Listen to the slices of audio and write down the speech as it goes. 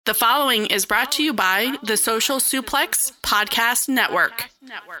The following is brought to you by the Social Suplex Podcast Network.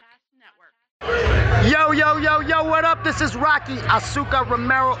 Yo, what up? This is Rocky Asuka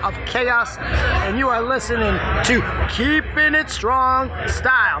Romero of Chaos, and you are listening to Keeping It Strong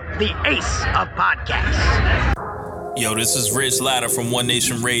Style, the ace of podcasts. Yo, this is Rich Latta from One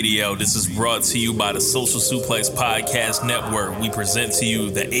Nation Radio. This is brought to you by the Social Suplex Podcast Network. We present to you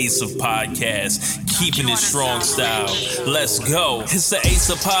the Ace of Podcasts, Keeping It Strong Style. Let's go. It's the Ace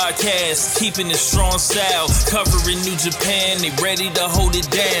of Podcasts, Keeping It Strong Style. Covering New Japan, they ready to hold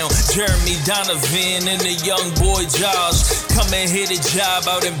it down. Jeremy Donovan and the young boy Josh come and hit a job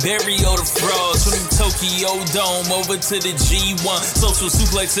out and bury all the frauds. From the Tokyo Dome over to the G1. Social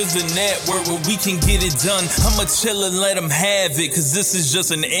Suplex is the network where we can get it done. I'ma chill and let them have it, cause this is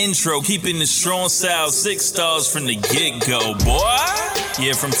just an intro. Keeping the strong style, 6 stars from the get-go, boy.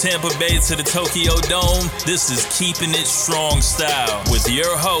 Yeah, from Tampa Bay to the Tokyo Dome, this is Keeping It Strong Style with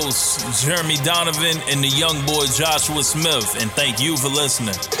your hosts, Jeremy Donovan and the young boy Joshua Smith. And thank you for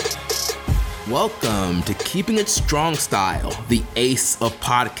listening. Welcome to Keeping It Strong Style, the ace of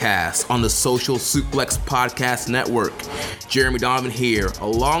podcasts on the Social Suplex Podcast Network. Jeremy Donovan here,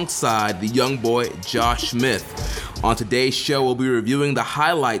 alongside the young boy Josh Smith. On today's show, we'll be reviewing the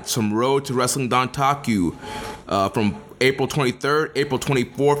highlights from Road to Wrestling Dontaku from April 23rd, April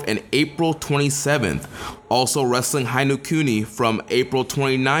 24th, and April 27th. Also, Wrestling Hainu Kuni from April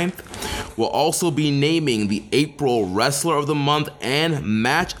 29th. We'll also be naming the April Wrestler of the Month and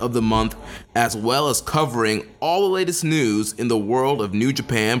Match of the Month, as well as covering all the latest news in the world of New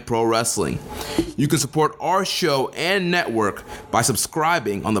Japan Pro Wrestling. You can support our show and network by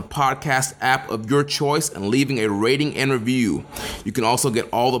subscribing on the podcast app of your choice and leaving a rating and review. You can also get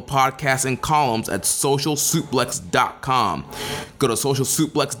all the podcasts and columns at socialsuplex.com. Go to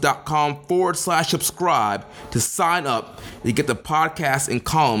socialsuplex.com/subscribe to sign up and get the podcasts and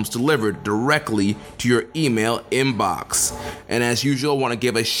columns delivered directly to your email inbox. And as usual, I want to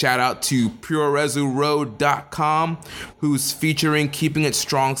give a shout out to PureRezuRoad.com, who's featuring Keeping It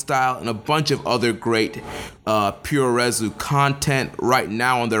Strong Style and a bunch of other great Pure Rezu content right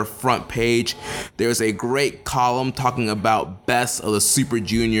now on their front page. There's a great column talking about best of the Super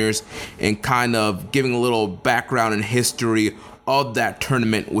Juniors and kind of giving a little background and history of that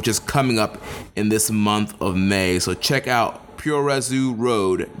tournament, which is coming up in this month of May. So check out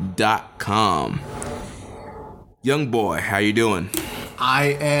PureRezuRoad.com. Young boy, how you doing?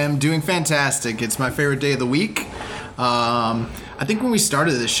 I am doing fantastic. It's my favorite day of the week. I think when we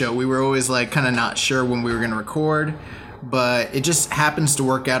started this show, we were always like kind of not sure when we were going to record, but it just happens to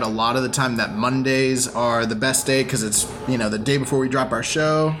work out a lot of the time that Mondays are the best day because it's, you know, the day before we drop our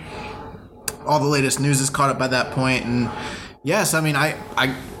show. All the latest news is caught up by that point, and yes, I mean,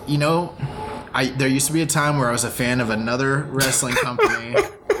 there used to be a time where I was a fan of another wrestling company.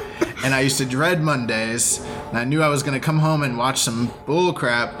 And I used to dread Mondays, and I knew I was going to come home and watch some bull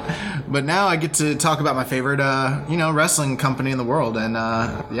crap. But now I get to talk about my favorite, wrestling company in the world. And,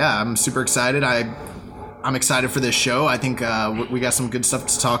 I'm super excited. I'm excited for this show. I think we got some good stuff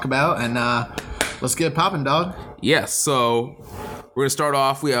to talk about. And let's get it popping, dog. Yes, so we're going to start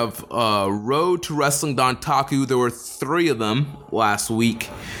off. We have Road to Wrestling Dontaku. There were 3 of them last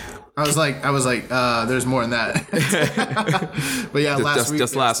week. I was like, there's more than that. But yeah,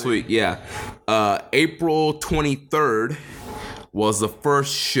 last week, yeah. April 23rd was the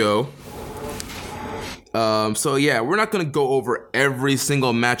first show. So yeah, we're not going to go over every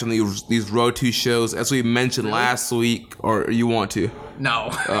single match on these Road 2 shows, as we mentioned last week, or you want to? No.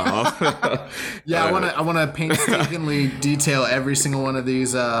 Yeah, I want to painstakingly detail every single one of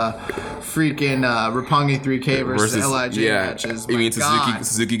these freaking Roppongi 3K versus LIJ matches. You mean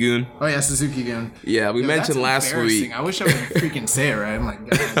Suzuki-gun? Oh yeah, Suzuki-gun. Yeah, we mentioned last week. I wish I would freaking say it right. Oh my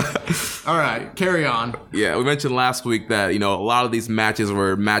god. All right, carry on. Yeah, we mentioned last week that, a lot of these matches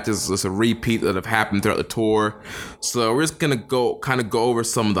were matches just a repeat that have happened throughout the tour. So we're just gonna go over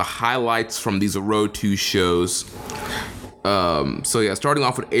some of the highlights from these Road 2 shows. Starting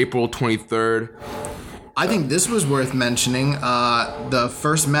off with April 23rd. I think this was worth mentioning. The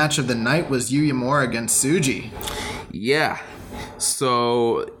first match of the night was Yu Yamura against Tsuji. Yeah.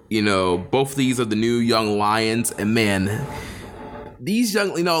 So, both of these are the new young lions, and man, these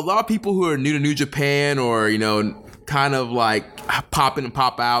young, a lot of people who are new to New Japan or, kind of like pop in and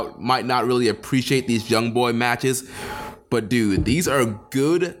pop out might not really appreciate these young boy matches. But dude, these are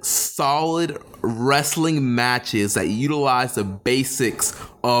good, solid wrestling matches that utilize the basics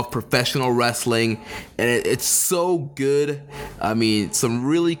of professional wrestling, and it's so good. I mean, some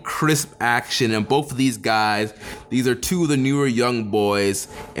really crisp action, and both of these guys, these are 2 of the newer young boys,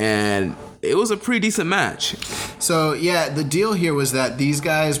 and it was a pretty decent match. So, yeah, the deal here was that these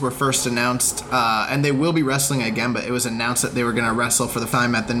guys were first announced, and they will be wrestling again, but it was announced that they were going to wrestle for the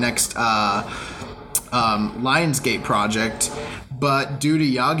time at the next Lionsgate project. But due to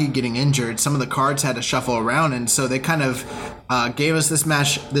Yagi getting injured, some of the cards had to shuffle around, and so they kind of gave us this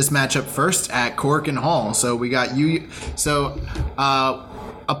matchup first at Cork and Hall. So we got you. So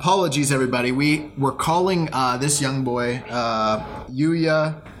apologies, everybody. We were calling this young boy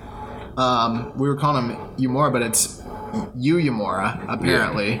Yuya. We were calling him Yumura, but it's Yuyamura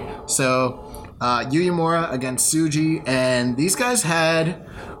apparently. Yeah. So Yuyamura against Tsuji, and these guys had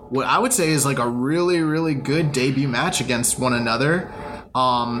what I would say is like a really, really good debut match against one another.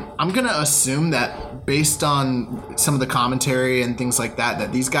 I'm going to assume that based on some of the commentary and things like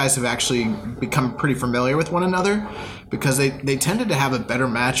that these guys have actually become pretty familiar with one another, because they tended to have a better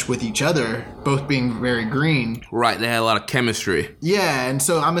match with each other, both being very green. Right, they had a lot of chemistry. Yeah, and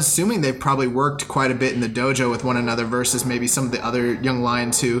so I'm assuming they've probably worked quite a bit in the dojo with one another versus maybe some of the other young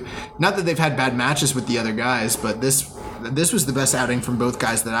lions who, not that they've had bad matches with the other guys, but this was the best outing from both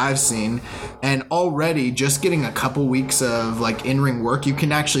guys that I've seen. And already just getting a couple weeks of like in-ring work, you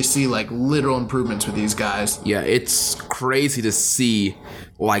can actually see like literal improvements with these guys. Yeah, it's crazy to see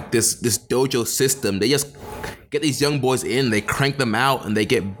like this dojo system. They just get these young boys in, they crank them out, and they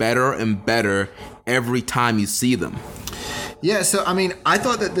get better and better every time you see them. Yeah, so I mean, I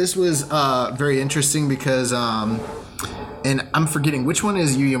thought that this was very interesting because and I'm forgetting which one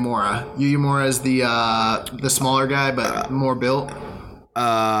is Yuyamura. Yuyamura is the smaller guy, but more built.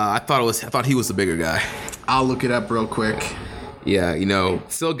 I thought he was the bigger guy. I'll look it up real quick. Yeah,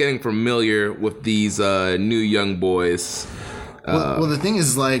 still getting familiar with these new young boys. Well, the thing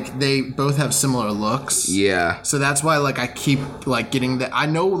is, like, they both have similar looks. Yeah. So that's why, like, I keep like getting that. I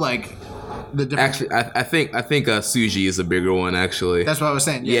know, like, the different. Actually, I think Tsuji is a bigger one. Actually, that's what I was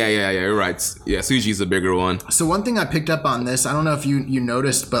saying. Yeah, you're right. Yeah, Tsuji's a bigger one. So one thing I picked up on this, I don't know if you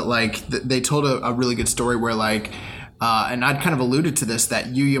noticed, but like they told a really good story where like, and I'd kind of alluded to this, that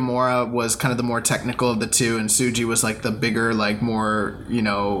Yuyamura was kind of the more technical of the two, and Tsuji was like the bigger, like more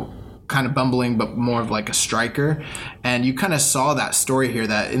kind of bumbling, but more of like a striker. And you kind of saw that story here,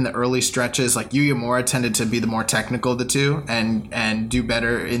 that in the early stretches, like Yuyamura tended to be the more technical of the two and do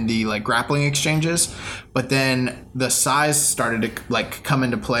better in the like grappling exchanges. But then the size started to like come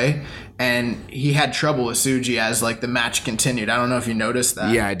into play, and he had trouble with Tsuji as like the match continued. I don't know if you noticed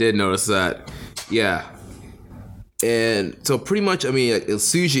that. Yeah, I did notice that. Yeah. And so pretty much, I mean,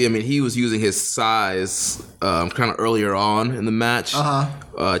 Tsuji, he was using his size kind of earlier on in the match.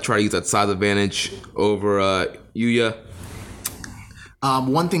 Try to use that size advantage over Yuya.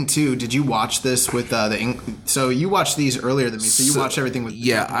 One thing too, did you watch this with so you watched these earlier than me, so you watched everything with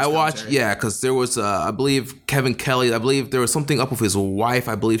I watched commentary. Because there was I believe Kevin Kelly, I believe there was something up with his wife.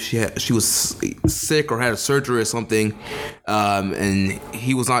 I believe she was sick or had a surgery or something, and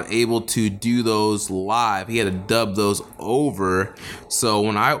he was not able to do those live. He had to dub those over. So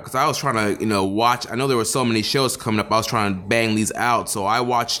because I was trying to watch, I know there were so many shows coming up, I was trying to bang these out, so I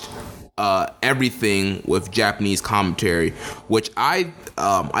watched everything with Japanese commentary, which I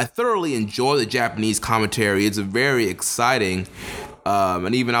thoroughly enjoy the Japanese commentary. It's very exciting,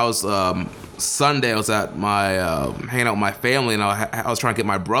 and even I was Sunday I was at my hanging out with my family, and I was trying to get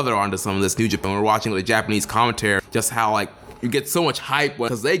my brother onto some of this New Japan. We're watching the Japanese commentary, just how like you get so much hype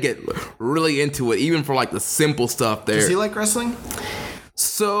because they get really into it, even for like the simple stuff there. Does he like wrestling?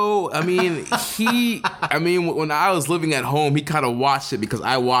 So, when I was living at home, he kind of watched it because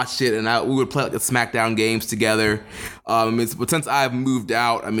I watched it, and we would play like the SmackDown games together. But since I've moved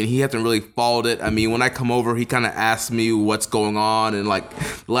out, he hasn't really followed it. When I come over, he kind of asks me what's going on, and like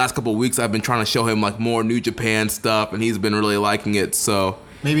the last couple of weeks, I've been trying to show him like more New Japan stuff, and he's been really liking it. So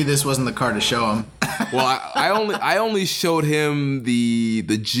maybe this wasn't the card to show him. Well, I only showed him the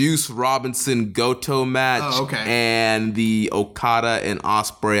Juice Robinson Goto match, and the Okada and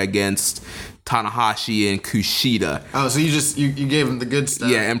Ospreay against Tanahashi and Kushida. Oh, so you gave him the good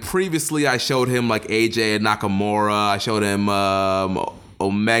stuff. Yeah, and previously I showed him like AJ and Nakamura. I showed him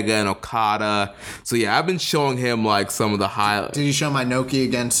Omega and Okada. So yeah, I've been showing him like some of the highlights. Did you show my Inoki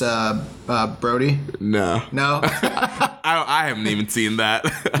against Brody? No. No? I haven't even seen that.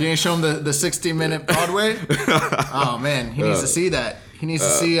 You didn't show him the 60-minute Broadway? Oh man, he needs to see that. He needs to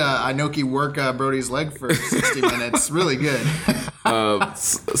see Inoki work Brody's leg for 60 minutes. Really good.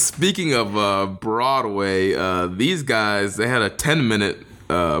 Speaking of Broadway, these guys, they had a 10-minute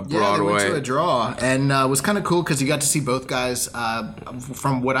Broadway. Yeah, they went to a draw, and it was kind of cool because you got to see both guys.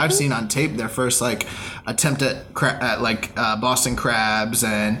 From what I've seen on tape, their first attempt at Boston Crabs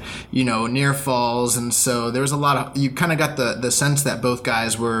and near falls, and so there was a lot of, you kind of got the sense that both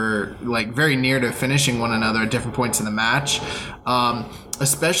guys were very near to finishing one another at different points in the match.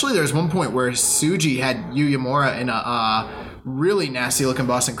 Especially there's one point where Tsuji had Yuyamura in a really nasty looking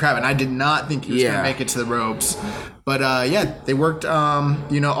Boston Crab, and I did not think he was going to make it to the ropes. But they worked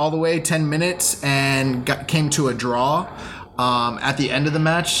all the way 10 minutes and came to a draw. At the end of the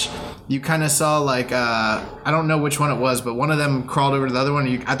match, you kind of saw I don't know which one it was, but one of them crawled over to the other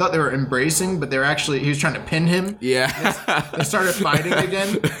one. I thought they were embracing, but he was trying to pin him. Yeah. They started fighting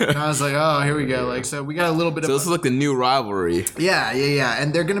again, and I was like, oh, here we go. So we got a little bit of. So this is the new rivalry. Yeah,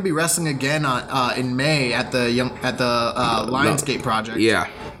 and they're going to be wrestling again in May at the Lionsgate project. Yeah.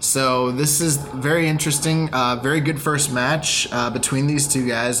 So this is very interesting. Very good first match between these two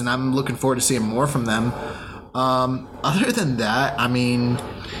guys, and I'm looking forward to seeing more from them. Other than that, I mean,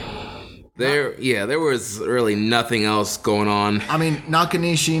 there was really nothing else going on. I mean,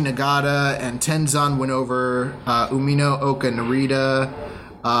 Nakanishi, Nagata, and Tenzan went over Umino, Oka, Narita.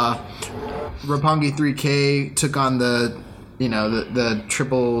 Roppongi 3K took on the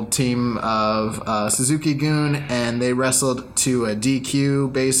triple team of Suzuki-gun, and they wrestled to a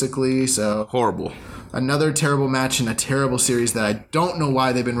DQ, basically. So horrible. Another terrible match in a terrible series that I don't know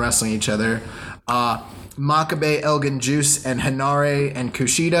why they've been wrestling each other. Makabe, Elgin Juice, and Hanare and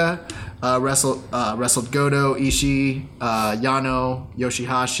Kushida wrestled Goto, Ishii, Yano,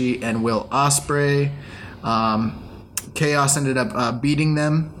 Yoshihashi, and Will Ospreay. Chaos ended up beating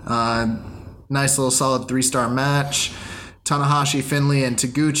them. Nice little solid 3-star match. Tanahashi, Finlay, and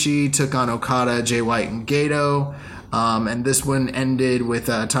Taguchi took on Okada, Jay White, and Gato. And this one ended with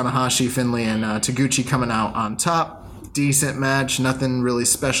Tanahashi, Finlay, and Taguchi coming out on top. Decent match, nothing really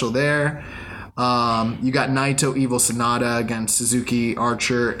special there. You got Naito, Evil, Sonata against Suzuki,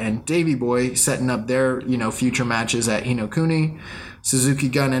 Archer, and Davey Boy setting up their future matches at Hinokuni.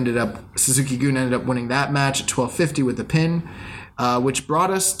 Suzuki-gun ended up winning that match at 12:50 with the pin, which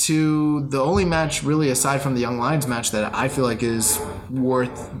brought us to the only match really aside from the Young Lions match that I feel like is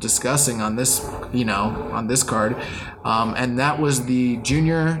worth discussing on this card, and that was the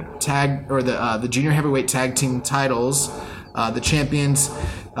junior tag or the junior heavyweight tag team titles. The champions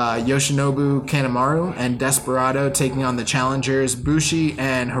Yoshinobu Kanemaru and Desperado taking on the challengers Bushi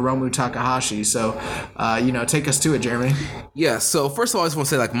and Hiromu Takahashi. So, take us to it, Jeremy. Yeah, so first of all, I just want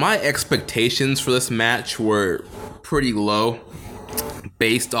to say, my expectations for this match were pretty low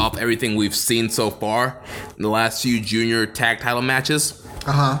based off everything we've seen so far in the last few junior tag title matches.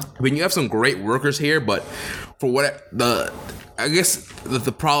 I mean, you have some great workers here, but for I guess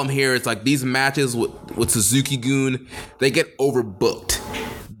the problem here is these matches with Suzuki-gun, they get overbooked.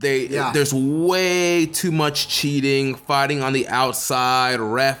 There's way too much cheating, fighting on the outside,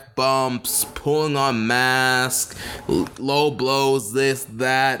 ref bumps, pulling on masks, low blows, this,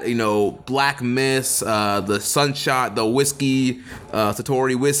 that, black miss, the sunshot, the whiskey,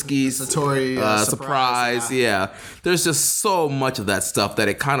 Satori whiskeys, Satori surprise. Yeah. There's just so much of that stuff that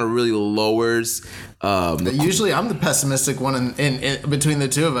it kind of really lowers. Usually I'm the pessimistic one in between the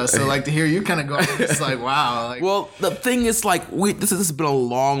two of us, so to hear you kind of go, it's wow. Well, the thing is, this has been a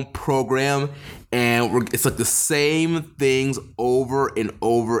long program, and it's the same things over and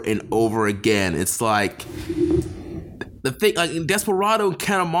over and over again. It's the thing, Desperado and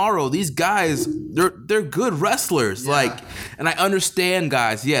Kanemaru, these guys, they're good wrestlers. And I understand,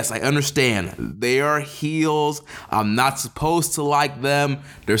 guys. Yes, I understand. They are heels. I'm not supposed to like them.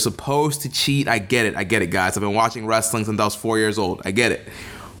 They're supposed to cheat. I get it, guys. I've been watching wrestling since I was 4 years old. I get it.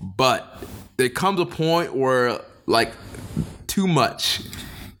 But there comes a point where, too much.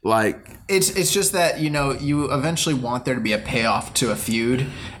 It's just that, you eventually want there to be a payoff to a feud.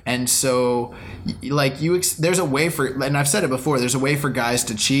 And so, there's a way for, and I've said it before, there's a way for guys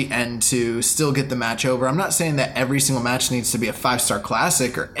to cheat and to still get the match over. I'm not saying that every single match needs to be a 5-star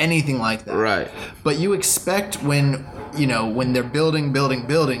classic or anything like that. Right. But you expect when they're building,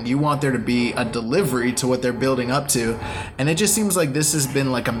 you want there to be a delivery to what they're building up to. And it just seems like this has been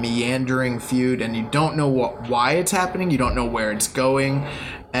a meandering feud, and you don't know why it's happening. You don't know where it's going.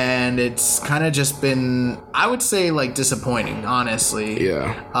 And it's kind of just been, I would say, disappointing, honestly.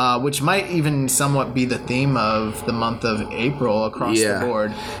 Yeah. Which might even somewhat be the theme of the month of April across the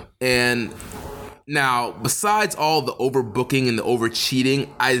board. And now, besides all the overbooking and the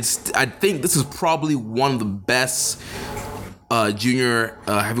over-cheating, I think this is probably one of the best junior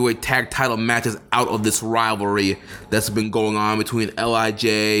heavyweight tag title matches out of this rivalry that's been going on between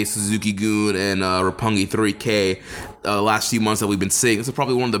LIJ, Suzuki-gun, and Roppongi 3K last few months that we've been seeing. This is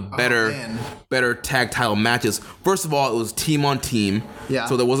probably one of the better tag title matches. First of all, it was team on team,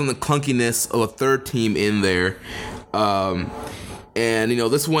 so there wasn't the clunkiness of a third team in there. And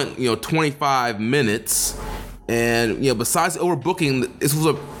this went 25 minutes, and besides overbooking, this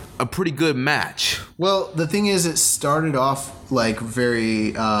was a pretty good match. Well, the thing is, it started off like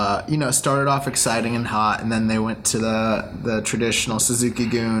very, started off exciting and hot, and then they went to the traditional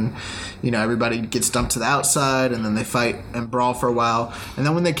Suzuki-gun. Everybody gets dumped to the outside, and then they fight and brawl for a while. And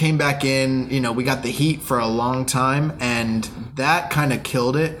then when they came back in, we got the heat for a long time, and that kind of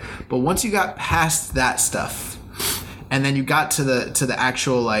killed it. But once you got past that stuff, and then you got to the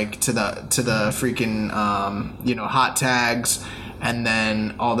actual to the freaking hot tags, and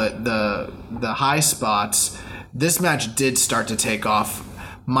then all the high spots, this match did start to take off.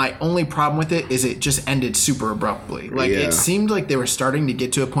 My only problem with it is it just ended super abruptly. It seemed like they were starting to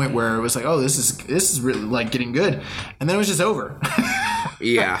get to a point where it was like, oh, this is really like getting good, and then it was just over.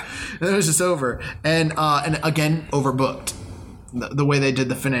 Yeah, and then it was just over, and again overbooked the way they did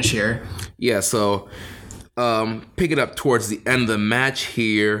the finish here. Yeah, so pick it up towards the end of the match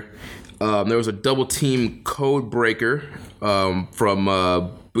here. There was a double team code breaker from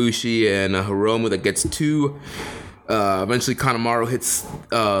Bushi and Hiromu that gets two. Eventually, Kanemaru hits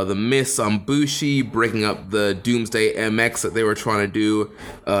the miss on Bushi, breaking up the Doomsday MX that they were trying to do.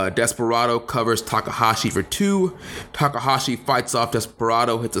 Desperado covers Takahashi for two. Takahashi fights off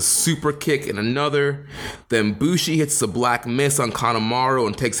Desperado, hits a super kick and another. Then Bushi hits the black miss on Kanemaru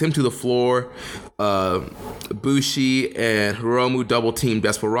and takes him to the floor. Bushi and Hiromu double team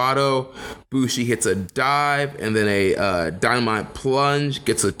Desperado. Bushi hits a dive and then a dynamite plunge,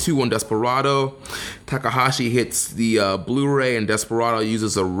 gets a 2-1 Desperado. Takahashi hits the Blu-ray and Desperado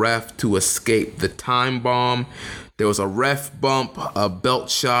uses a ref to escape the time bomb. There was a ref bump, a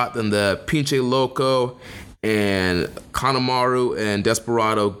belt shot, then the Pinche Loco, and Kanemaru and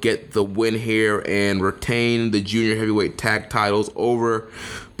Desperado get the win here and retain the junior heavyweight tag titles over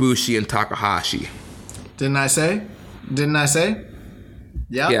Bushi and Takahashi. Didn't I say?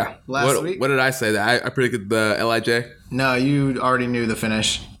 Yeah. Last week. What did I say? That I predicted the LIJ? No, you already knew the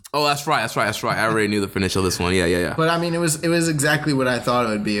finish. Oh, that's right. I already knew the finish of this one. Yeah. But I mean, it was exactly what I thought it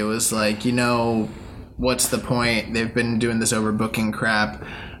would be. It was like, what's the point? They've been doing this overbooking crap.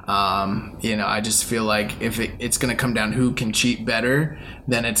 I just feel like if it's going to come down who can cheat better,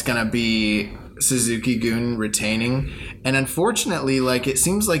 then it's going to be Suzuki-gun retaining. And unfortunately, it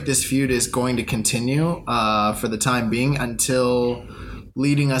seems like this feud is going to continue for the time being until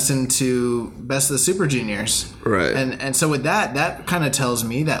leading us into Best of the Super Juniors. Right. And so with that kind of tells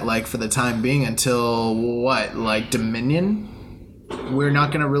me that for the time being until Dominion, we're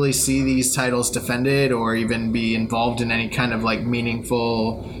not going to really see these titles defended or even be involved in any kind of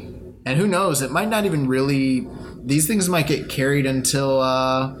meaningful, and who knows, it might not even really, these things might get carried until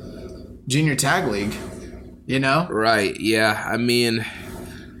Junior Tag League, Right, yeah. I mean,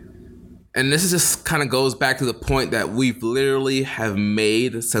 and this is just kind of goes back to the point that we've literally have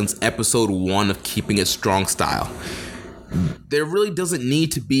made since episode 1 of Keeping It Strong Style. There really doesn't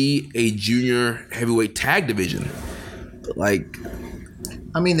need to be a junior heavyweight tag division.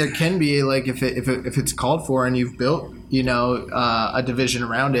 I mean, there can be if it's called for and you've built a division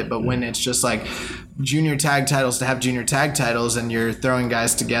around it, but when it's just junior tag titles to have junior tag titles and you're throwing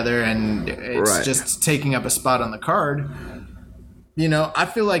guys together and it's just taking up a spot on the card, I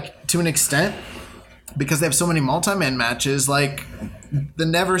feel like to an extent, because they have so many multi-man matches, the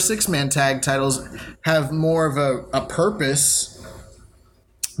Never 6-man tag titles have more of a purpose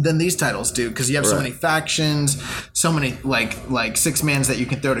than these titles do, because you have so many factions, so many six mans that you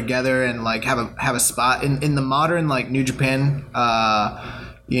can throw together and have a spot in the modern New Japan,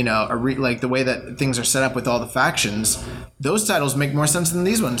 the way that things are set up with all the factions. Those titles make more sense than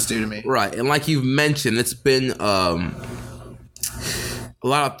these ones do to me. Right, and like you've mentioned, it's been a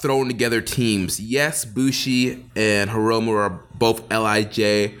lot of thrown together teams. Yes, Bushi and Hiromu are both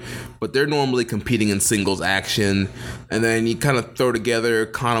LIJ, but they're normally competing in singles action. And then you kind of throw together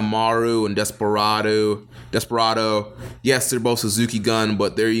Kanemaru and Desperado. Yes, they're both Suzuki-gun,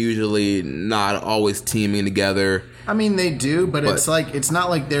 but they're usually not always teaming together. I mean, they do, but it's not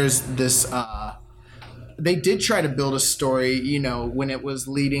like there's this. They did try to build a story, when it was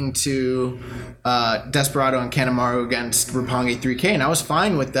leading to Desperado and Kanemaru against Roppongi 3K, and I was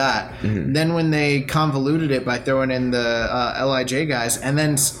fine with that. Mm-hmm. Then when they convoluted it by throwing in the LIJ guys, and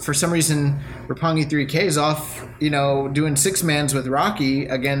then for some reason Roppongi 3K is off, doing 6-mans with Rocky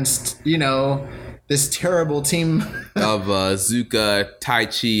against, the this terrible team of Zuka,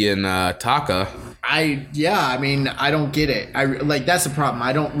 Taichi, and Taka. I don't get it. That's the problem.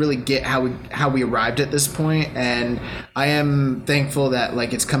 I don't really get how we arrived at this point, and I am thankful that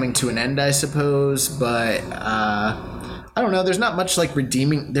it's coming to an end, I suppose. But I don't know. There's not much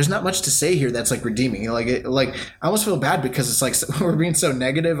redeeming. There's not much to say here that's redeeming. I almost feel bad because it's we're being so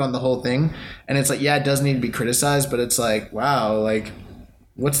negative on the whole thing, and it's it does need to be criticized, but it's wow,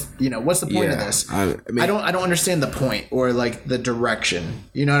 what's the point of this? I don't understand the point or the direction.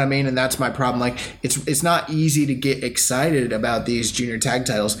 You know what I mean? And that's my problem. It's not easy to get excited about these junior tag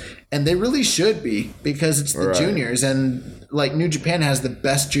titles, and they really should be because it's the juniors, and New Japan has the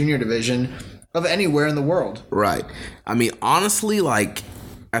best junior division of anywhere in the world. Right. I mean, honestly, I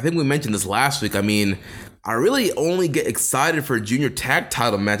think we mentioned this last week. I mean, I really only get excited for junior tag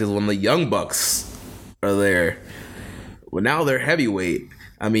title matches when the Young Bucks are there. Well, now they're heavyweight.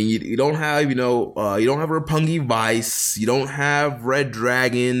 I mean, you don't have, you don't have Roppongi Vice. You don't have Red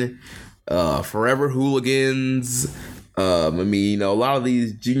Dragon, Forever Hooligans. A lot of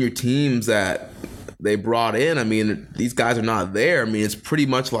these junior teams that they brought in, I mean, these guys are not there. I mean, it's pretty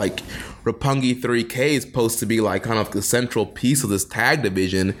much Roppongi 3K is supposed to be kind of the central piece of this tag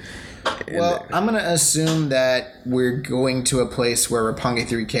division. Well, I'm going to assume that we're going to a place where Roppongi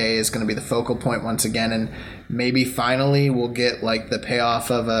 3K is going to be the focal point once again, and maybe finally we'll get the payoff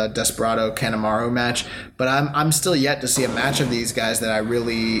of a Desperado Kanemaru match. But I'm still yet to see a match of these guys that I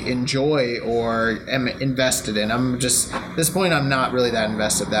really enjoy or am invested in. I'm just at this point I'm not really that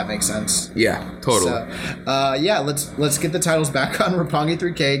invested. If that makes sense. Yeah, totally. So, let's get the titles back on Roppongi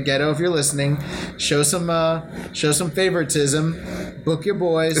 3K. Ghetto, if you're listening, show some favoritism. Book your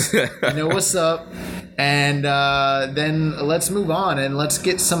boys. You know what's up. And then let's move on and let's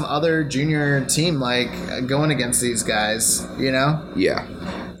get some other junior team going against these guys, Yeah.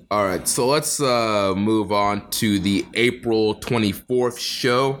 All right, so let's move on to the April 24th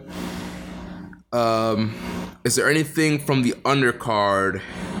show. Is there anything from the undercard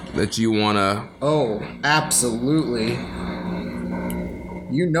that you want to... Oh, absolutely.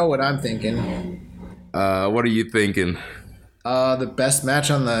 You know what I'm thinking. What are you thinking? The best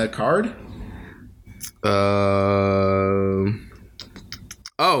match on the card?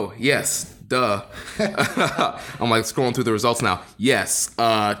 Oh, yes. Duh. I'm scrolling through the results now. Yes.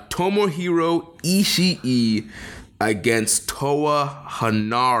 Tomohiro Ishii against Toa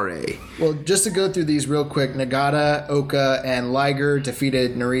Hanare. Well, just to go through these real quick, Nagata, Oka, and Liger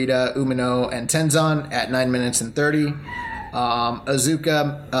defeated Narita, Umino, and Tenzan at 9 minutes and 30.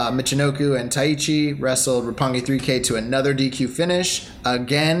 Azuka, Michinoku, and Taichi wrestled Roppongi 3K to another DQ finish.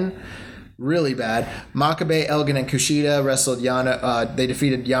 Again, really bad. Makabe, Elgin, and Kushida wrestled Yano. They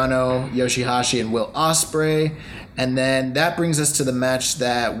defeated Yano, Yoshihashi, and Will Ospreay. And then that brings us to the match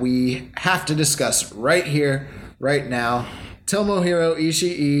that we have to discuss right here, right now. Tomohiro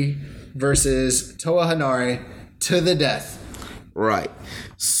Ishii versus Toa Hanare to the death. Right.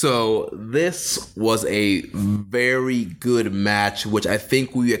 So this was a very good match, which I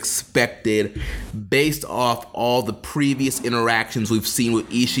think we expected based off all the previous interactions we've seen with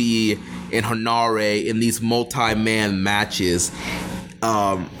Ishii and Hanare in these multi-man matches.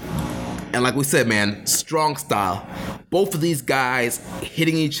 And like we said, man, strong style. Both of these guys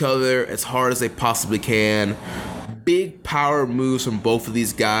hitting each other as hard as they possibly can. Big power moves from both of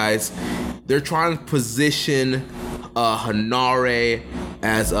these guys. They're trying to position Hanare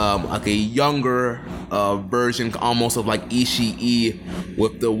as a younger version almost of Ishii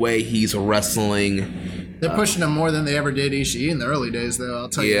with the way he's wrestling. They're pushing him more than they ever did Ishii in the early days, though, I'll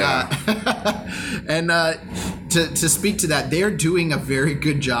tell you that. And to speak to that, they're doing a very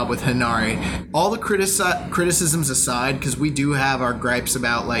good job with Hanare. All the criticisms aside, because we do have our gripes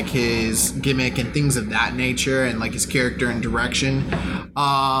about his gimmick and things of that nature and his character and direction.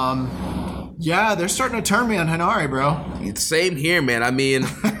 Yeah, they're starting to turn me on Hanare, bro. Same here, man. I mean,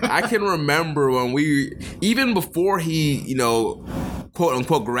 I can remember when even before he, quote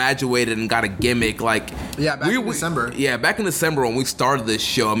unquote graduated and got a gimmick, back in December. Yeah, back in December when we started this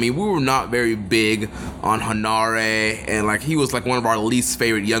show, I mean, we were not very big on Hanare, and he was one of our least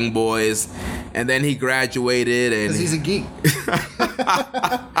favorite young boys. And then he graduated, and because he's a geek.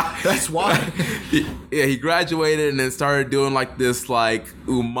 That's why. Yeah, he graduated and then started doing this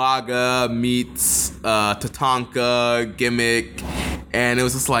Umaga meets Tatanka gimmick, and it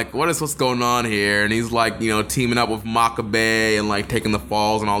was just what's going on here? And he's teaming up with Makabe and taking the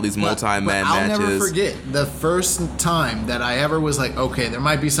falls and all these multi-man matches. I'll never forget the first time that I ever was okay, there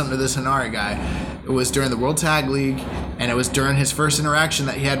might be something to this Hanare guy. It was during the World Tag League, and it was during his first interaction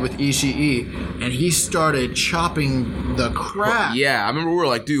that he had with Ishii, and he started chopping the crap. Yeah, I remember we were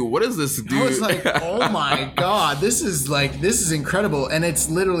like, dude, what is this dude? I was like, oh my god, this is incredible. And it's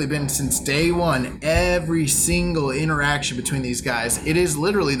literally been since day one, every single interaction between these guys. It is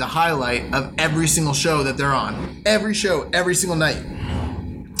literally the highlight of every single show that they're on. Every show, every single night.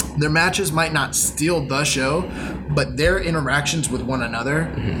 Their matches might not steal the show, but their interactions with one another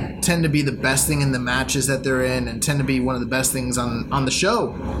tend to be the best thing in the matches that they're in, and tend to be one of the best things on the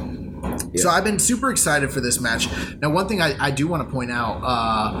show. Yeah. So I've been super excited for this match. Now, one thing I do want to point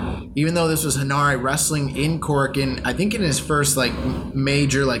out, even though this was Hanare wrestling in Korakuen, I think in his first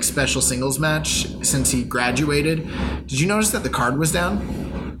major special singles match since he graduated, did you notice that the card was down?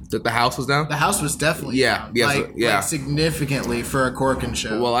 That the house was down? The house was definitely down. Yes, significantly for a Korakuen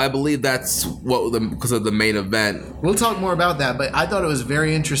show. Well, I believe that's because of the main event. We'll talk more about that, but I thought it was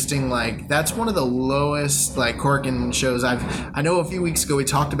very interesting. That's one of the lowest Korakuen shows I know a few weeks ago we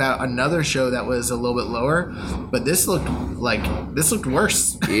talked about another show that was a little bit lower, but this looked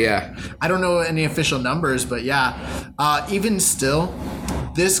worse. Yeah. I don't know any official numbers, but yeah. Even still,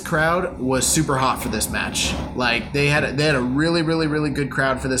 this crowd was super hot for this match. They had a really, really, really good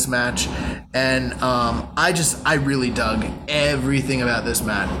crowd for this match, and I really dug everything about this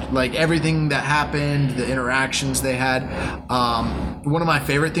match. Everything that happened, the interactions they had. One of my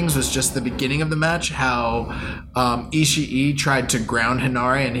favorite things was just the beginning of the match, how Ishii tried to ground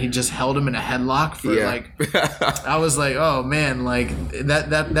Hanare and he just held him in a headlock for I was like, oh man,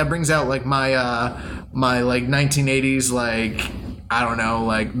 that brings out my my 1980s I don't know,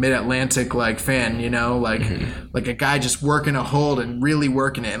 mid-Atlantic fan, like a guy just working a hold and really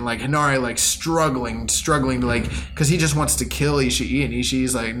working it, and Hanare struggling because he just wants to kill Ishii, and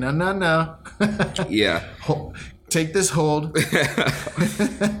Ishii's like, no. Yeah. Take this hold.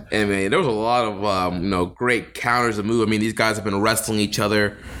 And man, there was a lot of great counters and moves. I mean, these guys have been wrestling each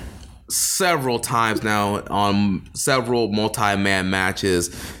other several times now on several multi-man matches,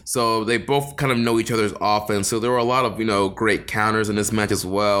 so they both kind of know each other's offense. So there were a lot of great counters in this match as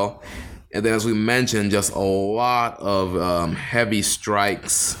well. And then, as we mentioned, just a lot of heavy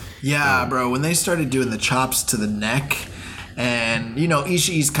strikes. Yeah, bro. When they started doing the chops to the neck, and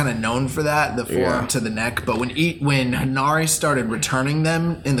Ishii's kind of known for that, the forearm to the neck. But when Hanare started returning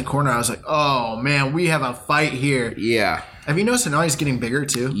them in the corner, I was like, oh man, we have a fight here. Yeah. Have you noticed Hanare's getting bigger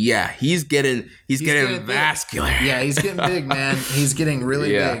too? Yeah, he's getting vascular. Big. Yeah, he's getting big, man. He's getting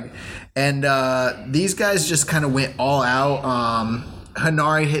really big. And these guys just kind of went all out.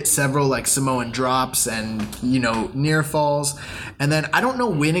 Hanare hit several Samoan drops and near falls, and then I don't know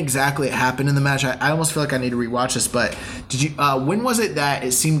when exactly it happened in the match. I almost feel like I need to rewatch this. But did you? When was it that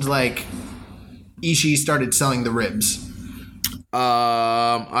it seemed like Ishii started selling the ribs?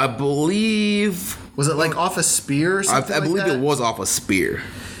 I believe. Was it off a spear or something? I believe it was off a spear.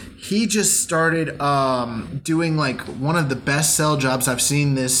 He just started doing one of the best sell jobs I've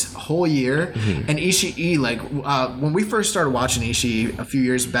seen this whole year. Mm-hmm. And Ishii, when we first started watching Ishii a few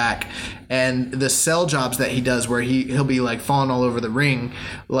years back, and the sell jobs that he does where he'll be falling all over the ring,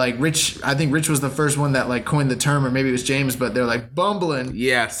 I think Rich was the first one that coined the term, or maybe it was James, but they're bumbling.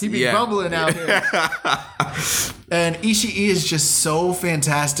 Yes. He'd be bumbling out here. And Ishii is just so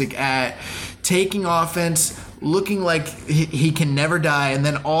fantastic at taking offense, looking like he can never die, and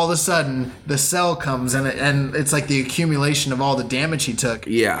then all of a sudden the cell comes and it's the accumulation of all the damage he took.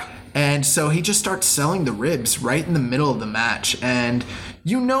 Yeah. And so he just starts selling the ribs right in the middle of the match, and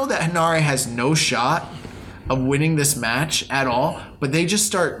that Hanare has no shot of winning this match at all, but they just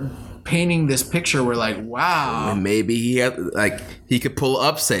start painting this picture where wow, and maybe he had he could pull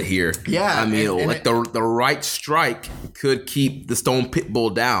upset here. Yeah. I mean, the right strike could keep the Stone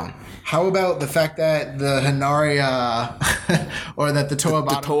Pitbull down. How about the fact that the Hanare, or that the Toa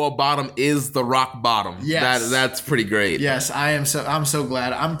bottom? The Toa bottom is the rock bottom. Yes. That's pretty great. Yes, I'm so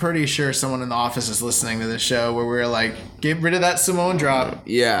glad. I'm pretty sure someone in the office is listening to this show where we're get rid of that Samoan drop.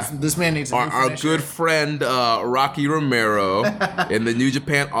 Yeah. This man needs our good friend, Rocky Romero in the New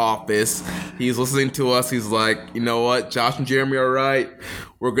Japan office. He's listening to us. He's like, you know what? Josh and Jeremy are right.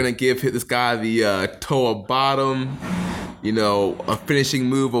 We're going to give this guy the Toa bottom. A finishing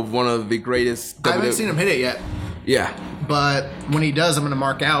move of one of the greatest. I haven't seen him hit it yet. Yeah. But when he does, I'm going to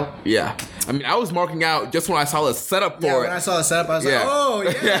mark out. Yeah. I mean, I was marking out just when I saw the setup for it. Yeah, when I saw the setup, I was like, oh,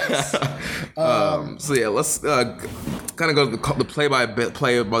 yes. So, yeah, let's kind of go to the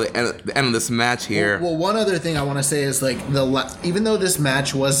play-by-play by the end of this match here. Well, one other thing I want to say is, even though this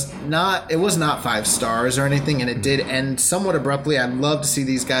match was not 5 stars or anything, and it did end somewhat abruptly, I'd love to see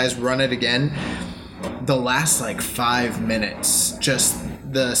these guys run it again. The last 5 minutes, just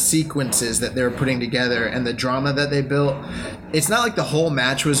the sequences that they were putting together and the drama that they built. It's not like the whole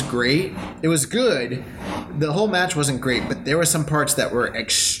match was great. It was good. The whole match wasn't great, but there were some parts that were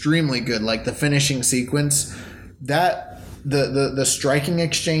extremely good, like the finishing sequence. That the striking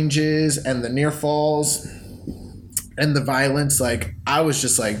exchanges and the near falls and the violence, like I was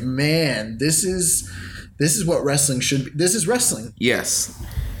just like, man, this is what wrestling should be. This is wrestling. Yes.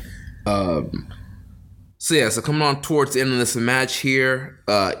 So coming on towards the end of this match here,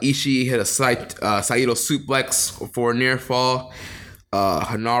 Ishii hit a Saito suplex for a near fall.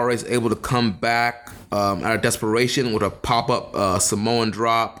 Hanare is able to come back out of desperation with a pop-up Samoan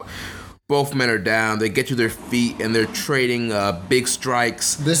drop. Both men are down. They get to their feet and they're trading big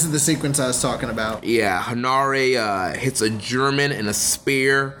strikes. This is the sequence I was talking about. Yeah, Hanare hits a German and a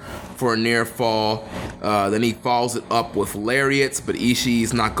spear for a near fall. Then he follows it up with lariats, but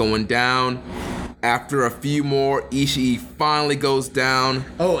Ishii's not going down. After a few more, Ishii finally goes down.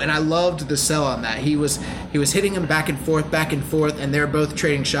 Oh, and I loved the sell on that. He was hitting him back and forth, and they were both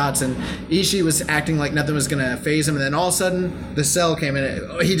trading shots, and Ishii was acting like nothing was going to phase him, and then all of a sudden, the sell came in,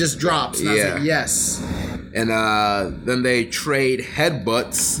 and he just drops. And I was like, yes. And then they trade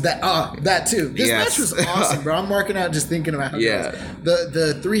headbutts. That too. This match was awesome, bro. I'm marking out just thinking about how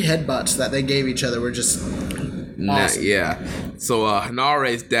the 3 headbutts that they gave each other were just awesome. So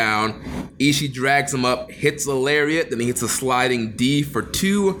Hanare's down. Ishii drags him up, hits a lariat, then he hits a sliding D for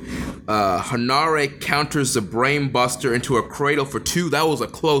 2. Hanare counters the brain buster into a cradle for 2. That was a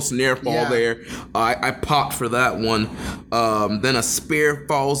close near fall there. I popped for that one. Then a spear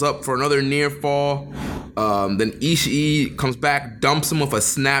falls up for another near fall. Then Ishii comes back, dumps him with a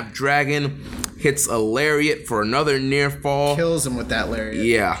snapdragon, hits a lariat for another near fall. Kills him with that lariat.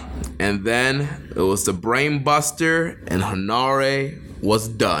 Yeah. And then it was the brain buster, and Hanare was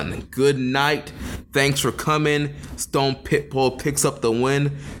done. Good night. Thanks for coming. Stone Pitbull picks up the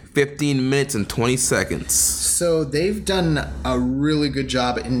win. 15 minutes and 20 seconds. So they've done a really good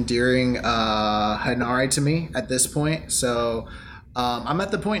job endearing Hanare to me at this point. So I'm at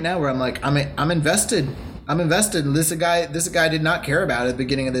the point now where I'm like, I'm invested. I'm invested. And this guy did not care about it at the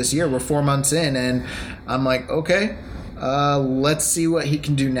beginning of this year. We're 4 months in, and I'm like, okay. Let's see what he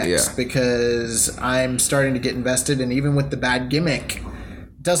can do next, because I'm starting to get invested, and even with the bad gimmick,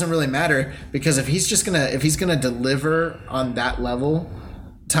 it doesn't really matter, because if he's gonna deliver on that level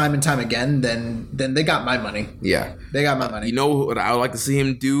time and time again, then they got my money. Yeah, they got my money. You know what I would like to see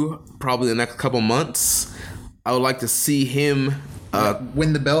him do probably the next couple months? I would like to see him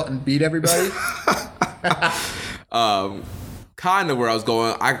win the belt and beat everybody. Kind of where I was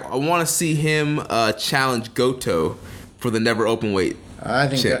going. I want to see him challenge Goto for the never open weight. I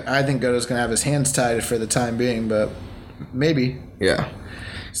think Goto's gonna have his hands tied for the time being, but maybe. Yeah.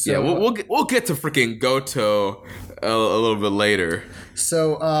 So, we'll get to freaking Goto a little bit later.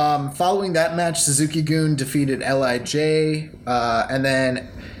 So following that match, Suzuki-gun defeated LIJ, and then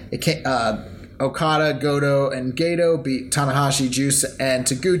it came, Okada, Goto, and Gato beat Tanahashi, Juice, and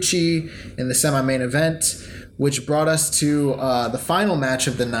Taguchi in the semi-main event, which brought us to the final match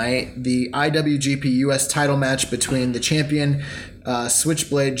of the night, the IWGP US title match between the champion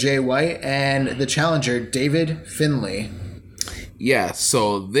Switchblade Jay White and the challenger David Finlay. Yeah,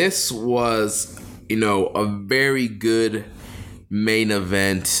 so this was, a very good main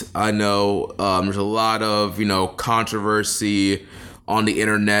event. I know there's a lot of, controversy on the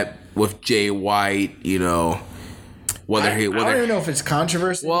internet with Jay White, I don't even know if it's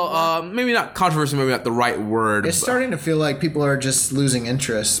controversy. Well, maybe not controversy, maybe not the right word. It's starting to feel like people are just losing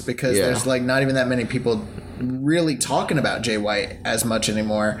interest, because there's not even that many people really talking about Jay White as much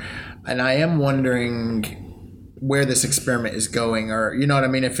anymore. And I am wondering where this experiment is going, or you know what I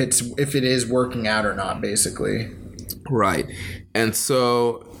mean, if it is working out or not, basically. Right. And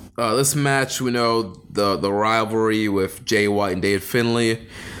so this match, we know the rivalry with Jay White and David Finlay.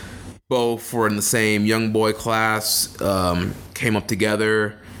 Both were in the same young boy class, came up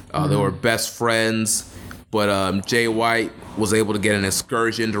together. They were best friends, but Jay White was able to get an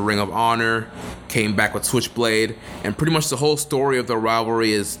excursion to Ring of Honor, came back with Switchblade, and pretty much the whole story of the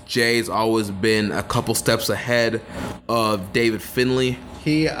rivalry is Jay's always been a couple steps ahead of David Finlay.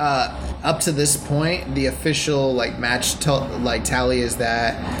 He up to this point, the official match tally is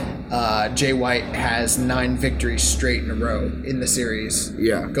that Jay White has 9 victories straight in a row in the series.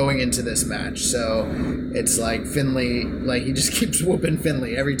 Yeah, going into this match, so it's like Finlay, he just keeps whooping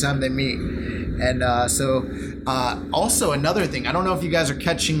Finlay every time they meet. And also another thing, I don't know if you guys are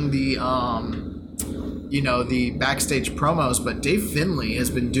catching the the backstage promos, but Dave Finlay has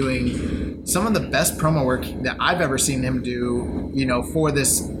been doing some of the best promo work that I've ever seen him do, for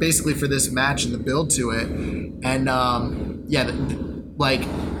this match and the build to it. And like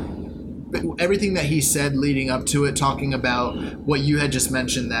everything that he said leading up to it, talking about what you had just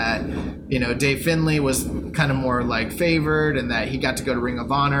mentioned, that, you know, Dave Finlay was kind of more like favored and that he got to go to Ring of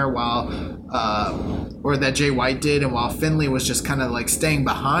Honor while or that Jay White did, and while Finlay was just kind of like staying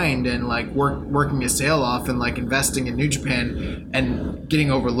behind and like working his tail off and like investing in New Japan and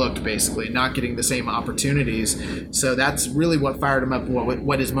getting overlooked, basically not getting the same opportunities. So that's really what fired him up,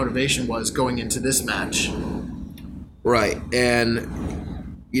 what his motivation was going into this match. Right. And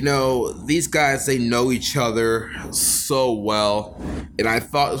you know, these guys, they know each other so well. And I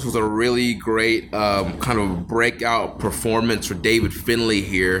thought this was a really great kind of breakout performance for David Finlay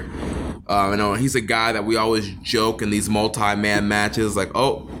here. You know, he's a guy that we always joke in these multi-man matches, like,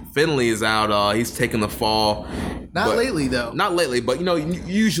 oh, Finlay is out. He's taking the fall. Not lately, though. Not lately, but, you know,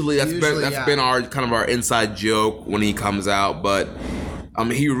 usually that's been our kind of our inside joke when he comes out. But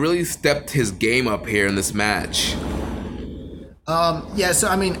he really stepped his game up here in this match. Yeah, so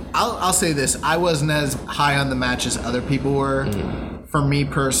I mean, I'll say this. I wasn't as high on the match as other people were. For me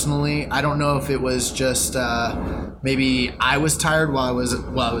personally, I don't know if it was just maybe I was tired while I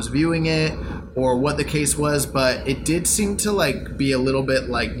was viewing it, or what the case was, but it did seem to like be a little bit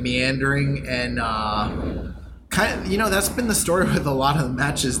like meandering and kind of, you know, that's been the story with a lot of the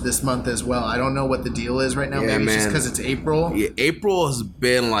matches this month as well. I don't know what the deal is right now. Yeah, maybe it's just because it's April. Yeah, April has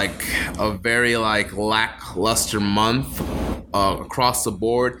been like a very like lackluster month. Across the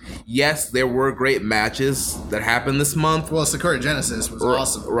board. Yes, there were great matches that happened this month. Well, Sakura Genesis was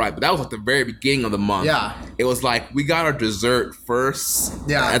awesome. Right, but that was like the very beginning of the month. Yeah. It was like we got our dessert first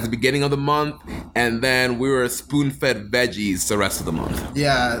at the beginning of the month, and then we were spoon-fed veggies the rest of the month.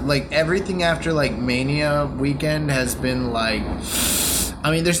 Yeah, like everything after like Mania weekend has been like...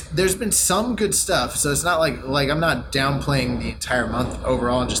 I mean, there's been some good stuff, so it's not like I'm not downplaying the entire month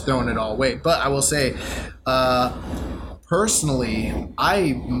overall and just throwing it all away. But I will say... personally,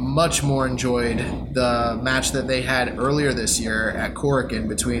 I much more enjoyed the match that they had earlier this year at Korakuen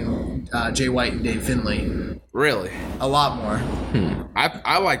between Jay White and Dave Finlay. Really? A lot more.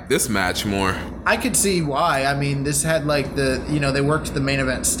 I like this match more. I could see why. I mean, this had like they worked the main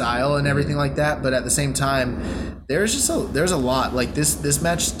event style and everything like that, but at the same time, there's a lot. Like this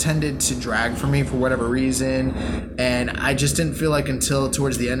match tended to drag for me for whatever reason, and I just didn't feel like until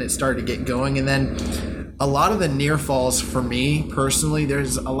towards the end it started to get going, and then a lot of the near falls for me personally,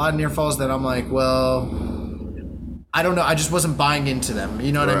 there's a lot of near falls that I'm like, well, I don't know. I just wasn't buying into them.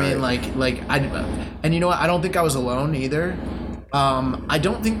 You know what I mean? And you know what? I don't think I was alone either. I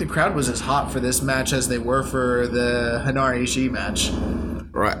don't think the crowd was as hot for this match as they were for the Hanare Ishii match.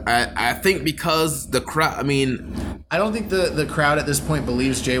 Right. I think because the crowd, I mean... I don't think the crowd at this point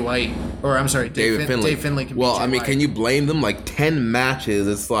believes Jay White, or I'm sorry, Dave Finlay can beat Jay I mean, White. Can you blame them? Like 10 matches,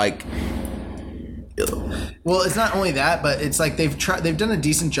 it's like... Well, it's not only that, but it's like they've done a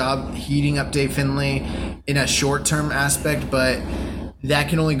decent job heating up Dave Finlay in a short-term aspect, but that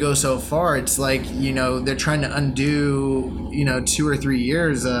can only go so far. It's like, you know, they're trying to undo, you know, 2 or 3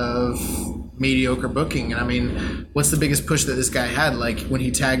 years of mediocre booking. And I mean, what's the biggest push that this guy had? Like when he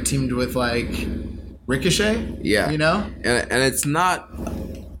tag teamed with like Ricochet? Yeah. You know? And it's not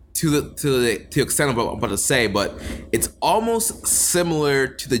to the extent of what I'm about to say, but it's almost similar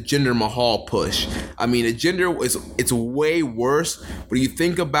to the Jinder Mahal push. I mean, the Jinder it's way worse, but you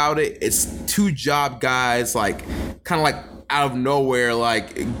think about it, it's 2 job guys, like kind of like out of nowhere,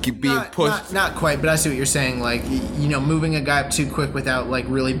 like being pushed. Not quite, but I see what you're saying. Like, you know, moving a guy up too quick without like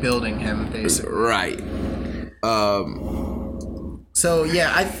really building him, basically. Right. So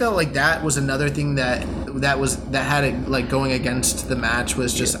yeah, I felt like that was another thing that had it like going against the match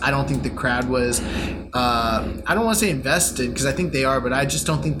was just I don't think the crowd was I don't want to say invested because I think they are, but I just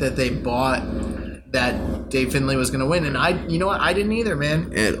don't think that they bought that Dave Finlay was going to win, and you know what, I didn't either,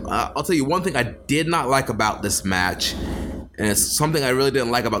 man. And I'll tell you one thing I did not like about this match, and it's something I really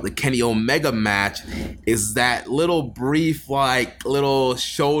didn't like about the Kenny Omega match, is that little brief, like, little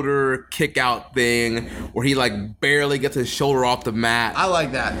shoulder kick out thing where he, like, barely gets his shoulder off the mat. I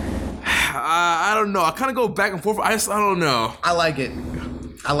like that. I don't know. I kind of go back and forth. I don't know. I like it.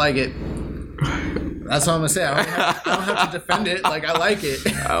 That's all I'm going to say. I don't have to defend it. Like, I like it.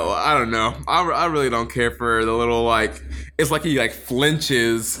 Oh, I don't know. I really don't care for the little, like... It's like he, like,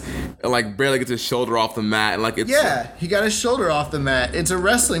 flinches and, like, barely gets his shoulder off the mat. And, like, it's... Yeah, he got his shoulder off the mat. It's a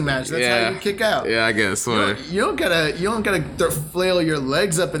wrestling match. That's how you kick out. Yeah, I guess. You don't gotta flail your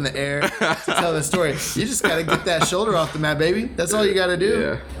legs up in the air to tell the story. You just gotta get that shoulder off the mat, baby. That's all you gotta do.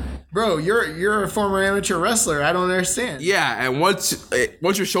 Yeah. Bro, you're a former amateur wrestler. I don't understand. Yeah, and once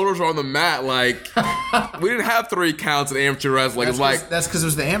your shoulders are on the mat, like we didn't have 3 counts in amateur wrestling. That's because it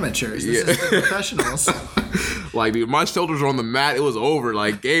was the amateurs. This is the professionals. Like, dude, my shoulders were on the mat. It was over.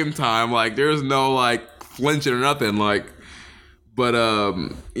 Like, game time. Like, there's no, like, flinching or nothing. Like, but,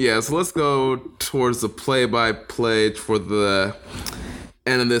 yeah, so let's go towards the play-by-play for the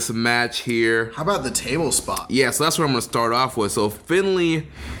end of this match here. How about the table spot? Yeah, so that's what I'm going to start off with. So Finley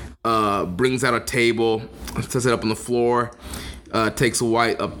brings out a table, sets it up on the floor, takes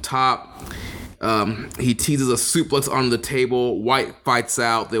White up top. He teases a suplex on the table. White fights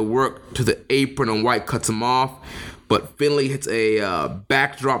out. They work to the apron and White cuts him off. But Finley hits a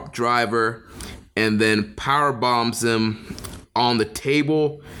backdrop driver and then power bombs him on the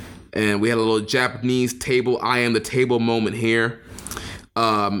table. And we had a little Japanese table, I am the table moment here.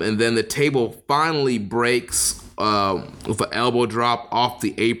 And then the table finally breaks with an elbow drop off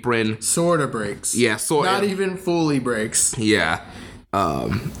the apron. Sort of breaks. Yeah, Not even fully breaks. Yeah.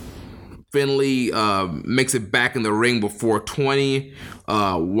 Finley makes it back in the ring before 20.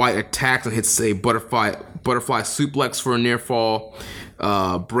 White attacks and hits a butterfly suplex for a near fall.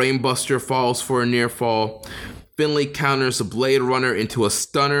 Brainbuster falls for a near fall. Finley counters a Blade Runner into a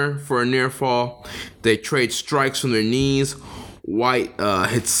stunner for a near fall. They trade strikes from their knees. White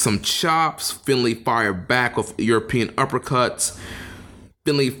hits some chops. Finley fired back with European uppercuts.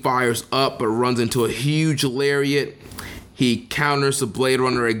 Finley fires up but runs into a huge lariat. He counters the Blade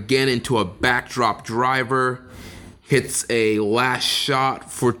Runner again into a backdrop driver. Hits a last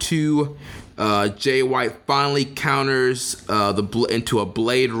shot for 2. Jay White finally counters into a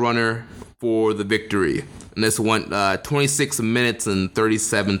Blade Runner for the victory. And this went 26 minutes and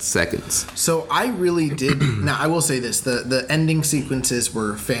 37 seconds. So I really did. Now, I will say this. The ending sequences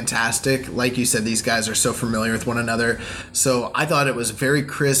were fantastic. Like you said, these guys are so familiar with one another. So I thought it was very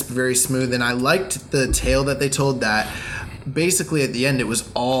crisp, very smooth. And I liked the tale that they told that basically at the end it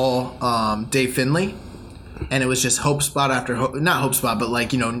was all Dave Finley. And it was just hope spot after hope, not hope spot, but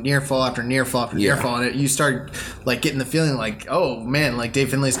like, you know, near fall after near fall after near fall. And you start like getting the feeling like, oh man, like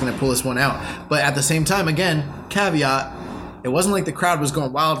Dave Finley's going to pull this one out. But at the same time, again, caveat, it wasn't like the crowd was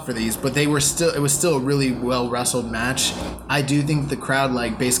going wild for these, but it was still a really well wrestled match. I do think the crowd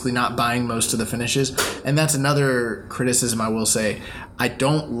like basically not buying most of the finishes. And that's another criticism I will say. I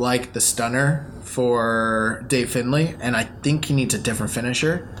don't like the stunner for Dave Finley, and I think he needs a different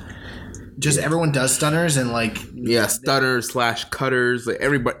finisher. Just everyone does stunners and like stunners / cutters. Like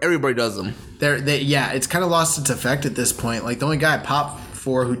everybody does them. It's kind of lost its effect at this point. Like the only guy I pop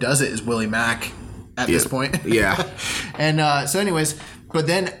for who does it is Willie Mack at this point. Yeah. And so anyways, but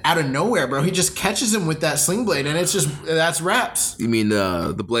then out of nowhere, bro, he just catches him with that sling blade, and that's wraps. You mean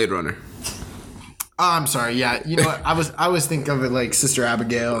the Blade Runner? Oh, I'm sorry. Yeah, you know what? I was thinking of it like Sister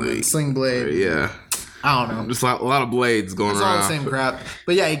Abigail and sling blade. Yeah. I don't know. Just a lot of blades going around. It's all the same crap.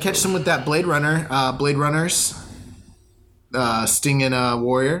 But yeah, he catches him with that Blade Runner. Blade Runners. Sting and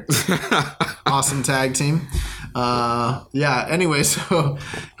Warrior. Awesome tag team. Anyway, so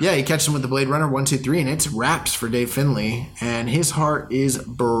yeah, he catches him with the Blade Runner 1, 2, 3, and it's wraps for Dave Finley. And his heart is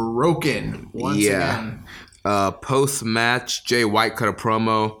broken once again. Post-match, Jay White cut a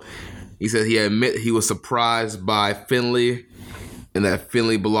promo. He said he was surprised by Finley and that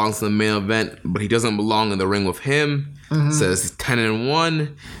Finley belongs in the main event, but he doesn't belong in the ring with him. Says he's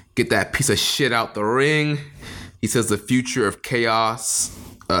 10-1. Get that piece of shit out the ring. He says the future of chaos.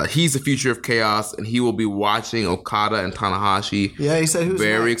 He's the future of chaos, and he will be watching Okada and Tanahashi. Yeah, he said who's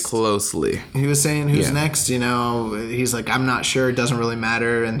very next? Closely. He was saying who's next. You know, he's like, I'm not sure. It doesn't really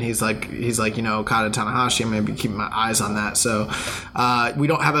matter. And he's like, you know, Okada and Tanahashi. I'm gonna be keeping my eyes on that. So we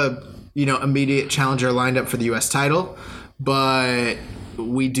don't have a immediate challenger lined up for the U.S. title. But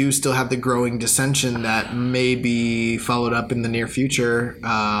we do still have the growing dissension that may be followed up in the near future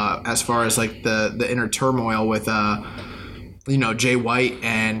as far as like the inner turmoil with Jay White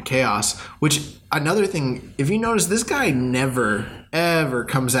and Chaos. Which, another thing, if you notice, this guy never ever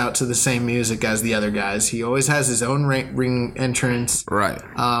comes out to the same music as the other guys. He always has his own ring entrance. Right.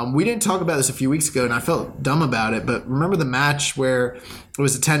 We didn't talk about this a few weeks ago, and I felt dumb about it, but remember the match where it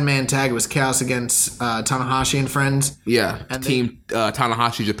was a 10-man tag? It was Chaos against Tanahashi and friends. Yeah. And Team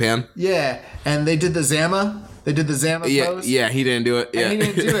Tanahashi Japan. Yeah, and they did the Zama. They did the Zama pose. Yeah, he didn't do it. Yeah. And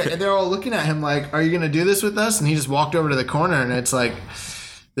he didn't do it. And they're all looking at him like, are you going to do this with us? And he just walked over to the corner, and it's like,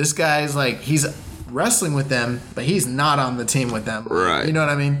 this guy's like, he's wrestling with them, but he's not on the team with them. Right. You know what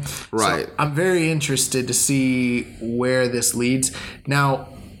I mean? Right. So I'm very interested to see where this leads. Now,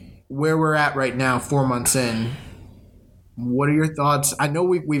 where we're at right now, 4 months in, what are your thoughts? I know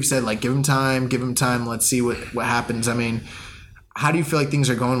we've said, like, give him time, let's see what happens. I mean, how do you feel like things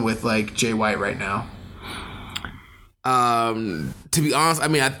are going with, like, Jay White right now? To be honest, I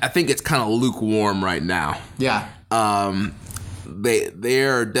mean, I think it's kind of lukewarm right now. Yeah.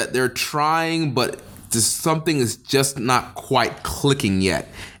 They're trying, but something is just not quite clicking yet,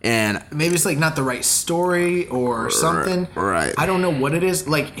 and maybe it's like not the right story or something. Right. I don't know what it is.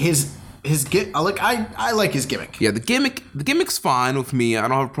 Like his I like his gimmick. Yeah, the gimmick's fine with me. I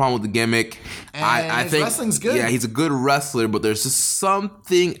don't have a problem with the gimmick. And I his think wrestling's good. Yeah, he's a good wrestler, but there's just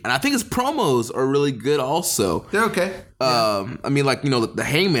something, and I think his promos are really good also. They're okay. I mean, like, the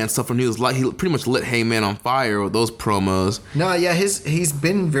Hangman stuff when he pretty much lit Hangman on fire with those promos. No, yeah, he's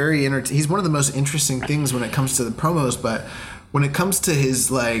been very he's one of the most interesting things when it comes to the promos, but when it comes to his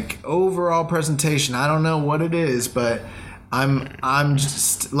like overall presentation, I don't know what it is, but I'm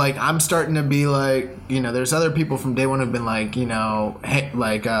just like, I'm starting to be like, there's other people from day one who've been like,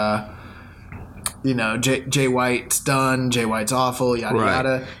 Jay White's done, Jay White's awful, yada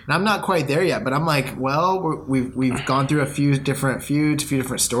yada. And I'm not quite there yet, but I'm like, well, we've gone through a few different feuds, a few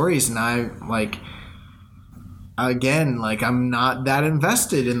different stories, and I like, again, like, I'm not that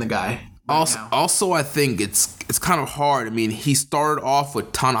invested in the guy. Also, I think it's kind of hard. I mean, he started off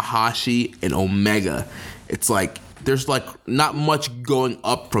with Tanahashi and Omega. It's like, there's like not much going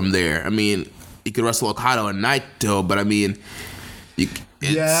up from there. I mean, you could wrestle Okada and Naito, but I mean,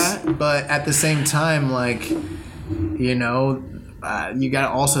 but at the same time, like, you gotta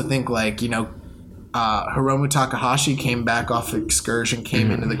also think like, Hiromu Takahashi came back off Excursion, came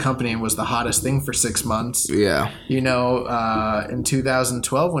into the company and was the hottest thing for 6 months. Yeah. In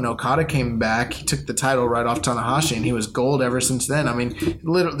 2012 when Okada came back, he took the title right off Tanahashi and he was gold ever since then. I mean,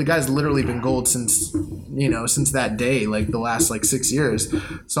 the guy's literally been gold since that day, like the last like 6 years.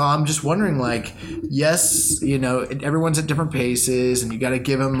 So I'm just wondering, like, yes, everyone's at different paces and you got to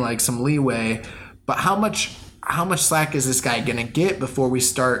give him like some leeway, but how much slack is this guy going to get before we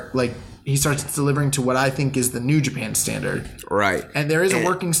start, like, he starts delivering to what I think is the New Japan standard. Right. And there is a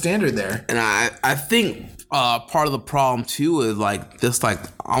working standard there. And I think part of the problem, too, is like this, like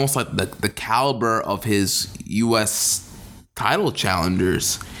almost like the caliber of his U.S. title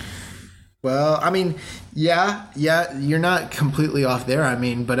challengers. Well, I mean, yeah, you're not completely off there. I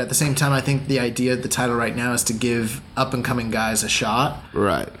mean, but at the same time, I think the idea of the title right now is to give up-and-coming guys a shot.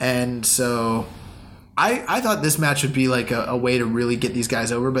 Right. And so I thought this match would be like a way to really get these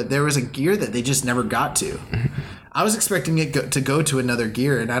guys over, but there was a gear that they just never got to. I was expecting it to go to another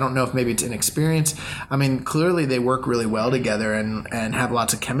gear, and I don't know if maybe it's inexperience. I mean, clearly they work really well together and have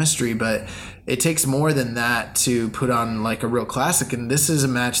lots of chemistry, but it takes more than that to put on like a real classic. And this is a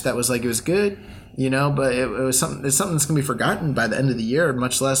match that was like, it was good, but it was something. It's something that's gonna be forgotten by the end of the year,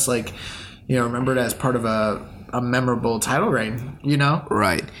 much less like, remembered as part of a memorable title reign,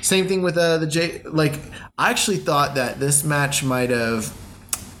 Right. Same thing with the J. Like, I actually thought that this match might have.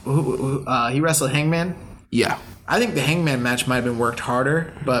 He wrestled Hangman. Yeah. I think the Hangman match might have been worked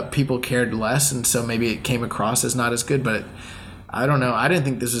harder, but people cared less, and so maybe it came across as not as good. But I don't know. I didn't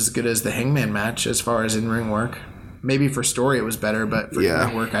think this was as good as the Hangman match as far as in-ring work. Maybe for story it was better, but for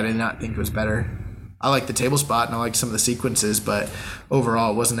in-ring work I did not think it was better. I liked the table spot and I liked some of the sequences, but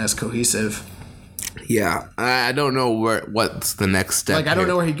overall it wasn't as cohesive. Yeah, I don't know what's the next step. Like, I don't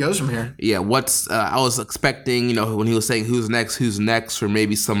know where he goes from here. Yeah, I was expecting, when he was saying who's next, for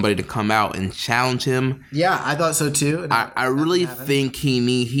maybe somebody to come out and challenge him. Yeah, I thought so too. I really think he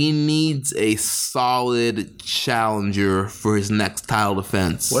needs a solid challenger for his next title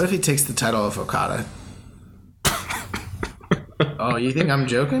defense. What if he takes the title off Okada? Oh, you think I'm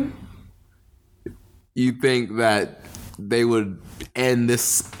joking? You think that they would end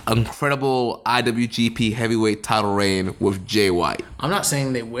this incredible IWGP heavyweight title reign with Jay White? I'm not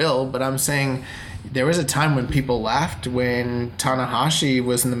saying they will, but I'm saying there was a time when people laughed when Tanahashi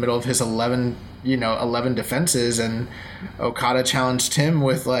was in the middle of his 11 defenses and Okada challenged him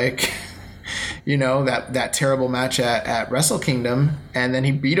with like, that terrible match at Wrestle Kingdom, and then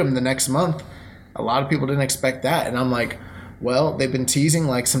he beat him the next month. A lot of people didn't expect that, and I'm like, well, they've been teasing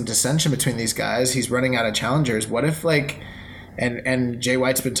like some dissension between these guys. He's running out of challengers. What if like, and Jay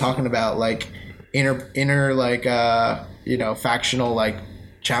White's been talking about like inner like factional like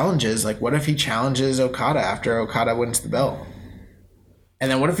challenges. Like, what if he challenges Okada after Okada wins the belt? And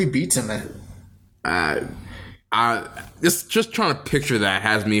then what if he beats him? Just trying to picture that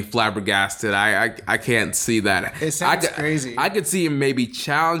has me flabbergasted. I can't see that. It sounds crazy. I could see him maybe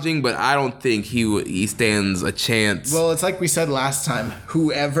challenging, but I don't think he stands a chance. Well, it's like we said last time.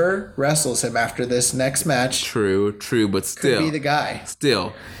 Whoever wrestles him after this next match, true, but still could be the guy.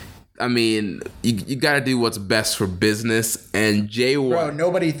 Still, I mean, you got to do what's best for business. And Jay White, bro,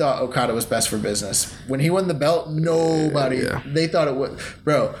 nobody thought Okada was best for business when he won the belt. Nobody. Yeah. They thought it was,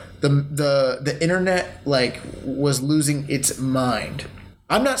 bro. The internet like was losing its mind.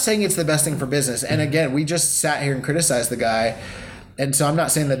 I'm not saying it's the best thing for business. And again, we just sat here and criticized the guy, And so I'm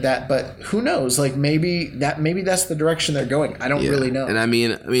not saying that, but who knows? Like maybe that's the direction they're going. I don't really know. And I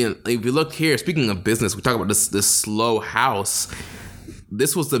mean, if you look here, speaking of business, we talk about this slow house.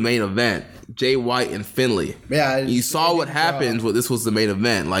 This was the main event, Jay White and Finlay. Yeah, you saw what happened. Well, this was the main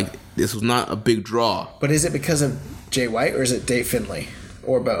event. Like this was not a big draw. But is it because of Jay White or is it Dave Finlay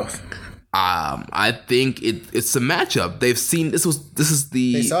or both? I think it's a matchup. They've seen this is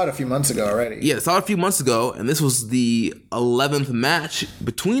the they saw it a few months ago already. Yeah, they saw it a few months ago, and this was the 11th match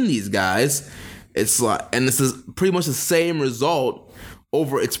between these guys. It's like, and this is pretty much the same result.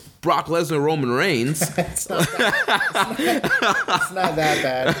 It's Brock Lesnar, Roman Reigns. It's not that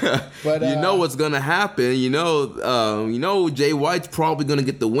bad. But you know what's gonna happen. You know Jay White's probably gonna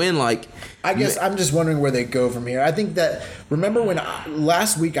get the win. Like, I guess I'm just wondering where they go from here. I think that remember when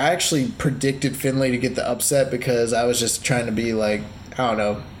last week I actually predicted Finlay to get the upset because I was just trying to be like, I don't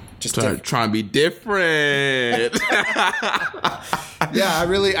know, just trying to be different. Yeah, I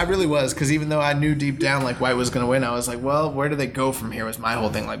really was, because even though I knew deep down like White was going to win, I was like, well, where do they go from here was my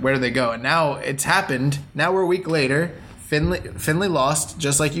whole thing. Like, where do they go? And now it's happened. Now we're a week later. Finlay lost,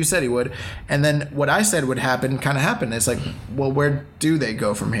 just like you said he would. And then what I said would happen kind of happened. It's like, well, where do they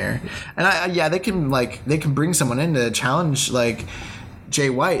go from here? And they can bring someone in to challenge like Jay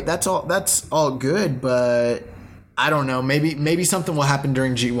White. That's all good, but I don't know. Maybe something will happen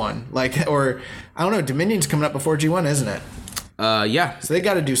during G1. Or I don't know. Dominion's coming up before G1, isn't it? Yeah. So they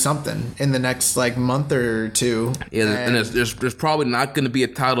got to do something in the next month or two. Yeah, and there's probably not going to be a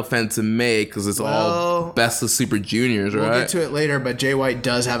title defense in May because it's all best of Super Juniors, right? We'll get to it later, but Jay White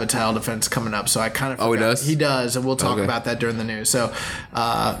does have a title defense coming up, so I kind of forgot. Oh, he does? He does, and we'll talk about that during the news. So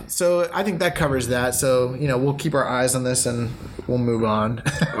I think that covers that. So, we'll keep our eyes on this and we'll move on.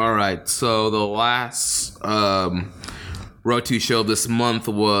 All right. So the last Road 2 show this month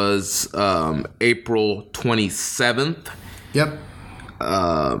was April 27th. Yep.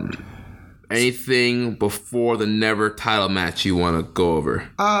 Anything before the Never title match you want to go over?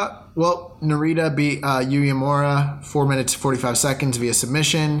 Well, Narita beat Yuyamura 4 minutes 45 seconds via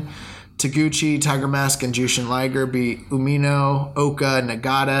submission. Taguchi, Tiger Mask, and Jushin Liger beat Umino, Oka,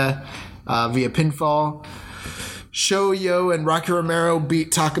 Nagata via pinfall. Shoyo and Rocky Romero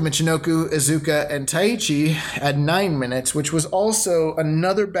beat Taka Michinoku, Iizuka, and Taichi at 9 minutes, which was also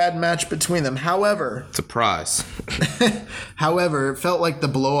another bad match between them. However... Surprise. However, it felt like the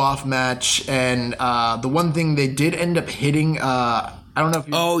blow-off match, and the one thing they did end up hitting... I don't know if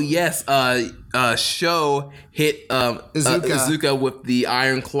you... Oh, yes. Sho hit Iizuka with the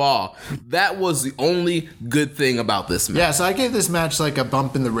Iron Claw. That was the only good thing about this match. Yeah, so I gave this match a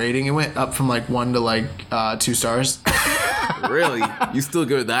bump in the rating. It went up from 1 to 2 stars. Really? You still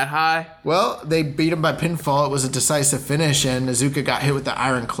give it that high? Well, they beat him by pinfall. It was a decisive finish, and Iizuka got hit with the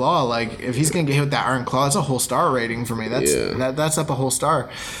Iron Claw. If he's going to get hit with that Iron Claw, that's a whole star rating for me. That's up a whole star.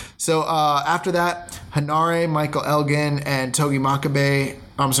 So after that, Hanare, Michael Elgin, and Togi Makabe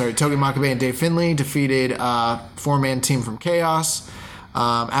and Dave Finlay defeated a 4-man team from Chaos.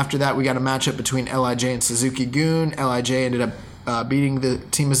 After that, we got a matchup between LIJ and Suzuki-gun. LIJ ended up beating the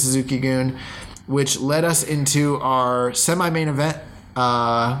team of Suzuki-gun, which led us into our semi-main event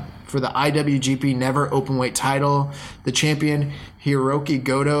for the IWGP Never Openweight title. The champion, Hiroki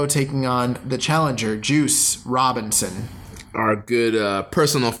Goto, taking on the challenger, Juice Robinson. Our good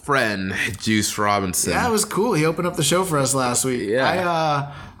personal friend, Juice Robinson. Yeah, it was cool. He opened up the show for us last week.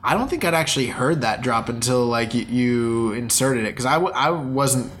 Yeah. I don't think I'd actually heard that drop until you inserted it, because I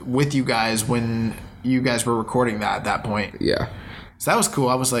wasn't with you guys when you guys were recording that at that point. Yeah. So that was cool.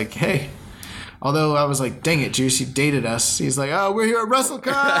 I was like, hey. Although I was like, dang it, Juice, you dated us. He's like, oh, we're here at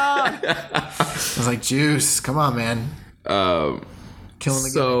WrestleCon. I was like, Juice, come on, man. Killing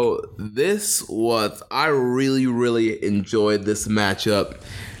the gimmick. I really, really enjoyed this matchup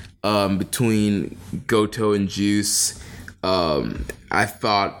between Goto and Juice. I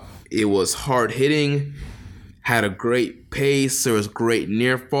thought it was hard hitting, had a great pace, there was great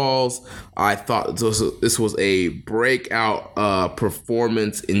near falls. I thought this was a breakout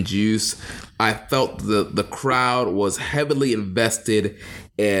performance in Juice. I felt the crowd was heavily invested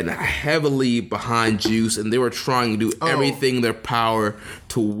and heavily behind Juice, and they were trying to do everything in their power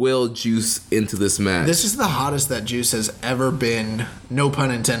to will Juice into this match. This is the hottest that Juice has ever been, no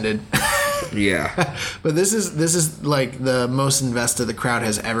pun intended. Yeah. But this is the most invested the crowd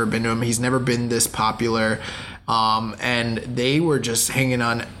has ever been to him. He's never been this popular, and they were just hanging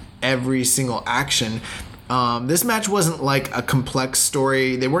on every single action. This match wasn't a complex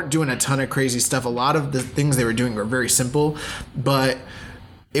story. They weren't doing a ton of crazy stuff. A lot of the things they were doing were very simple, but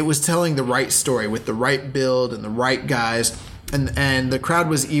it was telling the right story with the right build and the right guys. And the crowd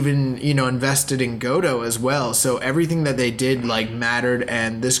was even, invested in Goto as well. So everything that they did mattered,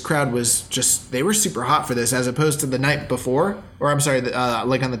 and this crowd was they were super hot for this, as opposed to the night before, or I'm sorry, on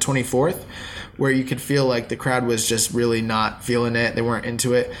the 24th, where you could feel like the crowd was just really not feeling it. They weren't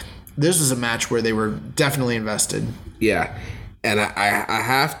into it. This was a match where they were definitely invested. Yeah, and I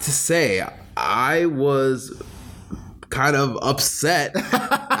have to say, I was kind of upset.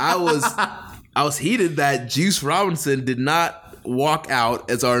 I was heated that Juice Robinson did not walk out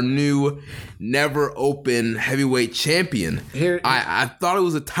as our new never open heavyweight champion. I thought it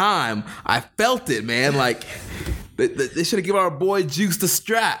was a time. I felt it, man. They should have given our boy Juice the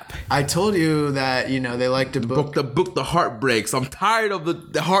strap. I told you that, they like to book the heartbreaks. I'm tired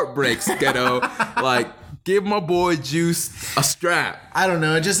of the heartbreaks, Ghetto. Give my boy Juice a strap. I don't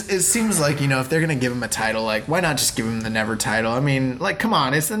know. It seems like, if they're going to give him a title, why not just give him the Never title? I mean, come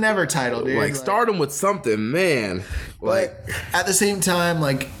on. It's the Never title, dude. Start him with something, man. At the same time,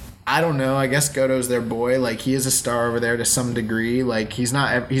 I don't know. I guess Goto's their boy. He is a star over there to some degree. He's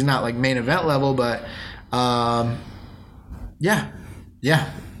not main event level, but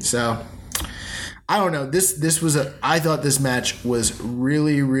yeah. So I don't know. I thought this match was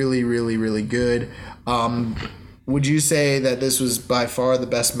really, really, really, really good. Would you say that this was by far the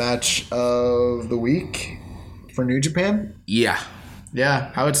best match of the week for New Japan? Yeah.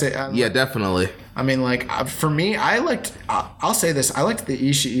 Yeah, I would say. Yeah, definitely. I mean, for me, I'll say this. I liked the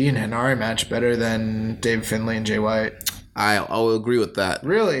Ishii and Hinari match better than Dave Finlay and Jay White. I will agree with that.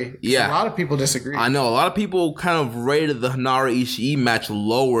 Really? Yeah. A lot of people disagree. I know. A lot of people kind of rated the Hinari Ishii match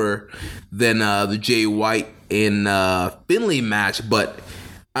lower than the Jay White and Finlay match, but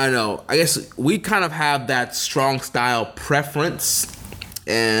I don't know. I guess we kind of have that strong style preference,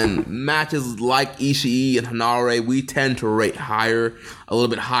 and matches like Ishii and Hinari, we tend to rate higher, a little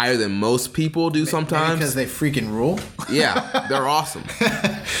bit higher than most people do sometimes. Maybe because they freaking rule? Yeah, they're awesome.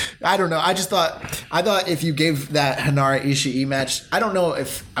 I don't know. I thought if you gave that Hinari Ishii match, I don't know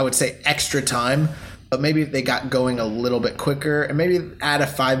if I would say extra time, but maybe if they got going a little bit quicker and maybe add a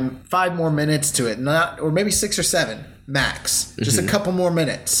five more minutes to it, or maybe 6 or 7 max, just a couple more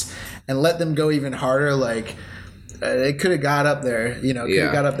minutes, and let them go even harder. It could have got up there,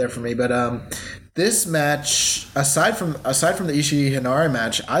 got up there for me. But this match, aside from the Ishii Hinari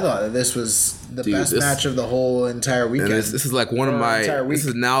match, I thought that this was the best match of the whole entire weekend. This is one of my. This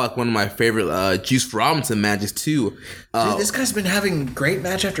is now one of my favorite Juice Robinson matches too. Dude, this guy's been having great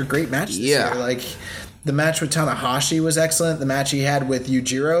match after great match this year. The match with Tanahashi was excellent. The match he had with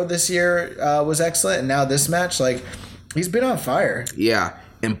Yujiro this year was excellent, and now this match, he's been on fire. Yeah.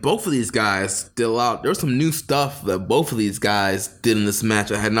 And both of these guys did a lot. There was some new stuff that both of these guys did in this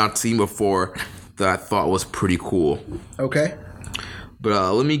match I had not seen before that I thought was pretty cool. Okay.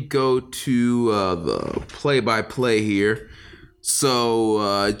 But let me go to the play-by-play here.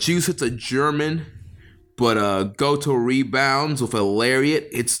 So Juice hits a German, but Goto rebounds with a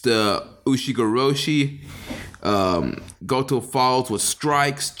lariat. Hits the Ushigoroshi. Goto follows with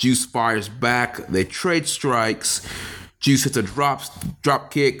strikes. Juice fires back. They trade strikes. Juice hits a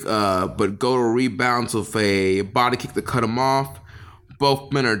drop kick, but Goto rebounds with a body kick to cut him off.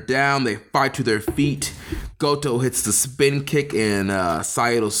 Both men are down. They fight to their feet. Goto hits the spin kick and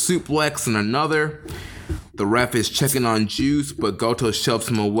Saito suplex and another. The ref is checking on Juice, but Goto shoves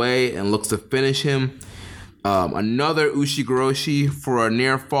him away and looks to finish him. Another Ushigoroshi for a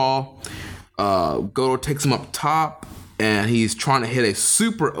near fall. Goto takes him up top, and he's trying to hit a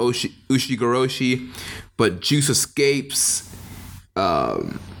super Ushigoroshi, but Juice escapes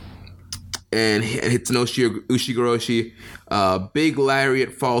and hits an Ushigoroshi. Big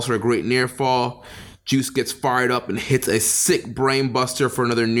lariat falls for a great near fall. Juice gets fired up and hits a sick brain buster for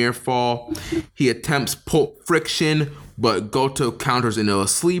another near fall. He attempts Pulp Friction, but Goto counters into a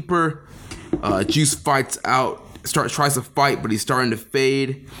sleeper. Juice tries to fight, but he's starting to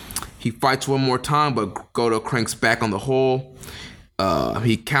fade. He fights one more time, but Goto cranks back on the hole.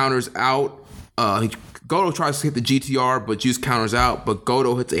 He counters out. Goto tries to hit the GTR, but Juice counters out. But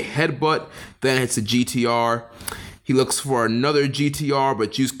Goto hits a headbutt, then hits the GTR. He looks for another GTR,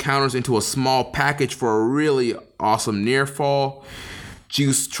 but Juice counters into a small package for a really awesome near fall.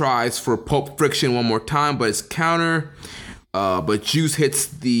 Juice tries for Pulp Friction one more time, but it's counter. But Juice hits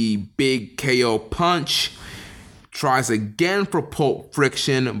the big KO punch. Tries again for Pulp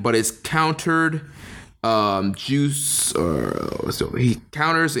Friction, but it's countered. He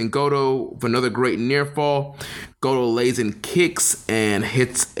counters and Goto with another great near fall. Goto lays in kicks and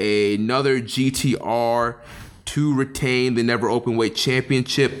hits another GTR to retain the Never Openweight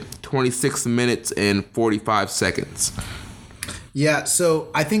Championship. 26 minutes and 45 seconds. Yeah,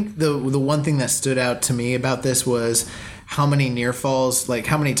 so I think the one thing that stood out to me about this was how many near falls, like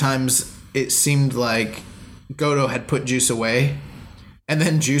how many times it seemed like Goto had put Juice away, and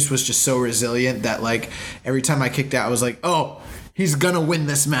then Juice was just so resilient that like every time I kicked out, I was like, oh, he's gonna win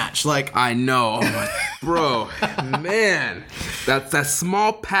this match. Like, I know, bro, man, that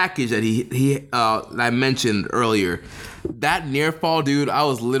small package that he I mentioned earlier, that near fall, dude, I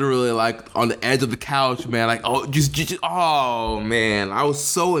was literally like on the edge of the couch, man. Like, oh, just oh man, I was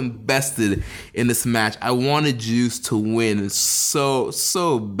so invested in this match. I wanted Juice to win so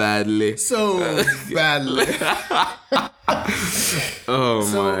badly, Oh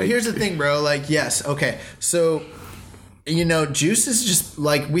so my! here's the thing, bro. Like, yes, okay, so. You know, Juice is just,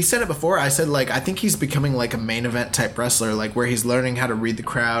 like, we said it before. I said, like, I think he's becoming, like, a main event type wrestler, like, where he's learning how to read the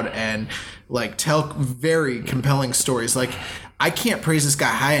crowd and, like, tell very compelling stories. Like, I can't praise this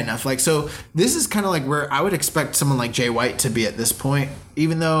guy high enough. Like, so this is kind of like where I would expect someone like Jay White to be at this point,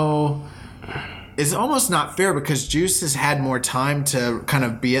 even though it's almost not fair because Juice has had more time to kind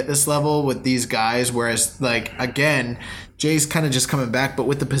of be at this level with these guys, whereas, like, again, Jay's kind of just coming back, but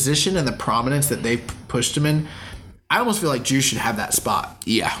with the position and the prominence that they've pushed him in, I almost feel like Juice should have that spot.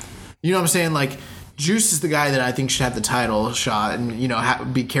 Yeah. You know what I'm saying? Like, Juice is the guy that I think should have the title shot and, you know,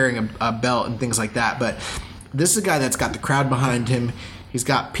 be carrying a belt and things like that. But this is a guy that's got the crowd behind him. He's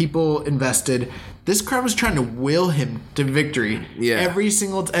got people invested. This crowd was trying to will him to victory. Yeah. Every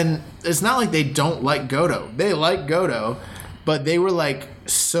single and it's not like they don't like Goto. They like Goto, but they were like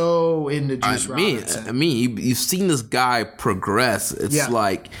so into Juice Robinson. I mean, you've seen this guy progress. It's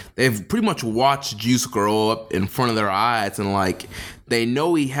like they've pretty much watched Juice grow up in front of their eyes, and like they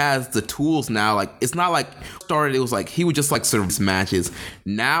know he has the tools now. Like, it's not like started. It was like he would just like serve matches.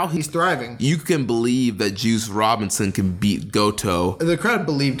 Now he's thriving. You can believe that Juice Robinson can beat Goto. The crowd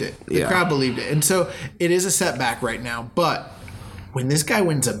believed it. The crowd believed it, and so it is a setback right now. But when this guy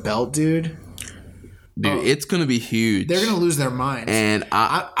wins a belt, dude, it's going to be huge. They're going to lose their minds. And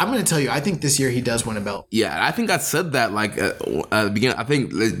I'm going to tell you, I think this year he does win a belt. Yeah, I think I said that like at the beginning. I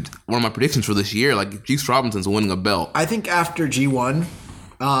think one of my predictions for this year, like Juice Robinson's winning a belt. I think after G1,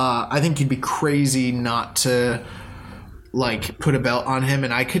 I think you'd be crazy not to like put a belt on him.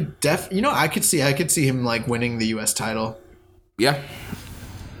 And I could I could see him like winning the U.S. title. Yeah.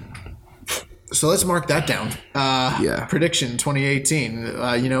 So let's mark that down. Prediction 2018.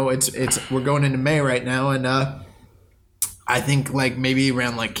 It's we're going into May right now, and I think like maybe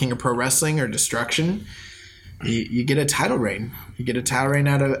around like King of Pro Wrestling or Destruction, you get a title reign. You get a title reign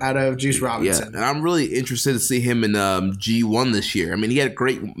out of Juice Robinson. Yeah, and I'm really interested to see him in G1 this year. I mean, he had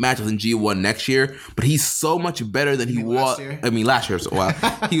great matches in G1 next year, but he's so much better than he was. Last year. So, wow,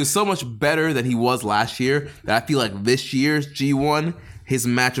 he was so much better than he was last year that I feel like this year's G1. His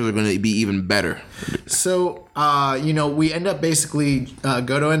matches are going to be even better. So, we end up basically,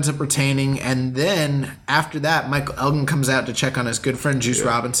 Goto ends up retaining, and then after that, Michael Elgin comes out to check on his good friend Juice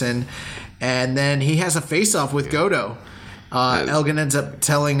Robinson, and then he has a face-off with Goto. Elgin ends up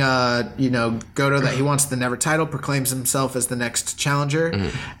telling, Goto that he wants the Never title, proclaims himself as the next challenger,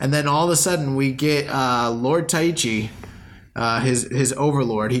 and then all of a sudden we get Lord Taichi, his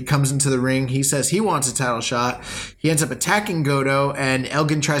overlord. He comes into the ring. He says he wants a title shot. He ends up attacking Goto, and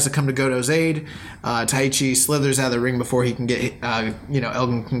Elgin tries to come to Goto's aid. Taichi slithers out of the ring before he can get,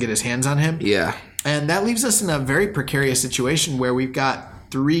 Elgin can get his hands on him. Yeah. And that leaves us in a very precarious situation where we've got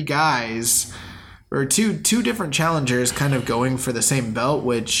three guys, or two different challengers kind of going for the same belt,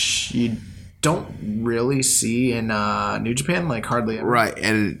 which you don't really see in New Japan, like hardly ever. Right,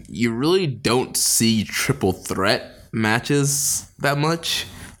 and you really don't see triple threat matches that much.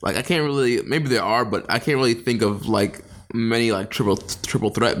 Like, I can't really, maybe there are, but I can't really think of like many like triple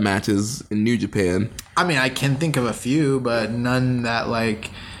threat matches in New Japan. I mean, I can think of a few, but none that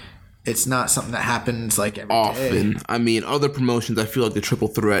like it's not something that happens like every often. day. I mean, other promotions, I feel like the triple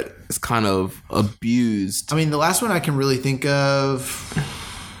threat is kind of abused. I mean, the last one I can really think of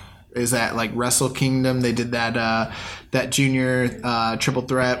is that like Wrestle Kingdom. They did that that junior triple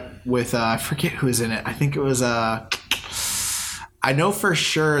threat with I forget who was in it. I think it was I know for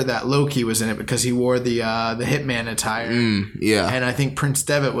sure that Loki was in it because he wore the Hitman attire. Yeah. And I think Prince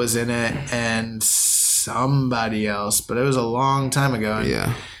Devitt was in it and somebody else, but it was a long time ago. And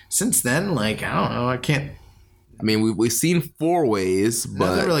yeah. Since then, like, I don't know, I can't. I mean, we've seen four ways, but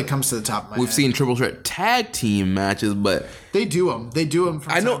nothing really comes to the top of my head. We've seen triple threat tag team matches, but they do them. They do them.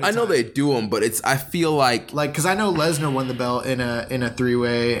 From I know they do them, but I feel like because I know Lesnar won the belt in a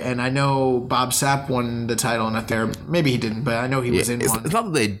 3-way, and I know Bob Sapp won the title in a third. Maybe he didn't, but I know he was in one. It's not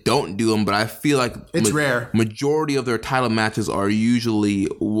that they don't do them, but I feel like it's rare. Majority of their title matches are usually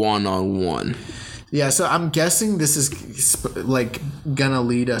 1-on-1. Yeah, so I'm guessing this is like gonna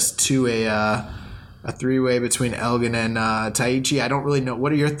lead us to a three-way between Elgin and Taichi. I don't really know.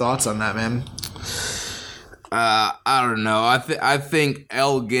 What are your thoughts on that, man? I don't know. I think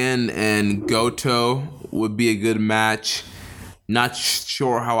Elgin and Goto would be a good match. Not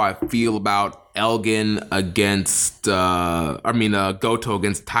sure how I feel about Elgin against Goto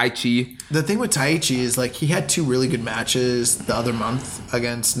against Taichi. The thing with Taichi is like he had two really good matches the other month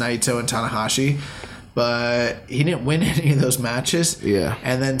against Naito and Tanahashi, but he didn't win any of those matches. Yeah.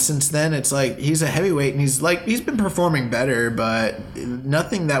 And then since then it's like he's a heavyweight and he's been performing better, but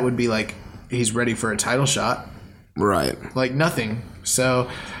nothing that would be like he's ready for a title shot. Right. Like nothing. So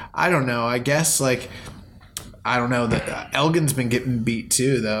I don't know. I guess like I don't know that Elgin's been getting beat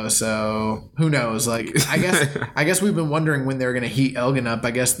too though, so who knows? Like I guess we've been wondering when they're gonna heat Elgin up. I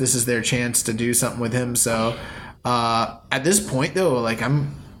guess this is their chance to do something with him. So at this point though, like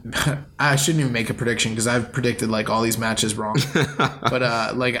I shouldn't even make a prediction because I've predicted like all these matches wrong.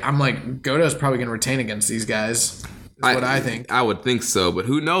 But like I'm like Goto's probably gonna retain against these guys. Is what I think. I would think so, but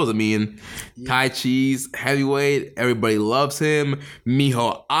who knows? I mean, Taichi's heavyweight. Everybody loves him.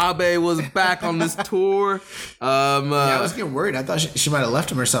 Miho Abe was back on this tour. I was getting worried. I thought she might have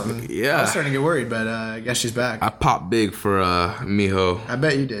left him or something. Yeah. I was starting to get worried, but I guess she's back. I popped big for Miho. I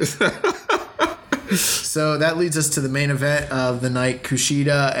bet you did. So that leads us to the main event of the night.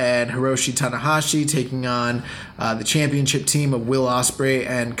 Kushida and Hiroshi Tanahashi taking on the championship team of Will Ospreay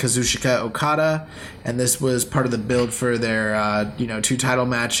and Kazuchika Okada. And this was part of the build for their two title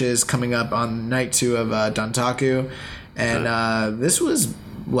matches coming up on night 2 of Dantaku. And this was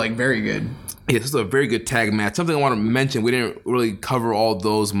like very good. Yeah, this is a very good tag match. Something I want to mention, we didn't really cover all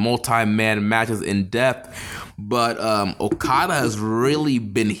those multi-man matches in depth, but Okada has really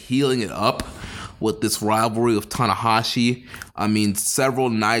been healing it up with this rivalry of Tanahashi. I mean, several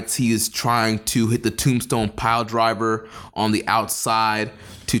nights he is trying to hit the tombstone pile driver on the outside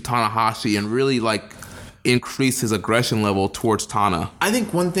to Tanahashi and really like increase his aggression level towards Tana. I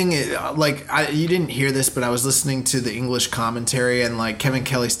think one thing, you didn't hear this, but I was listening to the English commentary and like Kevin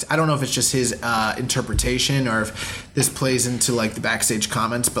Kelly, I don't know if it's just his interpretation or if this plays into like the backstage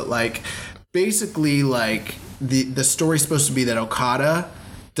comments, but like basically like the story's supposed to be that Okada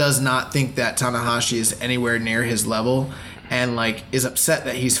does not think that Tanahashi is anywhere near his level and like is upset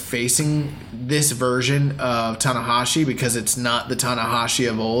that he's facing this version of Tanahashi because it's not the Tanahashi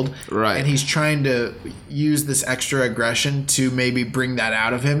of old. Right. And he's trying to use this extra aggression to maybe bring that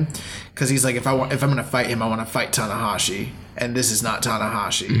out of him because he's like, if I'm going to fight him, I want to fight Tanahashi. And this is not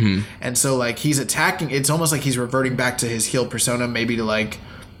Tanahashi. Mm-hmm. And so like he's attacking. It's almost like he's reverting back to his heel persona, maybe to like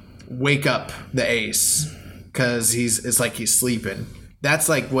wake up the ace because it's like he's sleeping. That's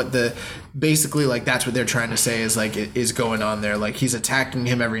like what basically like that's what they're trying to say is like it is going on there. Like he's attacking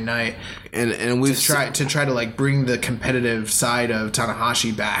him every night, and we've try to like bring the competitive side of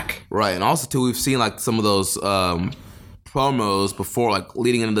Tanahashi back. Right, and also too we've seen like some of those promos before, like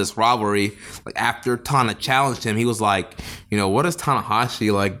leading into this rivalry. Like after Tana challenged him, he was like, what has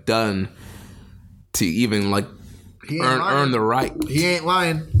Tanahashi like done to even like earn the right? He ain't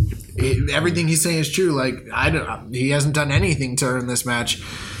lying. Everything he's saying is true. Like he hasn't done anything to earn this match.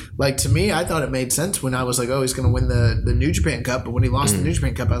 Like to me, I thought it made sense when I was like, oh, he's going to win the New Japan Cup. But when he lost the New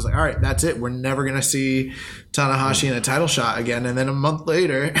Japan Cup, I was like, all right, that's it. We're never going to see Tanahashi in a title shot again. And then a month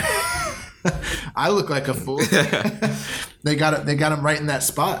later, I look like a fool. They got him right in that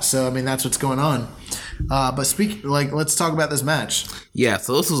spot. So I mean, that's what's going on. But let's talk about this match. Yeah.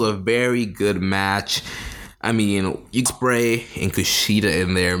 So this was a very good match. I mean, Ospreay and Kushida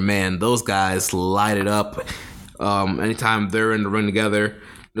in there, man, those guys light it up anytime they're in the ring together.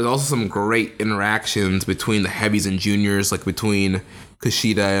 There's also some great interactions between the heavies and juniors, like between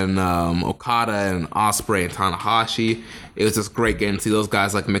Kushida and Okada and Ospreay and Tanahashi. It was just great getting to see those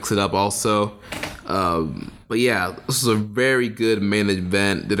guys like mix it up also. But yeah, this was a very good main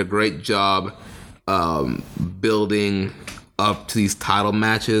event. Did a great job building up to these title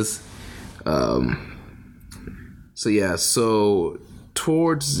matches. So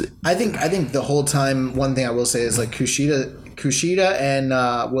towards I think the whole time, one thing I will say is like Kushida and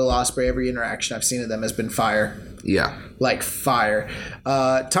Will Ospreay, every interaction I've seen of them has been fire. Yeah. Like fire.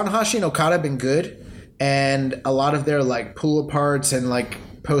 Tanahashi and Okada have been good, and a lot of their like pull aparts and like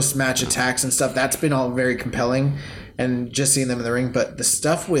post match attacks and stuff, that's been all very compelling and just seeing them in the ring. But the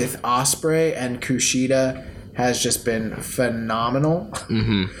stuff with Ospreay and Kushida has just been phenomenal.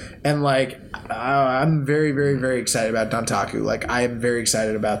 Mm-hmm. And like I'm very, very, very excited about Dantaku. Like I am very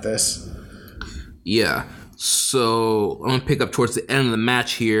excited about this. Yeah. So I'm gonna pick up towards the end of the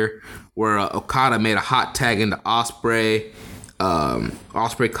match here, where Okada made a hot tag into Ospreay.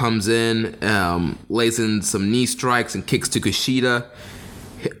 Ospreay comes in, lays in some knee strikes and kicks to Kushida.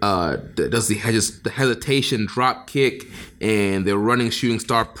 does the hesitation drop kick and the running shooting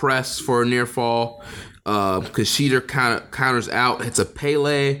star press for a near fall. Kushida counters out, hits a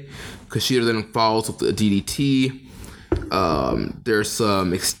Pele. Kushida then falls with a DDT. There's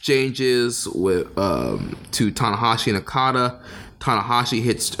some exchanges with to Tanahashi and Okada. Tanahashi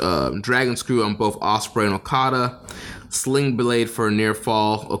hits Dragon Screw on both Ospreay and Okada. Sling Blade for a near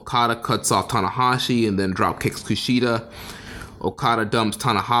fall. Okada cuts off Tanahashi and then drop kicks Kushida. Okada dumps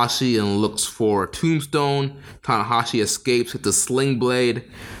Tanahashi and looks for a Tombstone. Tanahashi escapes, hits the Sling Blade.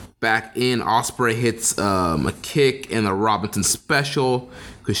 Back in, Ospreay hits a kick and a Robinson Special.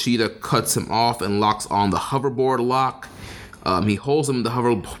 Kushida cuts him off and locks on the hoverboard lock. He holds him in the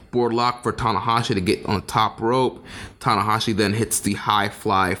hoverboard lock for Tanahashi to get on the top rope. Tanahashi then hits the high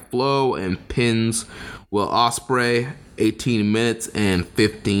fly flow and pins Will Ospreay, 18 minutes and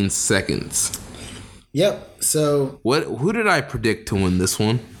 15 seconds. Yep. So who did I predict to win this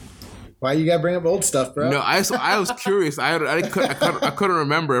one? Why you gotta bring up old stuff, bro? No, I was curious. I couldn't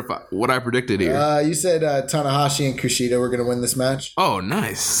remember what I predicted here. You said Tanahashi and Kushida were gonna win this match. Oh,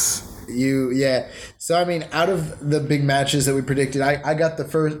 nice. Yeah. So I mean, out of the big matches that we predicted, I got the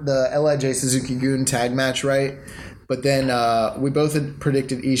LIJ Suzuki-Gun tag match right. But then we both had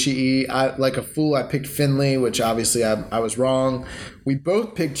predicted Ishii. Like a fool, I picked Finlay, which obviously I was wrong. We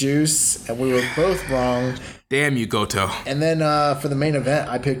both picked Juice, and we were both wrong. Damn you, Goto. And then for the main event,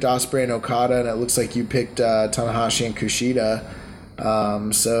 I picked Ospreay and Okada, and it looks like you picked Tanahashi and Kushida.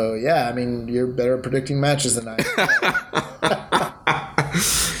 So, yeah, I mean, you're better at predicting matches than I am.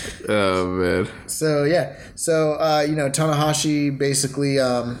 Oh, man. So, yeah. So, Tanahashi basically,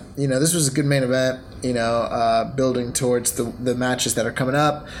 this was a good main event, building towards the matches that are coming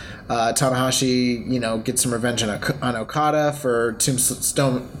up. Tanahashi, gets some revenge on Okada for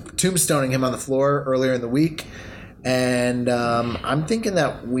tombstoning him on the floor earlier in the week. And I'm thinking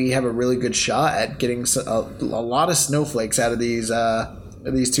that we have a really good shot at getting a lot of snowflakes out of these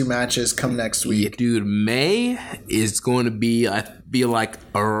two matches come next week. Yeah, dude, May is going to be, I feel like,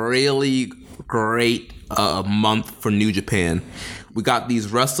 a really great month for New Japan. We got these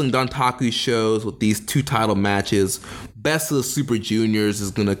Wrestling Dontaku shows with these 2 title matches. Best of the Super Juniors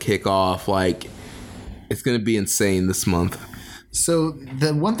is going to kick off. Like, it's going to be insane this month. So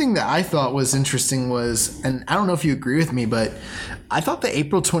the one thing that I thought was interesting was, and I don't know if you agree with me, but I thought the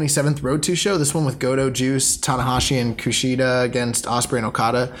April 27th Road 2 show, this one with Goto, Juice, Tanahashi, and Kushida against Ospreay and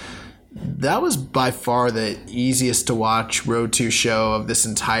Okada, that was by far the easiest to watch Road 2 show of this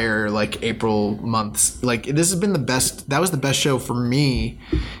entire April month. This has been the best. That was the best show for me,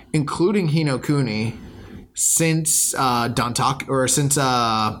 including Hino Kuni, since since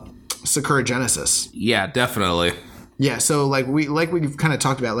Sakura Genesis. Yeah, definitely. Yeah, so we've kind of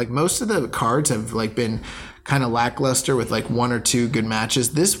talked about, most of the cards have been kind of lackluster with 1 or 2 good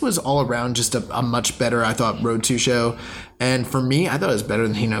matches. This was all around just a much better, I thought, Road 2 show. And for me, I thought it was better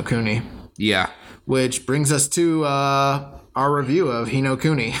than Hino Kuni. Yeah. Which brings us to our review of Hino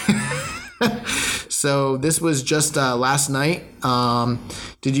Kuni. So this was just last night.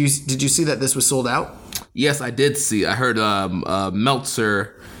 Did you see that this was sold out? Yes, I did see. I heard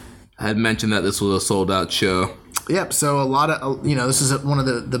Meltzer had mentioned that this was a sold out show. Yep. So a lot of, this is one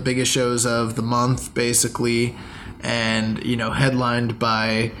of the biggest shows of the month, basically. And, headlined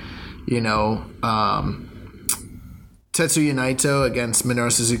by, Tetsuya Naito against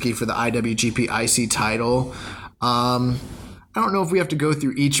Minoru Suzuki for the IWGP IC title. I don't know if we have to go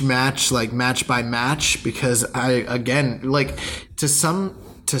through each match, match by match, because to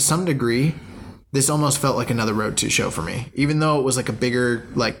some degree, this almost felt like another Road 2 show for me. Even though it was a bigger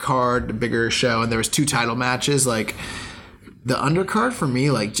card, a bigger show, and there was 2 title matches, the undercard for me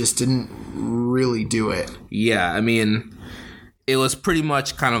just didn't really do it. Yeah, I mean, it was pretty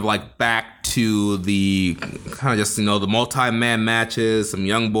much kind of back to the kind of just, the multi-man matches, some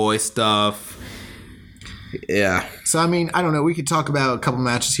young boy stuff. Yeah. So, I mean, I don't know. We could talk about a couple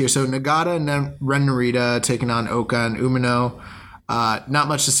matches here. So, Nagata and Ren Narita taking on Oka and Umino. Not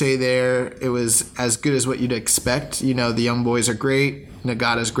much to say there. It was as good as what you'd expect. The young boys are great.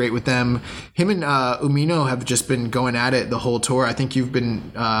 Nagata's great with them. Him and Umino have just been going at it the whole tour. I think you've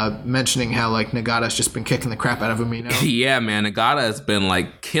been mentioning how Nagata's just been kicking the crap out of Umino. Yeah, man. Nagata has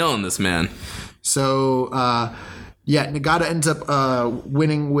been killing this man. So, Nagata ends up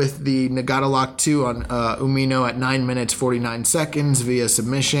winning with the Nagata Lock 2 on Umino at 9 minutes 49 seconds via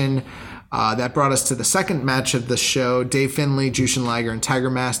submission. That brought us to the second match of the show. Dave Finlay, Jushin Liger, and Tiger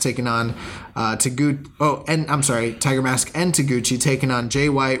Mask taking on Tiger Mask and Taguchi taking on Jay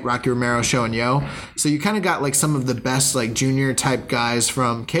White, Rocky Romero, Sho, and Yo. So you kind of got some of the best junior type guys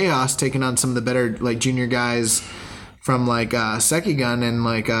from Chaos taking on some of the better junior guys from like Sekigun and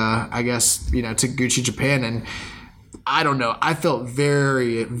like I guess Taguchi Japan, and I don't know. I felt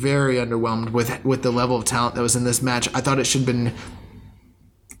very, very underwhelmed with the level of talent that was in this match. I thought it should have been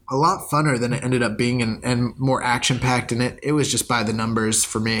a lot funner than it ended up being, and more action packed, and it was just by the numbers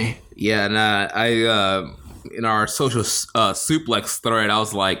for me. Yeah, and I in our social suplex thread, I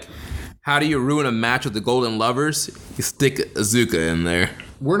was like, how do you ruin a match with the Golden Lovers? You stick Azuka in there.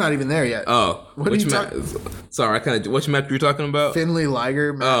 We're not even there yet. Oh, which match? Sorry, which match were you talking about? Finley,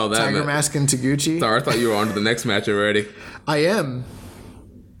 Liger, Tiger Mask, and Taguchi. Sorry, I thought you were on to the next match already. I am.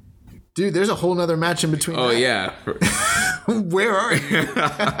 Dude, there's a whole nother match in between. Oh, yeah. Where are you?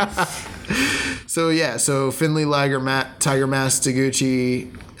 So Finley, Liger, Tiger Mask,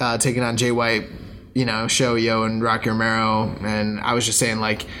 Taguchi taking on Jay White, Shoyo and Rocky Romero. And I was just saying,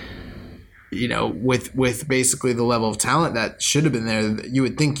 like, with basically the level of talent that should have been there, you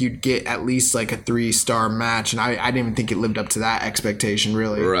would think you'd get at least like a 3-star match. And I didn't even think it lived up to that expectation,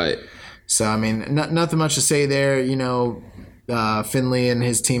 really. Right. So, I mean, nothing much to say there. Finley and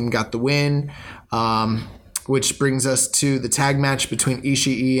his team got the win, which brings us to the tag match between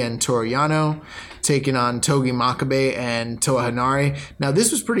Ishii and Toru Yano, taking on Togi Makabe and Toa Hanare. Now,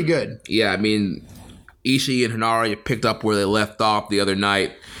 this was pretty good. Yeah, I mean, Ishii and Hanare picked up where they left off the other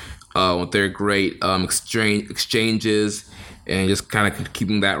night with their great exchanges and just kind of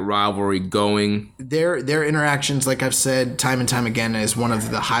keeping that rivalry going. Their interactions, like I've said time and time again, is one of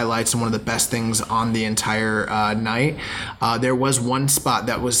the highlights and one of the best things on the entire night. There was one spot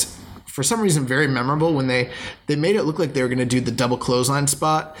that was, for some reason, very memorable when they made it look like they were going to do the double clothesline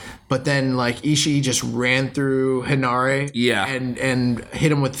spot, but then like Ishii just ran through Hanare, and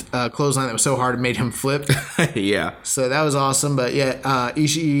hit him with a clothesline that was so hard it made him flip. Yeah. So that was awesome. But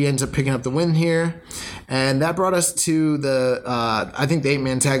Ishii ends up picking up the win here, and that brought us to the I think the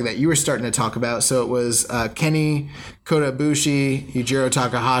 8-man tag that you were starting to talk about. So it was Kenny, Kota Ibushi, Yujiro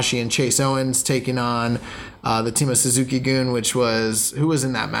Takahashi, and Chase Owens taking on the team of Suzuki-gun, who was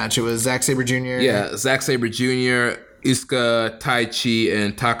in that match? It was Zack Sabre Jr. Yeah, Zack Sabre Jr., Isuka, Taichi,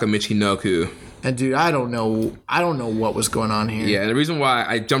 and Taka Michinoku. And dude, I don't know what was going on here. Yeah, and the reason why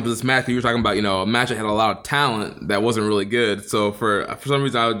I jumped to this match, you were talking about, a match that had a lot of talent that wasn't really good. So for some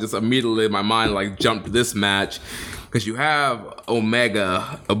reason, I would just immediately in my mind jump to this match because you have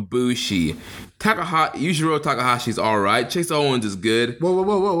Omega, Ibushi, Yujiro Takahashi's all right. Chase Owens is good.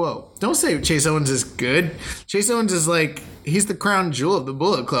 Whoa. Don't say Chase Owens is good. Chase Owens is he's the crown jewel of the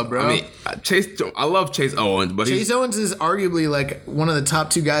Bullet Club, bro. I mean, I love Chase Owens, but Chase Owens is arguably one of the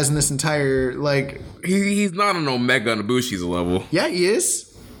top 2 guys in this entire he's not on Omega and Ibushi's level. Yeah, he is.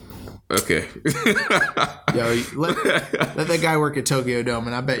 Okay. Yo, let that guy work at Tokyo Dome,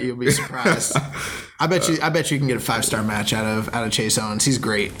 and I bet you'll be surprised. I bet you can get a 5-star match out of Chase Owens. He's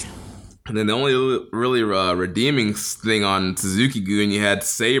great. And then the only really redeeming thing on Suzuki-gun, you had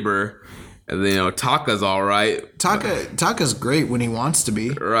Sabre, and then Taka's all right. Taka's great when he wants to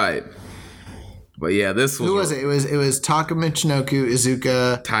be. Right. But yeah, this was... Who was it? It was Taka Michinoku,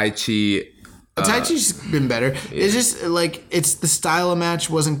 Izuka... Taichi. Taichi's been better. Yeah. It's just it's the style of match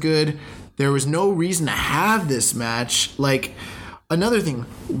wasn't good. There was no reason to have this match. Another thing,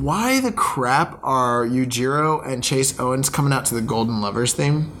 why the crap are Yujiro and Chase Owens coming out to the Golden Lovers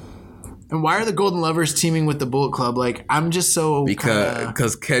theme? And why are the Golden Lovers teaming with the Bullet Club? I'm just so...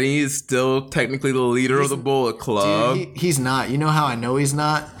 Because Kenny is still technically the leader of the Bullet Club. Dude, he's not. You know how I know he's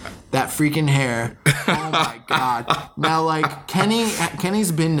not? That freaking hair. Oh my God. Now,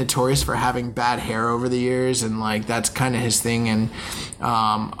 Kenny's been notorious for having bad hair over the years, and that's kind of his thing. And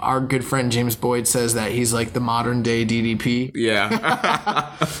our good friend James Boyd says that he's the modern day DDP.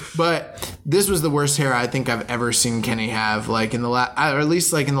 Yeah. But this was the worst hair I think I've ever seen Kenny have. In the last, or at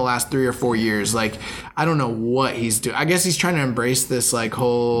least in the last 3 or 4 years. I don't know what he's doing. I guess he's trying to embrace this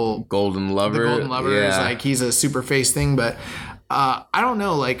whole Golden Lover. The Golden Lovers. Yeah. He's a super face thing, but I don't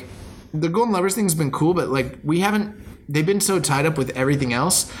know. The Golden Lovers thing's been cool, but they've been so tied up with everything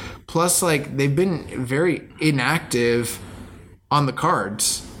else. Plus, they've been very inactive on the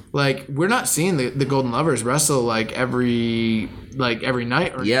cards. We're not seeing the Golden Lovers wrestle every night or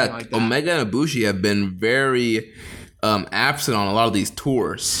anything like that. Omega and Ibushi have been very absent on a lot of these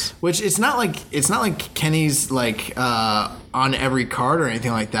tours. Which it's not like Kenny's on every card or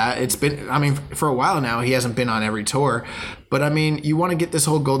anything like that. It's been, for a while now he hasn't been on every tour. But you want to get this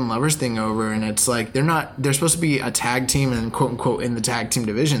whole Golden Lovers thing over, and it's they're supposed to be a tag team and quote unquote in the tag team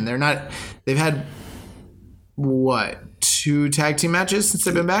division. They're not. They've had 2 tag team matches since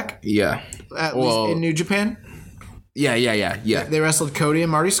they've been back? Yeah. At least in New Japan? Yeah. They wrestled Cody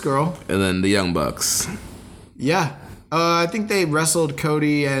and Marty Scurll. And then the Young Bucks. Yeah. I think they wrestled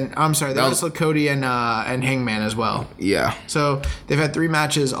Cody and wrestled Cody and Hangman as well. Yeah. So they've had 3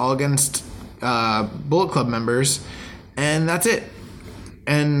 matches all against Bullet Club members, and that's it.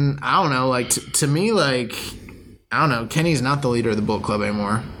 And I don't know, like to me, like I don't know, Kenny's not the leader of the Bullet Club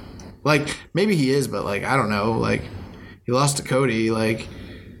anymore. Like maybe he is, but like I don't know, like he lost to Cody, like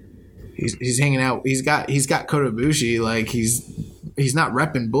he's hanging out. He's got Kota Ibushi, like he's not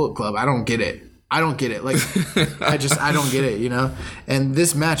repping Bullet Club. I don't get it. Like, I don't get it, you know? And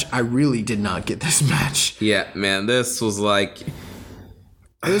this match, I really did not get this match. Yeah, man, this was like... It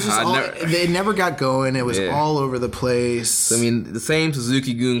was just they never got going. It was all over the place. I mean, the same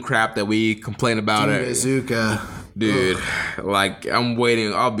Suzuki-gun crap that we complain about. Azuka. Dude, like, I'm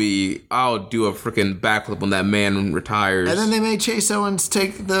waiting. I'll do a freaking backflip when that man retires. And then they made Chase Owens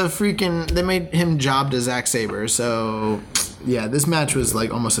take they made him job to Zack Sabre, so... Yeah, this match was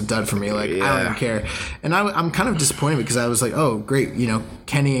like almost a dud for me. Like I don't even care, and I'm kind of disappointed because I was like, oh great, you know,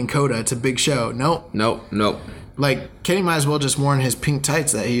 Kenny and Kota, it's a big show. Nope. Like Kenny might as well just worn his pink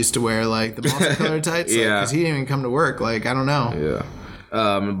tights that he used to wear, like the multicolored tights. Because he didn't even come to work. Like I don't know.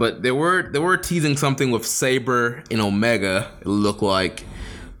 Yeah. But they were teasing something with Sabre and Omega. It looked like,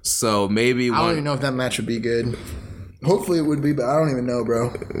 so maybe I don't even know if that match would be good. Hopefully it would be, but I don't even know, bro.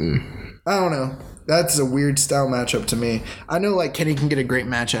 I don't know. That's a weird style matchup to me. I know like Kenny can get a great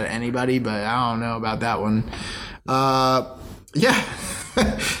match out of anybody, but I don't know about that one. Yeah.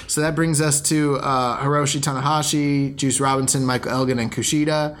 So that brings us to Hiroshi Tanahashi, Juice Robinson, Michael Elgin, and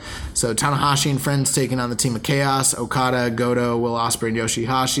Kushida. So Tanahashi and friends taking on the team of Chaos, Okada, Goto, Will Ospreay, and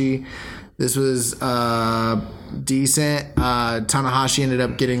Yoshihashi. This was decent. Tanahashi ended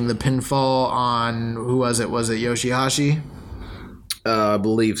up getting the pinfall on, who was it? Was it Yoshihashi? I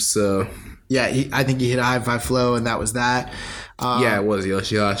believe so. Yeah, I think he hit a high five flow, and that was that. Yeah, it was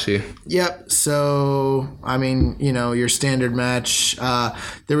Yoshihashi. Yep. So, I mean, you know, your standard match.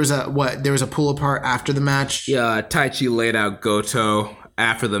 There was a pull apart after the match. Yeah, Taichi laid out Goto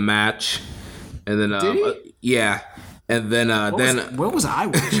after the match, and then did he? Yeah, and then what was I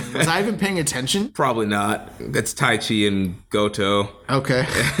watching? Was I even paying attention? Probably not. That's Taichi and Goto. Okay.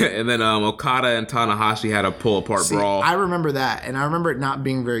 And then Okada and Tanahashi had a pull apart brawl. I remember that, and I remember it not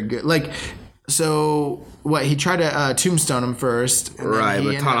being very good. Like. So, he tried to tombstone him first. Right,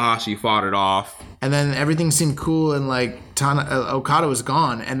 but Tanahashi fought it off. And then everything seemed cool, and, like, Okada was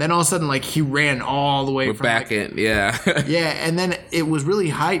gone. And then all of a sudden, like, he ran all the way from back in, yeah. Yeah, and then it was really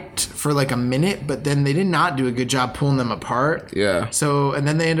hyped for, like, a minute, but then they did not do a good job pulling them apart. Yeah. So, and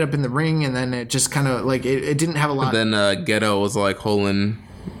then they ended up in the ring, and then it just kind of, like, it didn't have a lot. And then Geto was, like, holding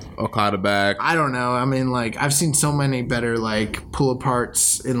Okada back. I don't know. I mean, like, I've seen so many better, like,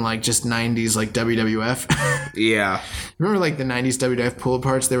 pull-aparts in, like, just 90s, like, WWF. Yeah. Remember, like, the 90s WWF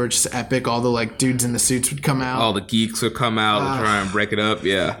pull-aparts? They were just epic. All the, like, dudes in the suits would come out. All the geeks would come out and try and break it up.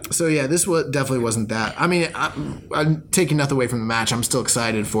 Yeah. So, yeah, this definitely wasn't that. I mean, I'm taking nothing away from the match. I'm still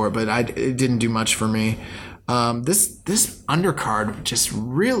excited for it, but it didn't do much for me. This undercard just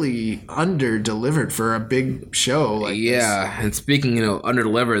really under-delivered for a big show like this. And speaking,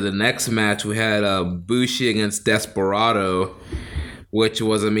 under-delivered, the next match we had Bushi against Desperado, which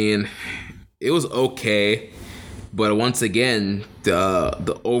was, I mean, it was okay, but once again,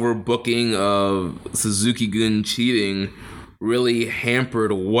 the overbooking of Suzuki-gun cheating really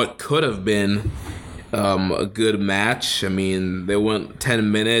hampered what could have been a good match. I mean, they went 10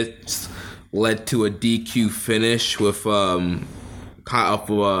 minutes. Led to a DQ finish with Kanemaru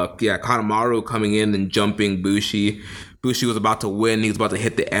coming in and jumping Bushi. Bushi was about to win. He was about to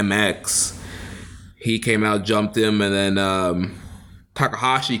hit the MX. He came out, jumped him, and then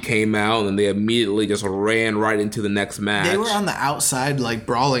Takahashi came out, and they immediately just ran right into the next match. They were on the outside, like,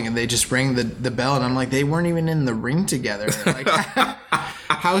 brawling, and they just rang the bell, and I'm like, they weren't even in the ring together. Like,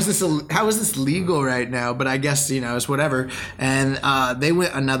 how is this legal right now? But I guess, it's whatever. And they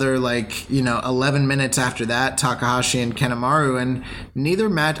went another, 11 minutes after that, Takahashi and Kanemaru, and neither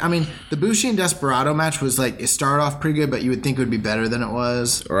match, I mean, the Bushi and Desperado match was, it started off pretty good, but you would think it would be better than it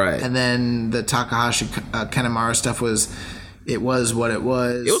was. Right. And then the Takahashi Kanemaru stuff was... It was what it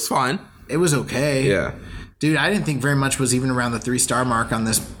was. It was fine. It was okay. Yeah. Dude, I didn't think very much was even around the 3-star mark on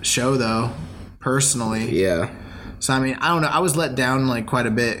this show, though, personally. Yeah. So, I mean, I don't know. I was let down, quite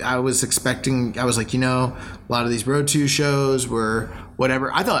a bit. I was like, a lot of these Road 2 shows were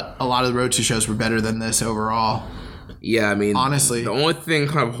whatever. I thought a lot of the Road 2 shows were better than this overall. Yeah, I mean, honestly, the only thing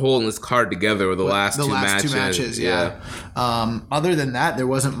kind of holding this card together were the last two matches. Yeah. Other than that, there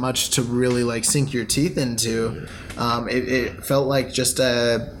wasn't much to really sink your teeth into. It felt like just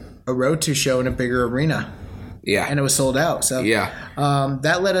a Road 2 show in a bigger arena. Yeah. And it was sold out. So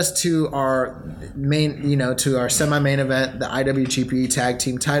that led us to our to our semi-main event, the IWGP Tag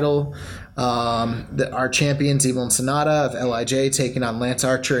Team title. Our champions, Evil and Sonata of LIJ, taking on Lance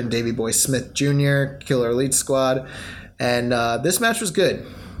Archer and Davey Boy Smith Jr., Killer Elite Squad. And this match was good.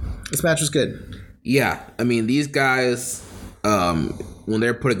 Yeah. I mean, these guys, when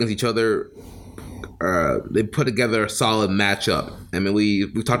they're put against each other, they put together a solid matchup. I mean,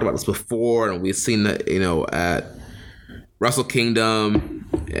 we've talked about this before, and we've seen that, at Wrestle Kingdom.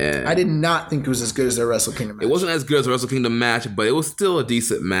 And I did not think it was as good as their Wrestle Kingdom match. It wasn't as good as the Wrestle Kingdom match, but it was still a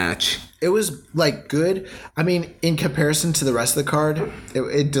decent match. It was good. I mean, in comparison to the rest of the card,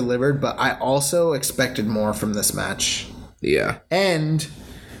 it delivered, but I also expected more from this match. Yeah. And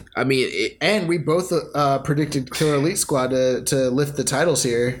I mean, and we both predicted Killer Elite Squad to lift the titles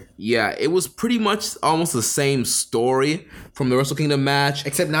here. Yeah, it was pretty much almost the same story from the Wrestle Kingdom match,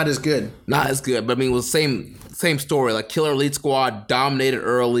 except not as good. But I mean, it was the same story. Like, Killer Elite Squad dominated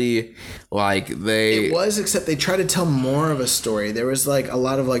early. It was, except they tried to tell more of a story. There was a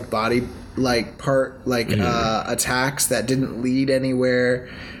lot of body part attacks that didn't lead anywhere.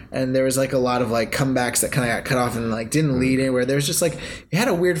 And there was a lot of comebacks that kind of got cut off and didn't lead anywhere. There's just it had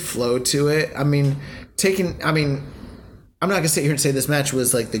a weird flow to it. I mean, I'm not gonna sit here and say this match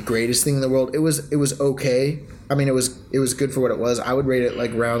was the greatest thing in the world. It was okay. I mean, it was good for what it was. I would rate it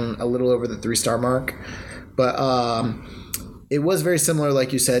around a little over the 3-star mark, but it was very similar,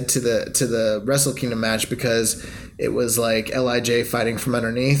 like you said, to the Wrestle Kingdom match, because it was LIJ fighting from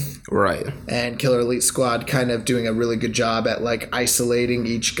underneath, right? And Killer Elite Squad kind of doing a really good job at isolating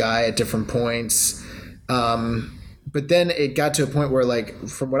each guy at different points. But then it got to a point where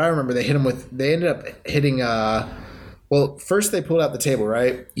from what I remember, they ended up hitting. Well, first they pulled out the table,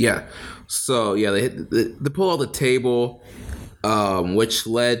 right? Yeah. So yeah, they pulled out the table. Which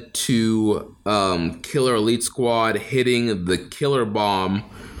led to Killer Elite Squad hitting the Killer Bomb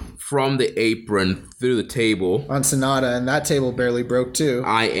from the apron through the table on Sonata, and that table barely broke too.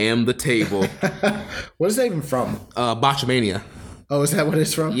 I am the table. What is that even from? Botchamania. Oh, is that what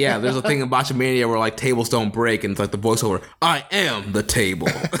it's from? Yeah, there's a thing in Botchamania where tables don't break, and it's the voiceover, I am the table.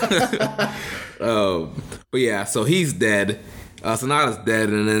 But yeah, so he's dead. Sonata's dead,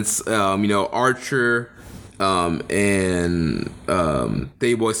 and it's Archer and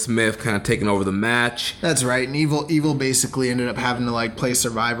Davey Boy Smith kind of taking over the match. That's right. And Evil basically ended up having to play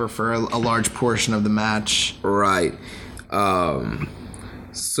Survivor for a large portion of the match. Right.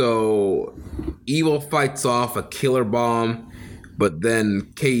 So Evil fights off a Killer Bomb, but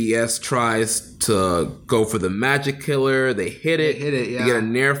then KES tries to go for the Magic Killer. They hit it. Yeah. They get a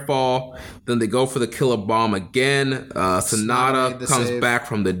near fall. Then they go for the Killer Bomb again. Sonata comes back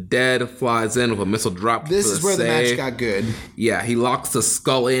from the dead, flies in with a missile drop. This is where the match got good. Yeah, he locks the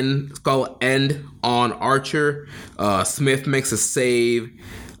skull end on Archer. Smith makes a save.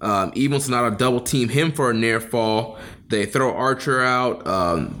 Evil and Sonata double team him for a near fall. They throw Archer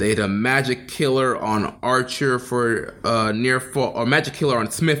out. They hit a Magic Killer on Archer for a near fall, or Magic Killer on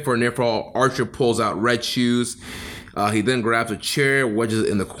Smith for a near fall. Archer pulls out Red Shoes. He then grabs a chair, wedges it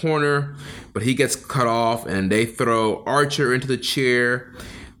in the corner, but he gets cut off, and they throw Archer into the chair.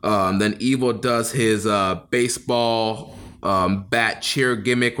 Then Evil does his baseball bat chair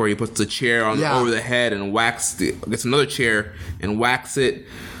gimmick, where he puts the chair over the head and gets another chair and whacks it.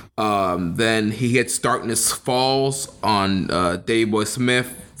 Then he hits Darkness Falls on Davey Boy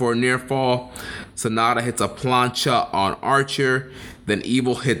Smith for a near fall. Sonata hits a plancha on Archer. Then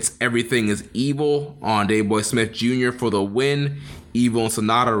Evil hits Everything is Evil on Davey Boy Smith Jr. for the win. Evil and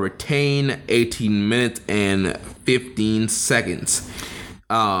Sonata retain 18 minutes and 15 seconds.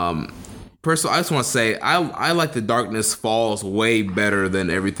 Personally, I just want to say I like the Darkness Falls way better than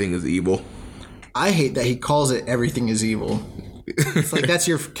Everything is Evil. I hate that he calls it Everything is Evil. It's that's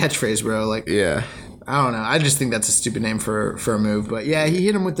your catchphrase, bro. Yeah. I don't know. I just think that's a stupid name for a move. But yeah, he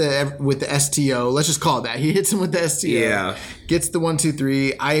hit him with the STO. Let's just call it that. He hits him with the STO. Yeah. Gets the 1, 2,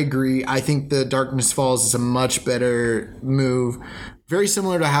 3. I agree. I think the Darkness Falls is a much better move. Very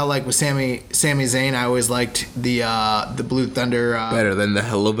similar to how with Sami Zayn, I always liked the Blue Thunder. Better than the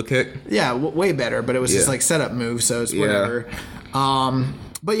Helluva Kick? Yeah, way better. But it was just setup move, so it's whatever. Yeah.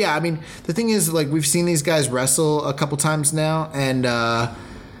 But yeah, I mean, the thing is, we've seen these guys wrestle a couple times now, and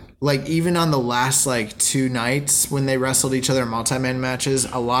even on the last 2 nights when they wrestled each other in multi-man matches,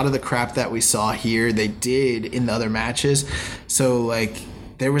 a lot of the crap that we saw here they did in the other matches. So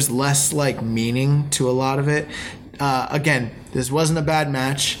there was less meaning to a lot of it. Again, this wasn't a bad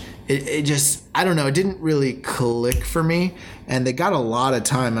match. It just, I don't know, it didn't really click for me, and they got a lot of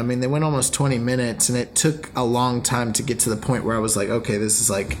time. I mean, they went almost 20 minutes, and it took a long time to get to the point where I was like, okay, this is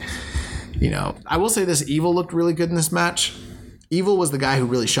I will say this: Evil looked really good in this match. Evil was the guy who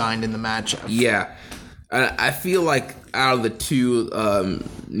really shined in the match. Yeah. I feel like out of the two,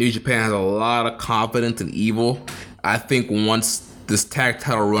 New Japan has a lot of confidence in Evil. I think once this tag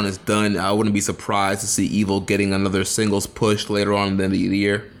title run is done, I wouldn't be surprised to see Evil getting another singles push later on in the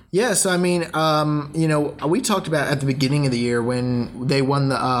year. Yeah, so I mean, we talked about at the beginning of the year when they won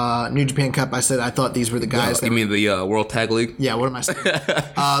the New Japan Cup. I said I thought these were the guys. You mean the World Tag League? Yeah, what am I saying?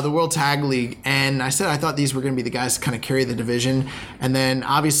 The World Tag League. And I said I thought these were going to be the guys to kind of carry the division. And then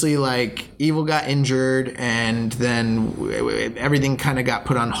obviously, like, Evil got injured, and then everything kind of got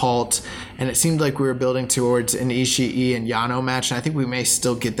put on halt. And it seemed like we were building towards an Ishii and Yano match. And I think we may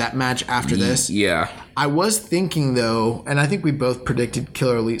still get that match after this. Yeah. I was thinking, though, and I think we both predicted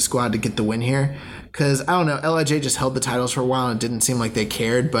Killer Elite Squad to get the win here. Because, I don't know, LIJ just held the titles for a while and it didn't seem like they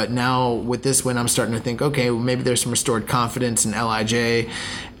cared. But now with this win, I'm starting to think, okay, well, maybe there's some restored confidence in LIJ.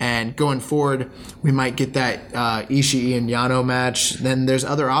 And going forward, we might get that Ishii and Yano match. Then there's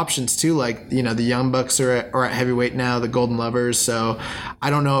other options, too, like, the Young Bucks are at heavyweight now, the Golden Lovers. So I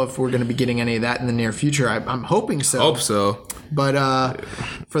don't know if we're going to be getting any of that in the near future. I'm hoping so. Hope so. But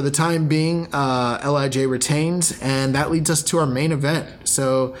for the time being, LIJ retains, and that leads us to our main event.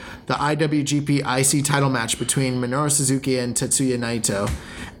 So the IWGP IC title match between Minoru Suzuki and Tetsuya Naito.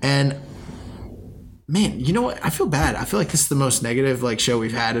 And man, you know what? I feel bad. I feel like this is the most negative show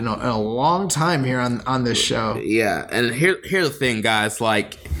we've had in a long time here on this show. Yeah, and here's the thing, guys.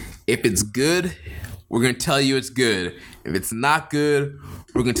 Like, if it's good, we're going to tell you it's good. If it's not good,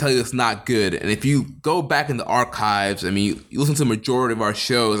 we're going to tell you it's not good. And if you go back in the archives, I mean, you listen to the majority of our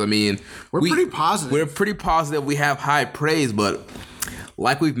shows, I mean... We're pretty positive. We're pretty positive. We have high praise, but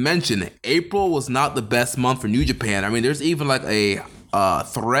like we've mentioned, April was not the best month for New Japan. I mean, there's even like a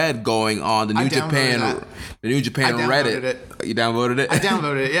thread going on the New Japan Reddit. It. You downloaded it? I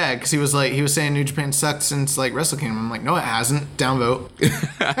downloaded it, yeah, because he was saying New Japan sucked since Wrestle Kingdom. I'm like, no, it hasn't. Downvote.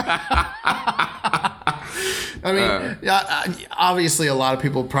 I mean, obviously a lot of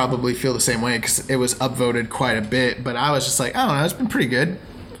people probably feel the same way because it was upvoted quite a bit, but I was just like, I don't know, it's been pretty good.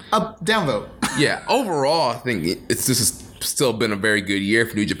 Downvote. Yeah, overall, I think this has still been a very good year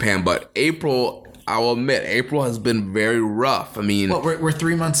for New Japan, but April, I will admit, April has been very rough. I mean... What, we're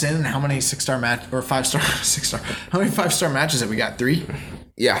 3 months in, and how many 6-star match or 5-star, 6-star, how many 5-star matches have we got? 3?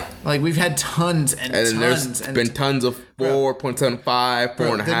 Yeah. Like, we've had tons and tons. There's been tons of 4.75, 4.5.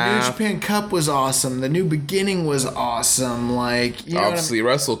 The New Japan Cup was awesome. The New Beginning was awesome. Like, you know obviously, what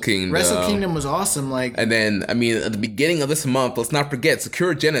I mean? Wrestle Kingdom. Wrestle Kingdom was awesome. Like, and then, I mean, at the beginning of this month, let's not forget,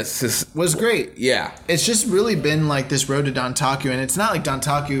 Sakura Genesis was great. Yeah. It's just really been like this road to Dontaku, and it's not like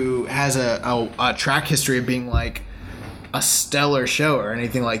Dontaku has a track history of being like a stellar show or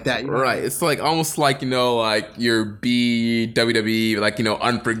anything like that. You know? Right. It's like almost like, like your WWE, like,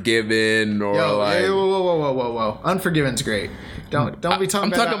 Unforgiven or whoa. Unforgiven's great. Don't be talking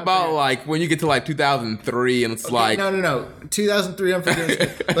I'm about talking about like when you get to like 2003 and it's okay, like no 2003 Unforgiven's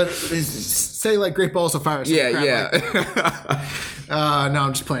great. But say like Great Balls of Fire. Yeah. No,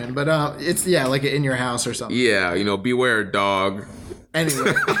 I'm just playing. But it's like In Your House or something. Yeah, beware dog.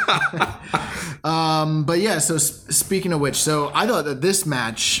 Anyway. But yeah, so speaking of which, so I thought that this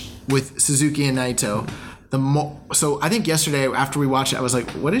match with Suzuki and Naito, so I think yesterday after we watched it, I was like,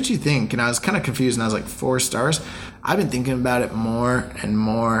 what did you think? And I was kind of confused, and I was like, 4 stars. I've been thinking about it more and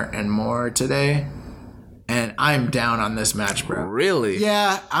more and more today, and I'm down on this match, bro. Really?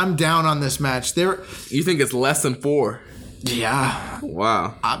 Yeah, I'm down on this match. You think it's less than 4? Yeah.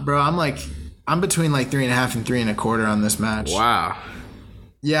 Wow. Bro, I'm between like 3.5 and 3.25 on this match. Wow.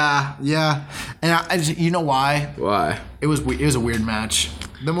 Yeah. And I just, you know why? Why? It was a weird match.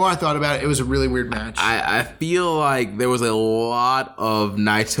 The more I thought about it, it was a really weird match. I feel like there was a lot of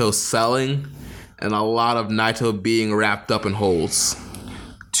Naito selling and a lot of Naito being wrapped up in holes.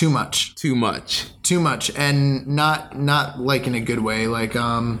 Too much. And not like in a good way. Like,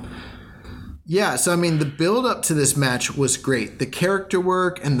 yeah, so I mean, the build up to this match was great. The character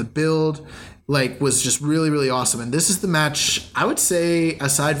work and the build was just really, really awesome. And this is the match, I would say,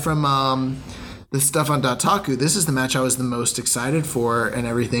 aside from the stuff on Dataku, this is the match I was the most excited for and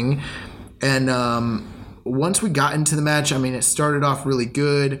everything. And once we got into the match, I mean, it started off really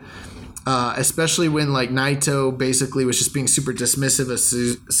good, especially when Naito basically was just being super dismissive of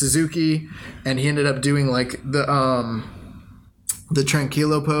Suzuki, and he ended up doing the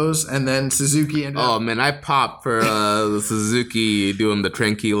Tranquilo pose, and then Suzuki ended up... Oh, man, I popped for Suzuki doing the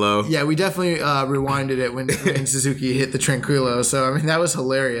Tranquilo. Yeah, we definitely rewinded it when Suzuki hit the Tranquilo, so, I mean, that was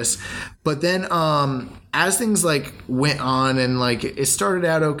hilarious. But then, as things, went on, and, it started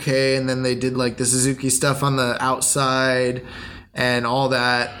out okay, and then they did, the Suzuki stuff on the outside, and all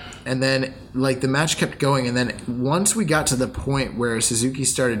that, And then, like, the match kept going. And then once we got to the point where Suzuki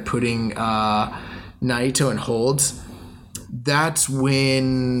started putting Naito in holds, that's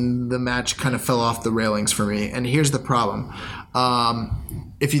when the match kind of fell off the railings for me. And here's the problem.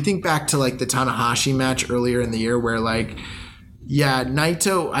 If you think back to, like, the Tanahashi match earlier in the year where, like, yeah,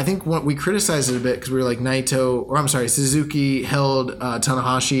 Naito, I think we criticized it a bit because we were like Suzuki held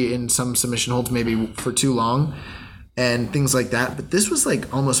Tanahashi in some submission holds maybe for too long and things like that. But this was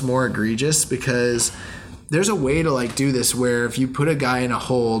like almost more egregious because there's a way to like do this where if you put a guy in a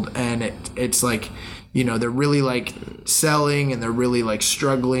hold and it's like, you know, they're really like selling and they're really like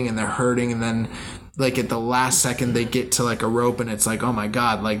struggling and they're hurting, and then like at the last second they get to like a rope and it's like, oh my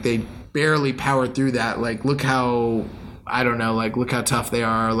God, like they barely powered through that. Like look how... I don't know, like, look how tough they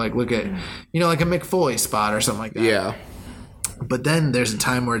are. Like, look at, you know, like a Mick Foley spot or something like that. Yeah. But then there's a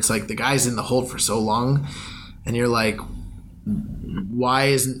time where it's like the guy's in the hold for so long, and you're like, why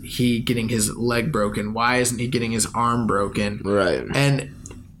isn't he getting his leg broken? Why isn't he getting his arm broken? Right. And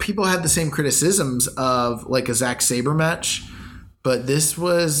people had the same criticisms of, like, a Zack Sabre match, but this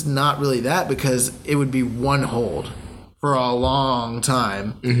was not really that because it would be one hold for a long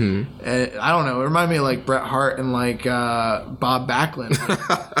time. Mm-hmm. And I don't know. It reminded me of like Bret Hart and like Bob Backlund.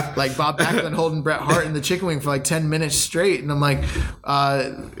 Like Bob Backlund holding Bret Hart in the chicken wing for like 10 minutes straight. And I'm like...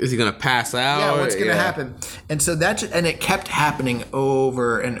 is he going to pass out? Yeah, what's going to happen? And so and it kept happening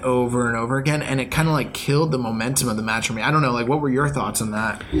over and over and over again. And it kind of like killed the momentum of the match for me. I don't know. Like, what were your thoughts on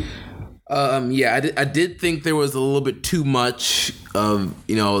that? Yeah, I did think there was a little bit too much of,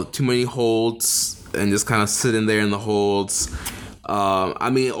 you know, too many holds and just kind of sitting there in the holds. I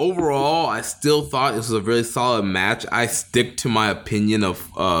mean, overall, I still thought this was a really solid match. I stick to my opinion of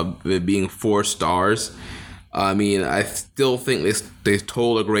it being 4 stars. I mean, I still think they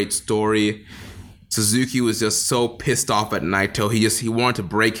told a great story. Suzuki was just so pissed off at Naito. He wanted to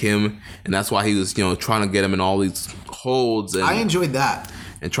break him, and that's why he was, you know, trying to get him in all these holds. And I enjoyed that.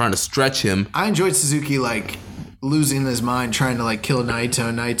 And trying to stretch him. I enjoyed Suzuki, like, losing his mind trying to like kill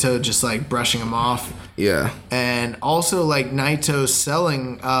Naito just like brushing him off. Yeah. And also like Naito's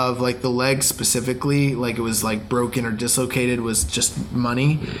selling of like the leg specifically, like it was like broken or dislocated, was just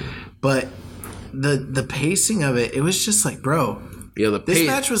money. But the pacing of it was just like, bro. Yeah, this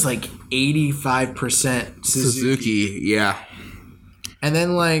match was like 85% Suzuki. Yeah. And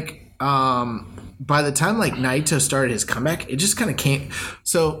then like by the time like Naito started his comeback, it just kind of came.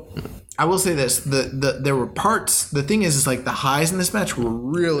 So I will say this: there were parts. The thing is like the highs in this match were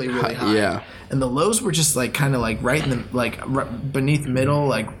really high, yeah, and the lows were just like kind of like right in the like beneath middle,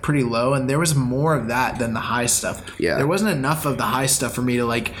 like pretty low. And there was more of that than the high stuff. Yeah, there wasn't enough of the high stuff for me to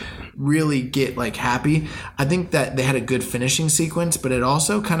like really get like happy. I think that they had a good finishing sequence, but it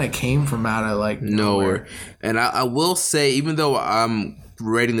also kind of came from out of like nowhere. And I will say, even though I'm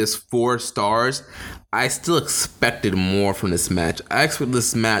rating this 4 stars, I still expected more from this match. I expected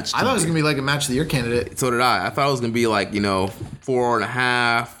this match. I thought it was going to be like a match of the year candidate. So did I. I thought it was going to be like, 4.5,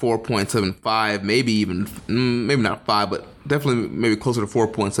 4.75, maybe even, maybe not 5, but definitely maybe closer to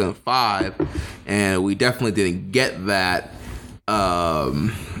 4.75. And we definitely didn't get that.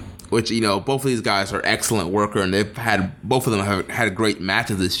 Which, both of these guys are excellent worker, and both of them have had great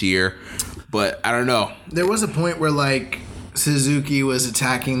matches this year. But I don't know. There was a point where like Suzuki was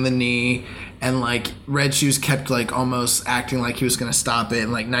attacking the knee, and like Red Shoes kept like almost acting like he was going to stop it,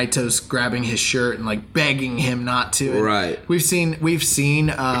 and like Naito's grabbing his shirt and like begging him not to. And right. We've seen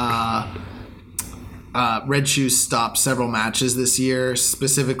Red Shoes stop several matches this year,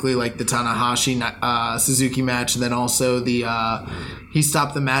 specifically like the Tanahashi Suzuki match, and then also he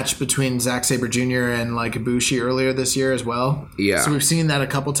stopped the match between Zack Sabre Jr. and like Ibushi earlier this year as well. Yeah. So we've seen that a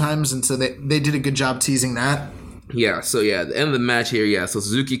couple times, and so they did a good job teasing that. Yeah, so at the end of the match here, so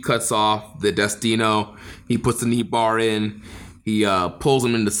Suzuki cuts off the Destino. He puts the knee bar in. He pulls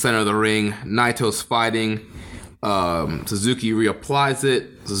him in the center of the ring. Naito's fighting. Suzuki reapplies it.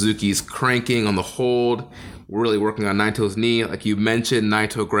 Suzuki's cranking on the hold, really working on Naito's knee. Like you mentioned,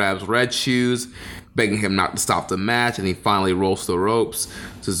 Naito grabs Red Shoes, begging him not to stop the match, and he finally rolls the ropes.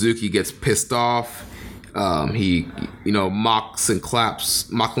 Suzuki gets pissed off. He, mockingly claps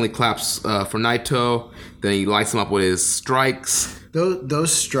for Naito. Then he lights him up with his strikes.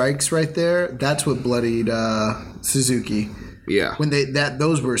 Those strikes right there, that's what bloodied Suzuki. Yeah. When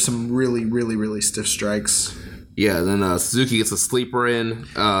those were some really, really, really stiff strikes. Yeah, then Suzuki gets a sleeper in.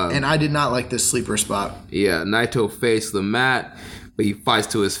 And I did not like this sleeper spot. Yeah, Naito faced the mat, but he fights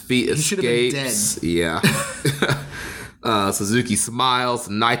to his feet, he should have been dead. Yeah. Suzuki smiles.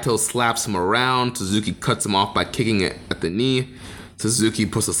 Naito slaps him around. Suzuki cuts him off by kicking it at the knee. Suzuki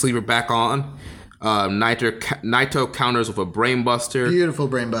puts the sleeper back on. Naito counters with a brainbuster. Beautiful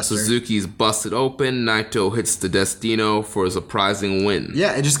brainbuster. Suzuki's busted open. Naito hits the Destino for a surprising win.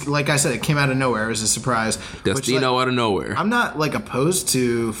 Yeah, it just, like I said, it came out of nowhere. It was a surprise. Destino out of nowhere. I'm not, like, opposed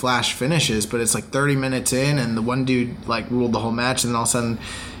to flash finishes, but it's like 30 minutes in, and the one dude, like, ruled the whole match, and then all of a sudden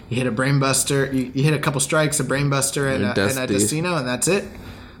you hit a brainbuster. You hit a couple strikes, a brainbuster, and a Destino, and that's it.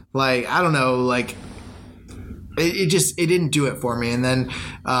 Like, I don't know, like... It didn't do it for me. And then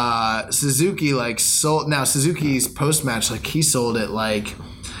Suzuki sold. Now Suzuki's post match, he sold it he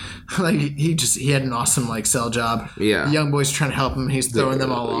had an awesome sell job. Yeah, the young boys trying to help him. He's throwing them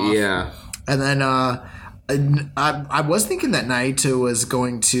all off. Yeah, and then I was thinking that Naito was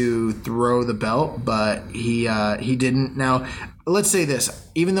going to throw the belt, but he didn't. Now let's say this: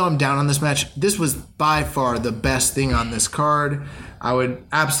 even though I'm down on this match, this was by far the best thing on this card. I would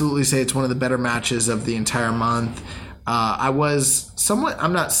absolutely say it's one of the better matches of the entire month. I was somewhat...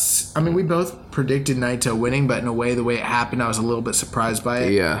 we both predicted Naito winning, but in a way, the way it happened, I was a little bit surprised by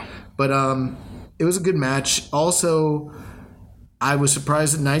it. Yeah. But it was a good match. Also, I was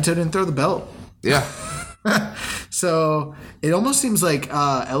surprised that Naito didn't throw the belt. Yeah. So, it almost seems like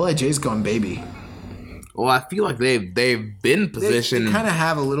LIJ's going baby. Well, I feel like they've been positioned... They kind of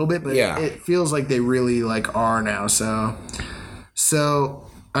have a little bit, but it feels like they really are now, So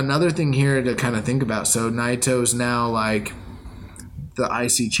another thing here to kind of think about. So Naito's now the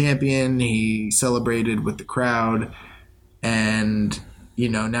IC champion. He celebrated with the crowd, and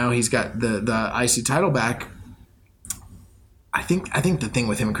now he's got the IC title back. I think the thing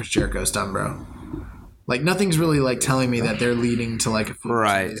with him and Chris Jericho is done, bro. Nothing's really telling me that they're leading to a feud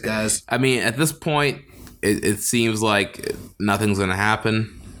right. with these guys. I mean, at this point, it seems like nothing's gonna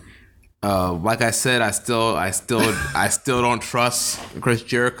happen. Like I said, I still don't trust Chris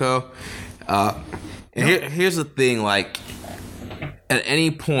Jericho. Here's the thing: at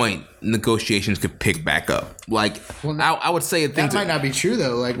any point, negotiations could pick back up. I would say that might not be true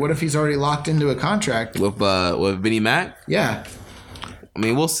though. What if he's already locked into a contract with Vinnie Mac? Yeah, I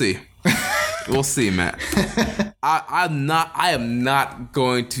mean, we'll see. We'll see, Matt. I am not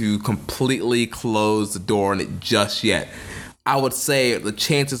going to completely close the door on it just yet. I would say the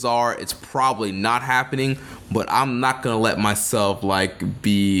chances are it's probably not happening, but I'm not going to let myself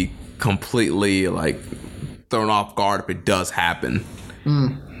be completely thrown off guard if it does happen.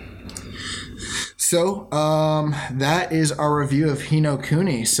 So, that is our review of Hino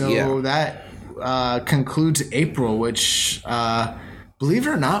Kuni. So that concludes April, which believe it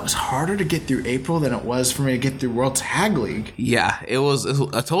or not, it was harder to get through April than it was for me to get through World Tag League. Yeah, it was.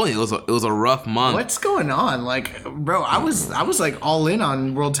 I told you it was a rough month. What's going on? Bro, I was all in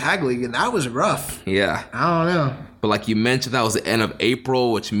on World Tag League, and that was rough. Yeah, I don't know. But you mentioned, that was the end of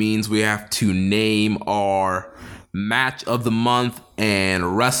April, which means we have to name our match of the month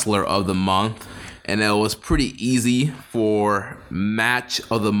and wrestler of the month. And it was pretty easy for match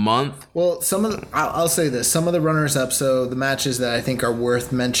of the month. Well, I'll say this. Some of the runners-up, so the matches that I think are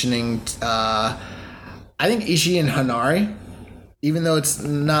worth mentioning, I think Ishii and Hanari, even though it's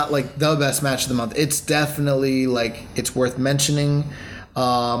not the best match of the month, it's definitely it's worth mentioning.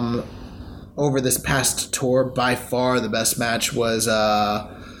 Over this past tour, by far the best match was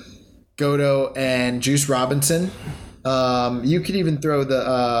Goto and Juice Robinson. You could even throw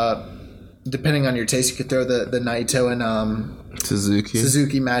depending on your taste, you could throw the Naito and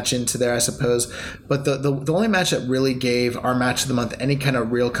Suzuki match into there, I suppose. But the only match that really gave our match of the month any kind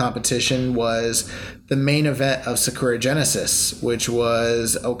of real competition was the main event of Sakura Genesis, which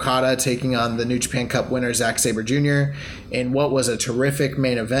was Okada taking on the New Japan Cup winner Zack Sabre Jr. in what was a terrific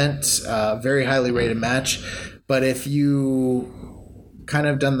main event, very highly rated match. But if you kind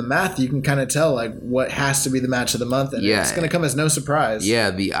of done the math, you can kind of tell what has to be the match of the month, and it's going to come as no surprise.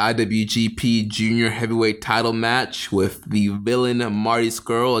 Yeah, the IWGP Junior Heavyweight Title match with the villain Marty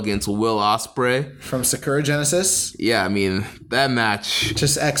Scurll against Will Ospreay from Sakura Genesis. Yeah, I mean, that match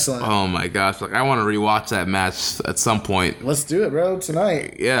just excellent. Oh my gosh, I want to rewatch that match at some point. Let's do it, bro,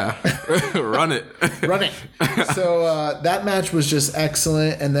 tonight. Yeah. Run it. So that match was just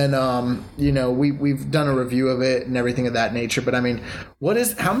excellent, and then we've done a review of it and everything of that nature, but I mean,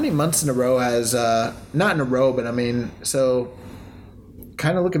 how many months in a row has not in a row, but I mean, so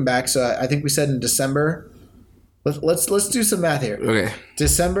kind of looking back, so I think we said in December. Let's do some math here. Okay.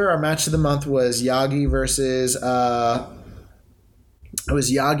 December, our match of the month was Yagi versus it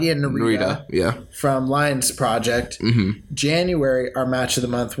was Yagi and Narita from Lions Project. Mm-hmm. January, our match of the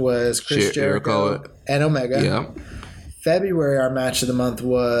month was Chris Jericho and Omega. Yeah. February, our match of the month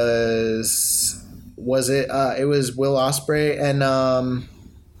was it was Will Ospreay and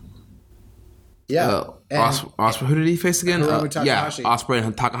Yeah. Ospreay, who did he face again? Takahashi. Ospreay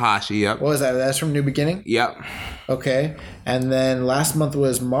and Takahashi. Yep. What was that? That's from New Beginning? Yep. Okay. And then last month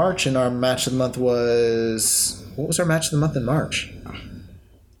was March, and our match of the month was... What was our match of the month in March?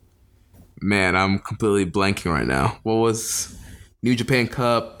 Man, I'm completely blanking right now. What was New Japan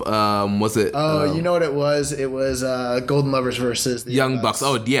Cup? Was it? Oh, you know what it was? It was Golden Lovers versus the Young Bucks.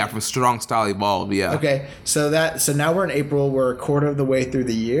 Oh, yeah, from Strong Style Evolved. Yeah. Okay, so now we're in April. We're a quarter of the way through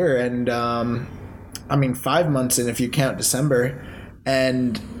the year, and 5 months in if you count December,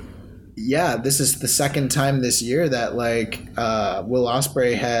 and yeah, this is the second time this year that Will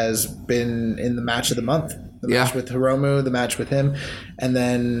Ospreay has been in the match of the month. The match with Hiromu, the match with him, and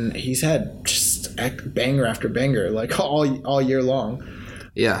then he's had just banger after banger all year long.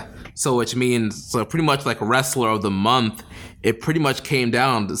 Yeah. So which means pretty much like Wrestler of the Month, it pretty much came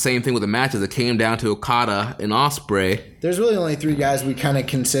down the same thing with the matches. It came down to Okada and Ospreay. There's really only 3 guys we kind of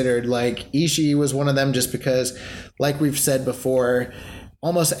considered. Ishii was one of them just because, like we've said before,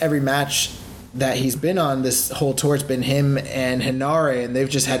 almost every match that he's been on this whole tour, it's been him and Hinare, and they've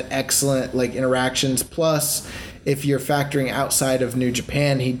just had excellent interactions. Plus, if you're factoring outside of New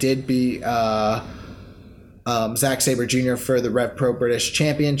Japan, he did beat Zack Sabre Jr. for the Rev Pro British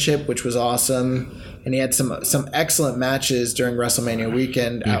Championship, which was awesome, and he had some excellent matches during WrestleMania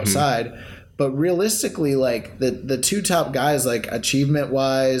weekend outside. But realistically, the 2 top guys, achievement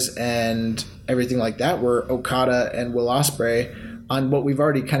wise and everything like that, were Okada and Will Ospreay on what we've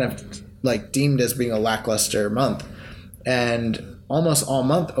already kind of deemed as being a lackluster month. And almost all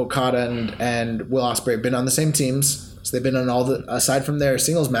month, Okada and Will Ospreay have been on the same teams. So they've been on all the, aside from their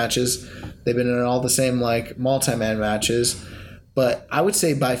singles matches, they've been in all the same multi-man matches. But I would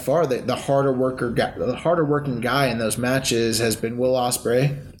say by far the harder working guy in those matches has been Will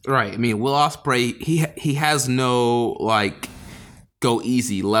Ospreay. Right. I mean, Will Ospreay, he has no go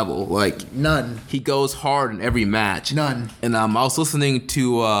easy level. None. He goes hard in every match. None. And I was listening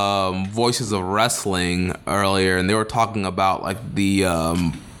to Voices of Wrestling earlier, and they were talking about the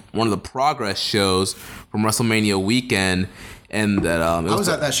one of the Progress shows from WrestleMania weekend, and that I was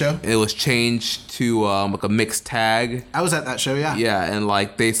at that show. It was changed to a mixed tag. I was at that show, yeah. Yeah, and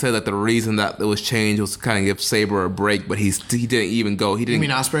they said that the reason that it was changed was to kind of give Sabre a break, but he didn't even go. He didn't. You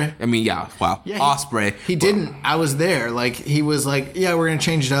mean Ospreay? I mean, yeah. Wow. Yeah, Ospreay. He didn't. I was there. He was yeah, we're gonna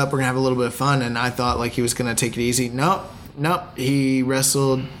change it up. We're gonna have a little bit of fun, and I thought he was gonna take it easy. Nope. He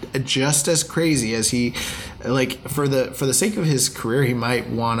wrestled just as crazy as he for the sake of his career, he might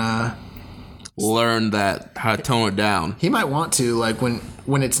wanna learn how to tone it down. He might want to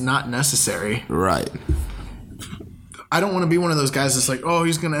when it's not necessary. Right. I don't want to be one of those guys that's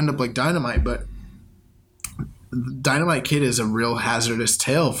he's going to end up like Dynamite, but Dynamite Kid is a real hazardous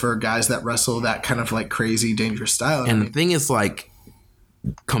tale for guys that wrestle that kind of crazy, dangerous style. And the thing is,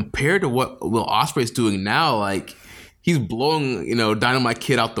 compared to what Will Ospreay's doing now, he's blowing, Dynamite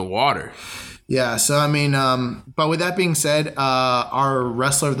Kid out the water. Yeah, so but with that being said, our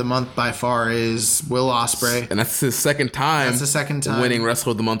Wrestler of the Month by far is Will Ospreay. And that's his second time. That's the second time. Winning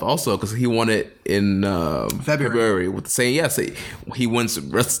Wrestler of the Month also, because he won it in February. With the same, he wins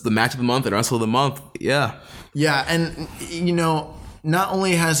the Match of the Month and Wrestler of the Month. Yeah. Yeah, and, not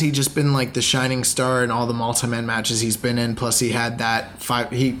only has he just been the shining star in all the multi-man matches he's been in, plus he had a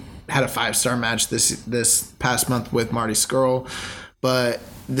 5-star match this past month with Marty Scurll, but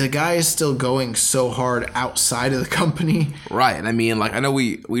the guy is still going so hard outside of the company. Right. And I mean, I know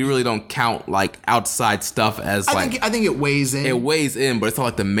we really don't count outside stuff as I think it weighs in. It weighs in, but it's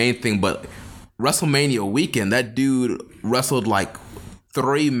not the main thing. But WrestleMania weekend, that dude wrestled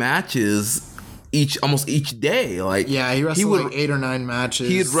 3 matches almost each day. He wrestled 8 or 9 matches.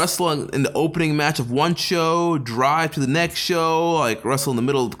 He'd wrestle in the opening match of one show, drive to the next show, wrestle in the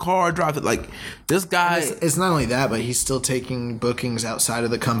middle of the car, drive it. This guy. It's not only that, but he's still taking bookings outside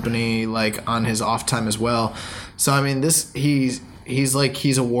of the company, on his off time as well. So I mean,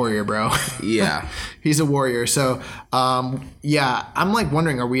 he's a warrior, bro. Yeah. He's a warrior. So yeah, I'm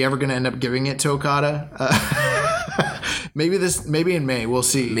wondering, are we ever gonna end up giving it to Okada? Maybe in May, we'll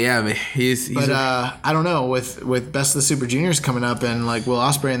see. Yeah, he's I don't know, with Best of the Super Juniors coming up and Will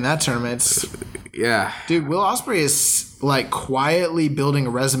Ospreay in that tournament. Yeah, dude, Will Ospreay is quietly building a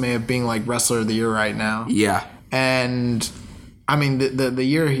resume of being Wrestler of the Year right now. Yeah, and I mean the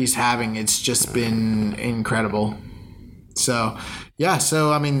year he's having, it's just been incredible. So yeah,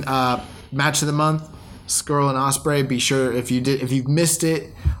 I mean, Match of the Month, Scurll and Ospreay. Be sure if you've missed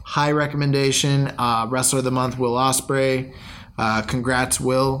it, high recommendation. Wrestler of the Month, Will Ospreay. Congrats,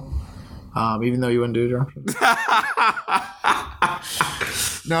 Will. Even though you wouldn't do it.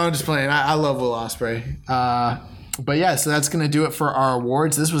 No, I'm just playing. I love Will Ospreay. But yeah, so that's going to do it for our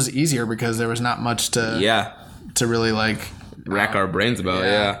awards. This was easier because there was not much to really like rack our brains about.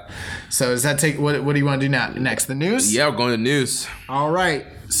 Yeah. So does that take what do you want to do now? Next, the news? Yeah, we're going to news. All right.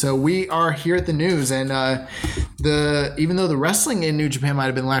 So we are here at the news, and even though the wrestling in New Japan might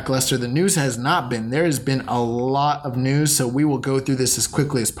have been lackluster, the news has not been. There has been a lot of news, so we will go through this as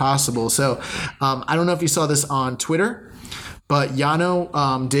quickly as possible. So I don't know if you saw this on Twitter, but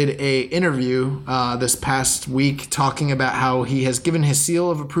Yano did a interview this past week talking about how he has given his seal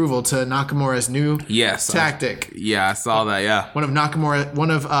of approval to Nakamura's new tactic. I saw that. Yeah, one of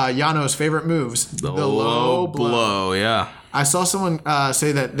Yano's favorite moves, the low blow. Yeah. I saw someone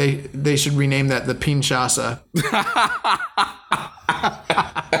say that they should rename that the Pinshasa.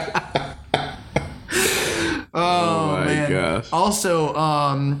 Oh my gosh. Also,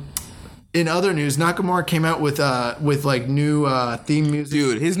 in other news, Nakamura came out with like new theme music.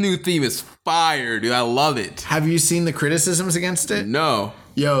 Dude, his new theme is fire, dude. I love it. Have you seen the criticisms against it? No.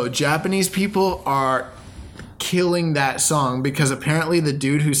 Yo, Japanese people are killing that song because apparently the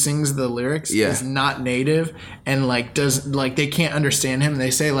dude who sings the lyrics is not native and like they can't understand him. They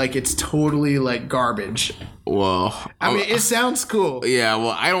say like it's totally like garbage. Well, I mean, it sounds cool. Yeah,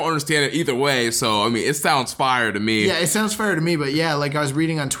 well, I don't understand it either way, so I mean, it sounds fire to me. Yeah, it sounds fire to me, but yeah, like I was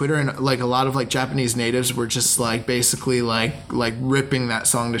reading on Twitter and like a lot of like Japanese natives were just like basically like ripping that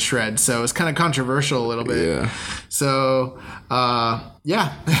song to shreds. So it's kind of controversial a little bit. Yeah. So,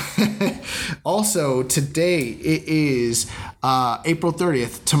 yeah. Also, today it is April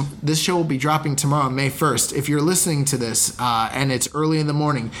 30th. This show will be dropping tomorrow, May 1st. If you're listening to this and it's early in the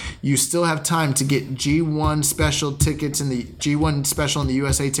morning, you still have time to get G1 special tickets and the G1 special and the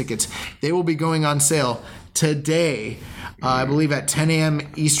USA tickets. They will be going on sale today. I believe at 10 a.m.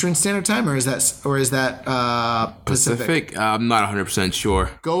 Eastern Standard Time, or is that Pacific? I'm not 100%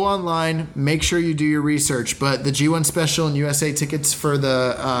 sure. Go online, make sure you do your research. But the G1 special and USA tickets for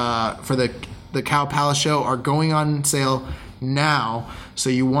the Cow Palace show are going on sale now.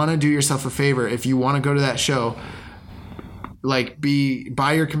 So you want to do yourself a favor if you want to go to that show. Like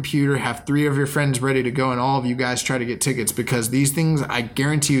buy your computer, have 3 of your friends ready to go, and all of you guys try to get tickets because these things, I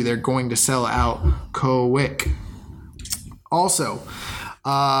guarantee you, they're going to sell out quick. Also,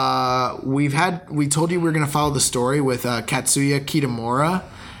 we told you we were going to follow the story with Katsuya Kitamura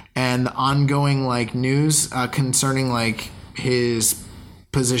and the ongoing like news concerning like his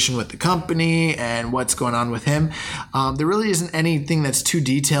position with the company and what's going on with him. There really isn't anything that's too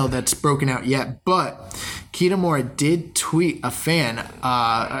detailed that's broken out yet, but Kitamura did tweet a fan,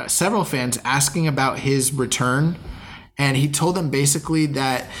 several fans asking about his return, and he told them basically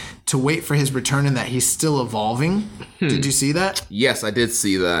that to wait for his return and that he's still evolving. Did you see that? Yes, I did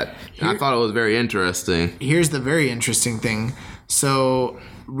see that. I thought it was very interesting. Here's the very interesting thing. So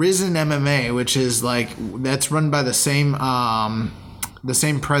Risen MMA, which is like, that's run by the same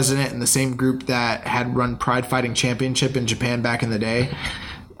president and the same group that had run Pride Fighting Championship in Japan back in the day.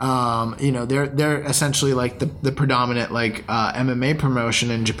 They're essentially like the predominant like MMA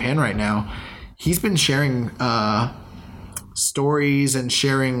promotion in Japan right now. He's been sharing stories and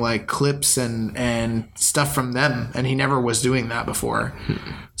sharing like clips and stuff from them, and he never was doing that before.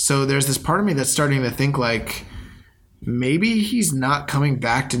 So there's this part of me that's starting to think like maybe he's not coming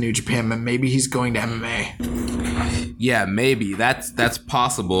back to New Japan, but maybe he's going to MMA. Yeah, maybe that's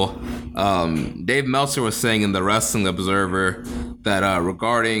possible. Dave Meltzer was saying in the Wrestling Observer that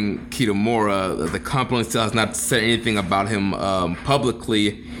regarding Kitamura, the company still has not said anything about him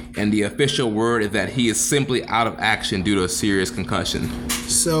publicly, and the official word is that he is simply out of action due to a serious concussion.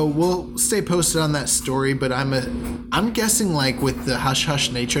 So we'll stay posted on that story, but I'm guessing like with the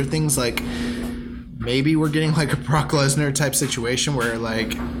hush nature of things, like maybe we're getting like a Brock Lesnar type situation where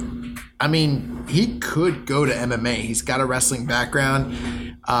like, I mean, he could go to MMA. He's got a wrestling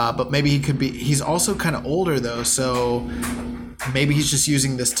background, but maybe he's also kind of older though, so maybe he's just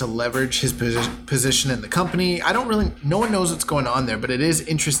using this to leverage his position in the company. No one knows what's going on there, but it is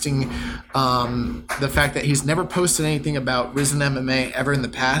interesting the fact that he's never posted anything about Risen MMA ever in the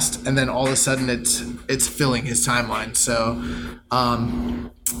past, and then all of a sudden it's filling his timeline. So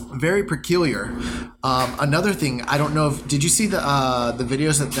very peculiar. Another thing, I don't know if did you see the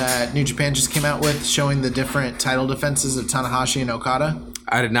videos that New Japan just came out with showing the different title defenses of Tanahashi and Okada?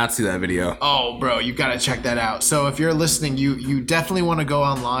 I did not see that video. Oh, bro, you got to check that out. So if you're listening, you definitely want to go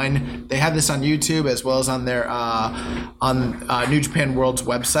online. They have this on YouTube as well as on their New Japan World's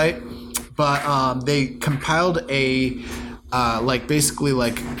website. But they compiled a like basically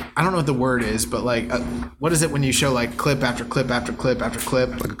like I don't know what the word is, but like what is it when you show like clip after clip after clip after clip?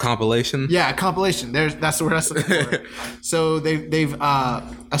 Like a compilation? Yeah, a compilation. That's the word I was looking for. So they've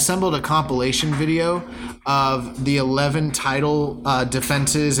assembled a compilation video of the 11 title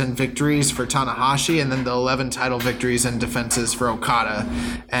defenses and victories for Tanahashi, and then the 11 title victories and defenses for Okada,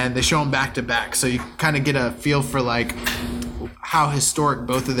 and they show them back to back, so you kind of get a feel for like how historic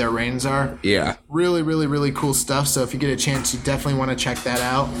both of their reigns are. Yeah. Really, really, really cool stuff. So if you get a chance, you definitely want to check that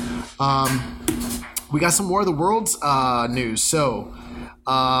out. We got some War of the Worlds news. So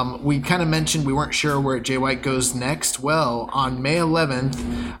we kind of mentioned we weren't sure where Jay White goes next. Well, on May 11th,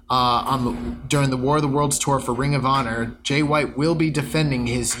 during the War of the Worlds tour for Ring of Honor, Jay White will be defending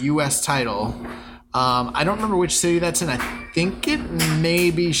his U.S. title. I don't remember which city that's in. I think it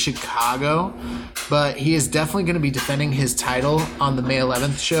may be Chicago, but he is definitely going to be defending his title on the May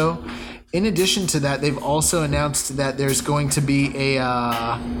 11th show. In addition to that, they've also announced that there's going to be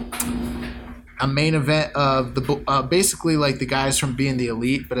a main event of the basically like the guys from Being the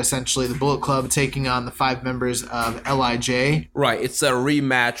Elite, but essentially the Bullet Club taking on the 5 members of LIJ. Right, it's a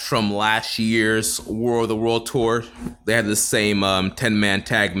rematch from last year's War of the World Tour. They had the same 10-man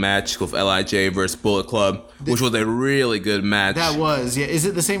tag match with LIJ versus Bullet Club, which was a really good match. That was, yeah. Is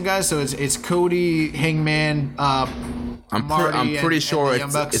it the same guys? So it's Cody, Hangman, I'm pretty sure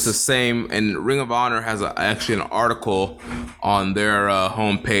it's the same, and Ring of Honor has actually an article on their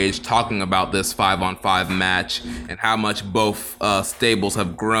homepage talking about this 5-on-5 match and how much both stables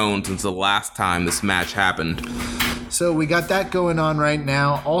have grown since the last time this match happened. So we got that going on right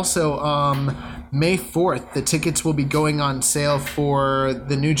now. Also, May 4th, the tickets will be going on sale for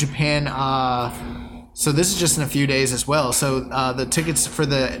the New Japan. So this is just in a few days as well. So the tickets for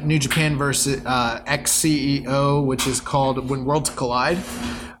the New Japan versus ex-CEO, which is called When Worlds Collide,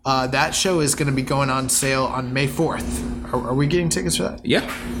 that show is going to be going on sale on May 4th. Are we getting tickets for that? Yeah.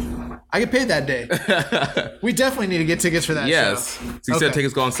 I get paid that day. We definitely need to get tickets for that show. Yes. So you said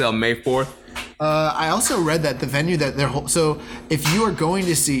tickets go on sale May 4th? I also read that the venue that they're so if you are going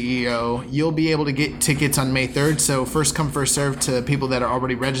to CEO, you'll be able to get tickets on May 3rd. So first come, first serve to people that are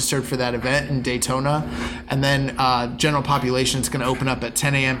already registered for that event in Daytona. And then general population is going to open up at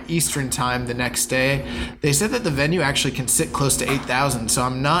 10 a.m. Eastern time the next day. They said that the venue actually can sit close to 8,000. So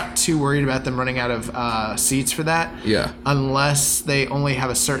I'm not too worried about them running out of seats for that. Yeah. Unless they only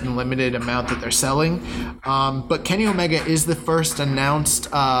have a certain limited amount that they're selling. But Kenny Omega is the first announced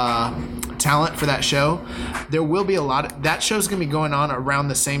talent for that show. There will be a lot of, that show's gonna be going on around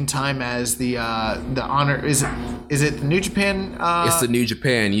the same time as the honor is it the New Japan it's the New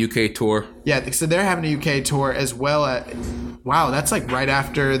Japan UK tour. Yeah, so they're having a UK tour as well. Wow, that's like right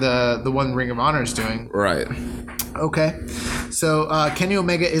after the one Ring of Honor is doing. Right. Okay, so Kenny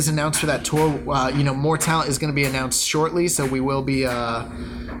Omega is announced for that tour. More talent is going to be announced shortly, so we will be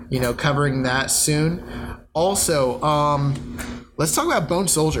covering that soon. Also, let's talk about Bone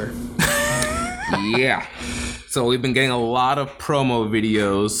Soldier. Yeah. So we've been getting a lot of promo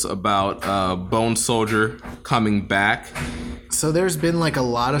videos about Bone Soldier coming back. So there's been like a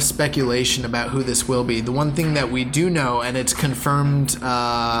lot of speculation about who this will be. The one thing that we do know, and it's confirmed,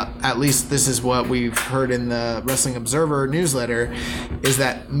 at least this is what we've heard in the Wrestling Observer newsletter, is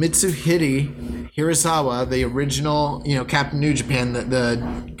that Mitsuhide Hirasawa, the original, Captain New Japan,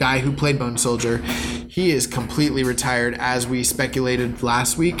 the guy who played Bone Soldier, he is completely retired, as we speculated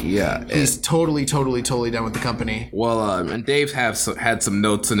last week. Yeah. He's totally done with the company. Well, and Dave had some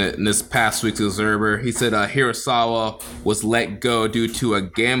notes in it in this past week's Observer. He said Hirasawa was let go due to a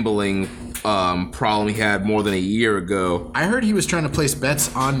gambling problem he had more than a year ago. I heard he was trying to place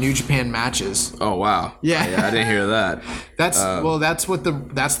bets on New Japan matches. Oh, wow. Yeah. I didn't hear that. That's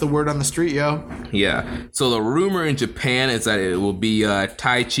the word on the street, yo. Yeah. So the rumor in Japan is that it will be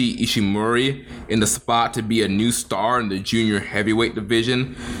Taichi Ishimori in the spot to be a new star in the junior heavyweight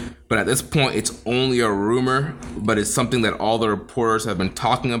division. But at this point, it's only a rumor, but it's something that all the reporters have been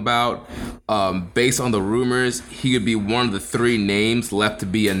talking about. Based on the rumors, he could be one of the 3 names left to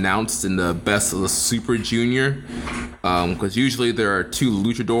be announced in the Best of the Super Junior. Because usually there are 2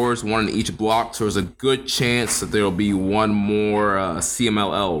 luchadors, one in each block, so there's a good chance that there will be one more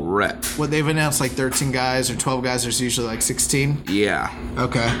CMLL rep. What, they've announced like 13 guys or 12 guys, there's usually like 16? Yeah.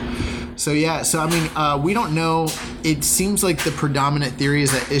 Okay. So we don't know. It seems like the predominant theory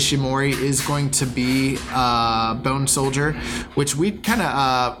is that Ishimori is going to be Bone Soldier, which we kind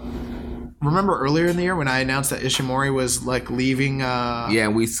of remember earlier in the year when I announced that Ishimori was like leaving. Yeah,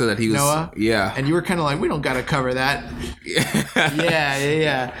 we said that he was. Noah. Yeah, and you were kind of like, we don't got to cover that.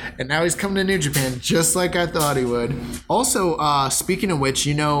 Yeah. And now he's coming to New Japan, just like I thought he would. Also, speaking of which,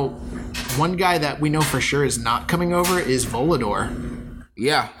 one guy that we know for sure is not coming over is Volador.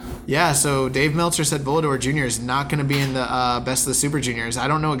 Yeah, so Dave Meltzer said Volador Jr. is not going to be in the Best of the Super Juniors. I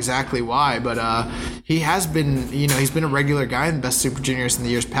don't know exactly why, but he has been, he's been a regular guy in the Best Super Juniors in the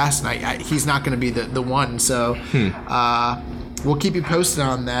years past, and he's not going to be the one. So we'll keep you posted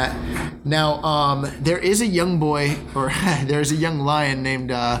on that. Now, there is a young boy, or there's a young lion named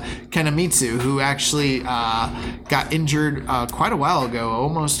Kenamitsu who actually got injured quite a while ago,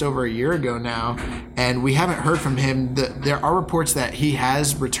 almost over a year ago now, and we haven't heard from him. There are reports that he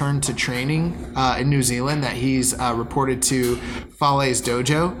has returned to training in New Zealand, that he's reported to Fale's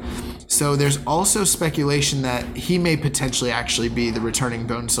dojo. So there's also speculation that he may potentially actually be the returning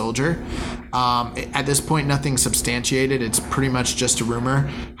Bone Soldier. At this point, nothing substantiated. It's pretty much just a rumor.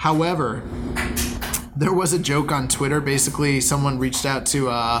 However, there was a joke on Twitter. Basically, someone reached out to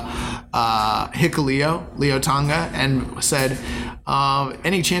Leo Tonga, and said,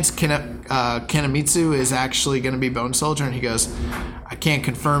 any chance Kenamitsu is actually going to be Bone Soldier? And he goes, I can't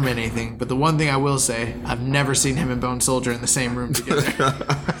confirm anything, but the one thing I will say, I've never seen him and Bone Soldier in the same room together.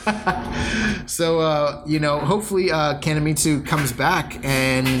 So, hopefully Kenamitsu comes back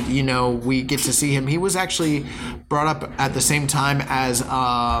and, we get to see him. He was actually brought up at the same time as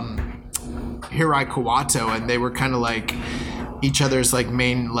Hirai Kawato, and they were kind of like each other's like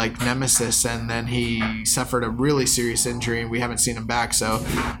main like nemesis, and then he suffered a really serious injury and we haven't seen him back. So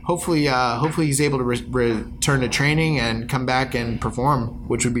hopefully he's able to return to training and come back and perform,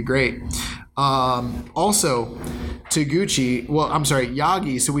 which would be great. Also,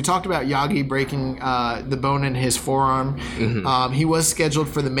 Yagi. So we talked about Yagi breaking the bone in his forearm. Mm-hmm. He was scheduled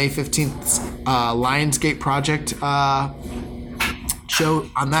for the May 15th Lionsgate project show.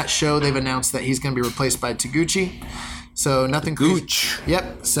 On that show, they've announced that he's going to be replaced by Taguchi. So nothing Gooch.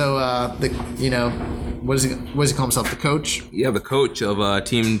 Yep. So what does he call himself? The coach? Yeah, the coach of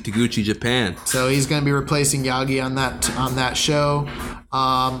Team Taguchi Japan. So he's going to be replacing Yagi on that show.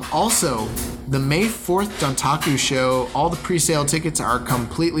 Also, the May 4th Dontaku show, all the pre-sale tickets are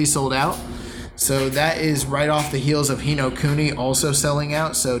completely sold out. So that is right off the heels of Hino Kuni also selling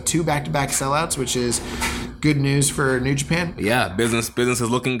out. So 2 back-to-back sellouts, which is good news for New Japan. Yeah, business is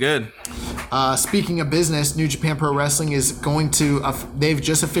looking good. Speaking of business, New Japan Pro Wrestling is going to, they've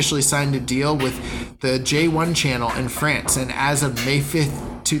just officially signed a deal with the J1 channel in France. And as of May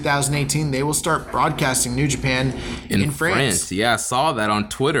 5th, 2018, they will start broadcasting New Japan in France. Yeah, I saw that on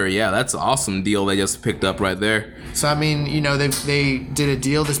Twitter. Yeah, that's an awesome deal they just picked up right there. So, I mean, they did a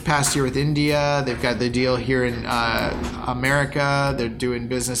deal this past year with India. They've got the deal here in America. They're doing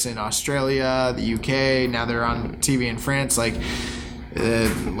business in Australia, the UK. Now they're on TV in France. Like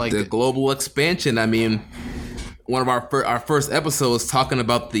the global expansion. I mean, one of our first episodes talking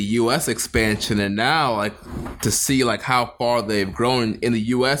about the U.S. expansion, and now to see how far they've grown in the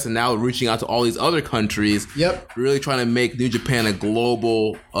U.S. and now reaching out to all these other countries. Yep. Really trying to make New Japan a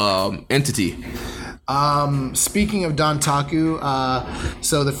global entity. Speaking of Dontaku,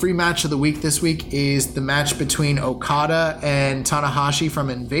 so the free match of the week this week is the match between Okada and Tanahashi from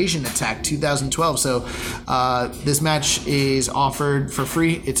Invasion Attack 2012. So this match is offered for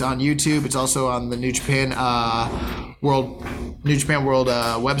free. It's on YouTube. It's also on the New Japan World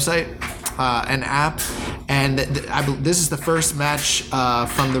website and app. And this is the first match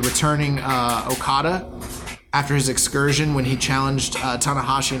from the returning Okada after his excursion when he challenged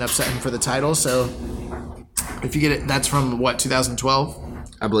Tanahashi and upset him for the title. So if you get it, that's from 2012?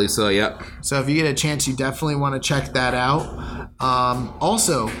 I believe so, yeah. So if you get a chance, you definitely want to check that out.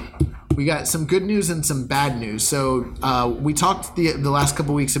 Also, we got some good news and some bad news. So we talked the last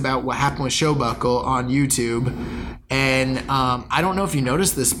couple weeks about what happened with Showbuckle on YouTube. And I don't know if you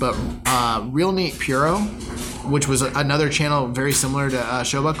noticed this, but Real Neat Puro, which was another channel very similar to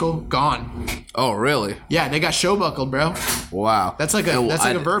Showbuckle, gone. Oh, really? Yeah, they got Showbuckled, bro. Wow. That's like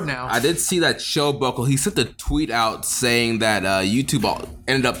a verb now. I did see that Showbuckle. He sent a tweet out saying that YouTube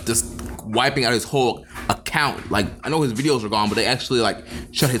ended up just wiping out his whole account. I know his videos are gone, but they actually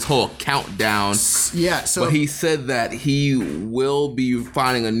shut his whole account down. Yeah, so but he said that he will be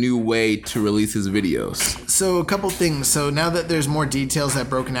finding a new way to release his videos. So a couple things. So now that there's more details that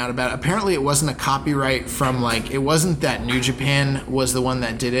broken out about it, apparently it wasn't a copyright from it wasn't that New Japan was the one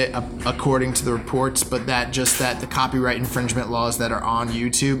that did it according to the reports, but that the copyright infringement laws that are on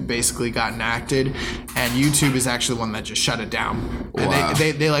YouTube basically got enacted, and YouTube is actually the one that just shut it down. Wow. And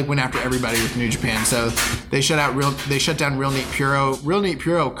they went after everybody with New Japan. So they shut down Real Neat Puro. Real Neat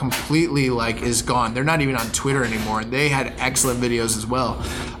Puro completely is gone. They're not even on Twitter anymore. They had excellent videos as well.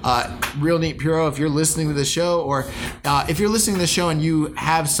 Real Neat Puro, if you're listening to the show, or if you're listening to the show and you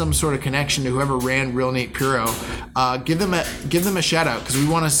have some sort of connection to whoever ran Real Neat Puro, give them a shout out, because we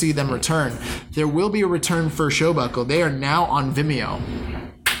want to see them return. There will be a return for Showbuckle. They are now on Vimeo.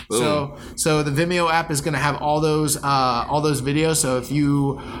 So the Vimeo app is going to have all those videos. So if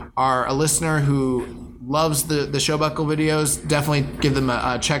you are a listener who loves the Showbuckle videos, definitely give them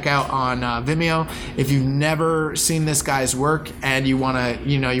a check out on Vimeo. If you've never seen this guy's work and you want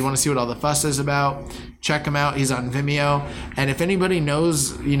to see what all the fuss is about, check him out. He's on Vimeo. And if anybody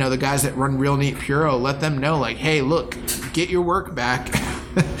knows, the guys that run Real Neat Puro, let them know, hey, look, get your work back.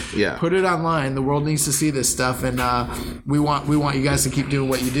 Yeah. Put it online. The world needs to see this stuff, and we want you guys to keep doing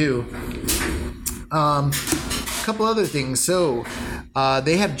what you do. A couple other things. So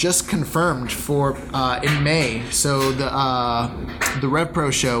they have just confirmed for in May. So the Rev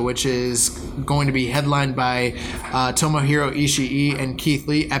Pro show, which is going to be headlined by Tomohiro Ishii and Keith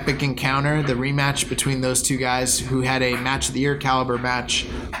Lee, Epic Encounter, the rematch between those two guys who had a Match of the Year caliber match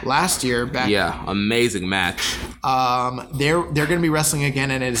last year. Amazing match. They're going to be wrestling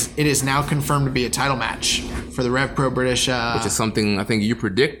again, and it is now confirmed to be a title match for the Rev Pro British. Which is something I think you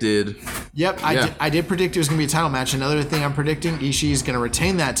predicted. Yep, I did predict it was going to be a title match. Another thing I'm predicting, Ishii is going to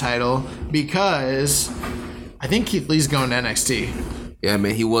retain that title because I think Keith Lee's going to NXT. Yeah,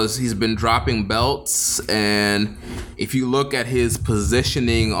 man, he's been dropping belts, and if you look at his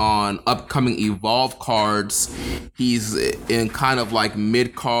positioning on upcoming Evolve cards, he's in kind of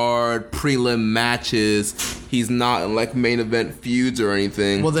mid-card, prelim matches. He's not in main event feuds or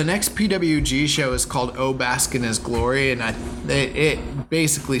anything. Well, the next PWG show is called Oh Bask in His Glory, and it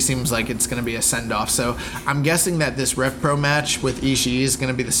basically seems like it's going to be a send-off. So I'm guessing that this Rev Pro match with Ishii is going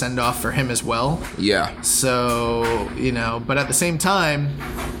to be the send-off for him as well. Yeah. So, but at the same time,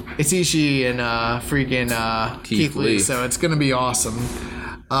 it's Ishii and freaking Keith Lee, so it's going to be awesome.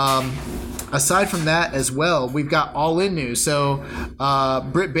 Aside from that as well, we've got All In news. So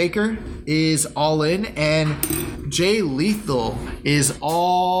Britt Baker is All In, and Jay Lethal is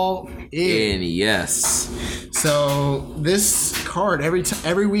All In. Yes. So this card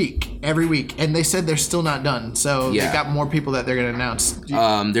every week, and they said they're still not done. So they got more people that they're going to announce.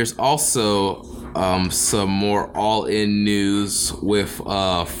 There's also some more All In news with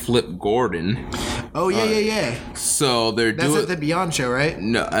Flip Gordon. Oh yeah. So that's at the Beyond show, right?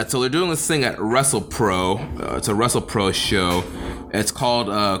 No, so they're doing this thing at WrestlePro. It's a WrestlePro show. It's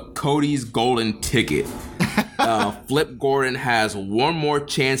called Cody's Golden Ticket. Flip Gordon has one more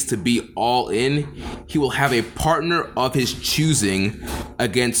chance to be All In. He will have a partner of his choosing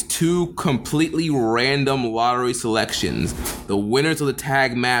against two completely random lottery selections. The winners of the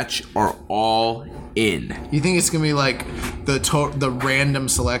tag match are all in. You think it's gonna be the random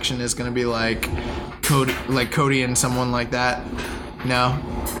selection is gonna be Cody and someone like that? No.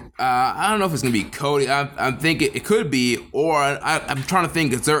 I don't know if it's gonna be Cody. I'm thinking it could be, or I'm trying to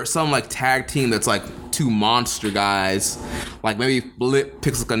think. Is there some tag team that's two monster guys? Maybe Flip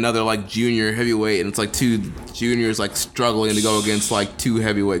picks another junior heavyweight, and it's two juniors struggling to go against two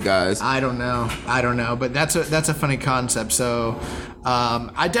heavyweight guys. I don't know, but that's a funny concept. So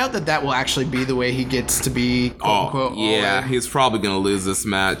I doubt that will actually be the way he gets to be quote unquote. Yeah, he's probably gonna lose this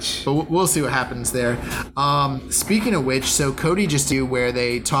match, but we'll see what happens there. Speaking of which, so Cody just do where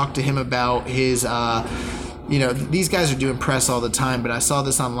they talked to him about his these guys are doing press all the time, but I saw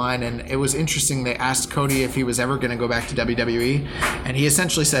this online and it was interesting. They asked Cody if he was ever going to go back to WWE, and he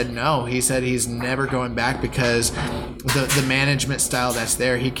essentially said no. He said he's never going back because the management style that's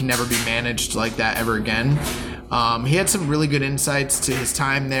there, he can never be managed like that ever again. He had some really good insights to his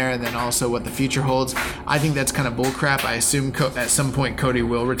time there, and then also what the future holds. I think that's kind of bullcrap. I assume at some point Cody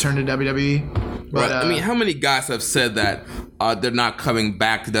will return to WWE. But, right. How many guys have said that they're not coming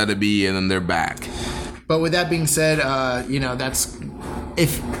back to WWE and then they're back? But with that being said, that's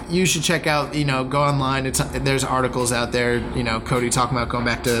if you should check out, go online. There's articles out there, Cody talking about going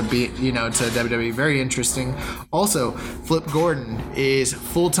back to WWE. Very interesting. Also, Flip Gordon is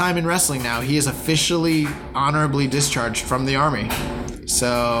full-time in wrestling now. He is officially honorably discharged from the Army.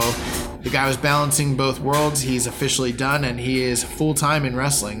 So the guy was balancing both worlds. He's officially done, and he is full-time in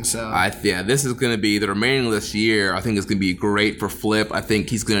wrestling. So this is going to be the remaining of this year. I think it's going to be great for Flip. I think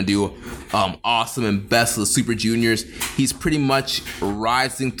he's going to do awesome and best of the Super Juniors. He's pretty much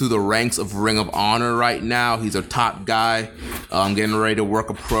rising through the ranks of Ring of Honor right now. He's a top guy. Getting ready to work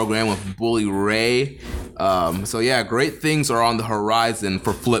a program with Bully Ray. Great things are on the horizon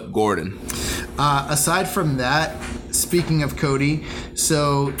for Flip Gordon. Aside from that, speaking of Cody,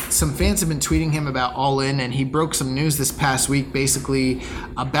 so some fans have been tweeting him about All In, and he broke some news this past week, basically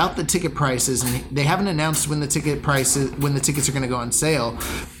about the ticket prices, and they haven't announced when the tickets are going to go on sale,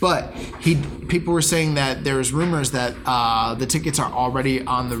 but people were saying that there's rumors that the tickets are already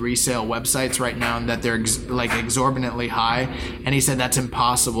on the resale websites right now, and that they're exorbitantly high. And he said that's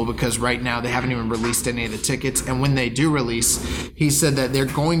impossible because right now they haven't even released any of the tickets, and when they do release, he said that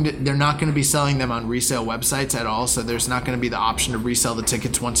they're not going to be selling them on resale websites at all, so there's not going to be the option to resell the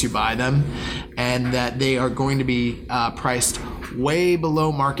tickets once you buy them, and that they are going to be priced way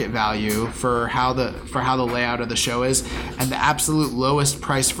below market value for how the layout of the show is, and the absolute lowest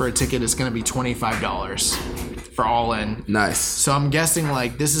price for a ticket is going to be $25 for All In. Nice. So I'm guessing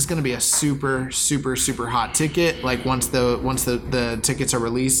this is going to be a super super super hot ticket. Once the tickets are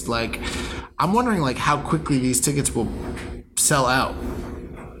released, I'm wondering how quickly these tickets will sell out.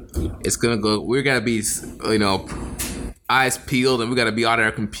 It's gonna go. We're gonna be, eyes peeled, and we gotta be on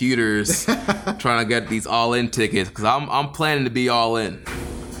our computers trying to get these All In tickets, because I'm planning to be All In.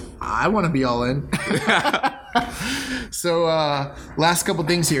 I want to be All In. So last couple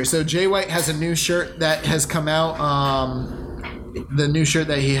things here. So Jay White has a new shirt that has come out. The new shirt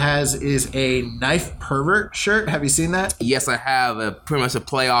that he has is a Knife Pervert shirt. Have you seen that? Yes, I have. Pretty much a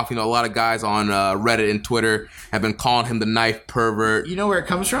playoff. A lot of guys on Reddit and Twitter have been calling him the Knife Pervert. You know where it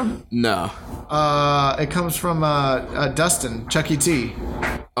comes from? No. It comes from Dustin, Chuck E. T.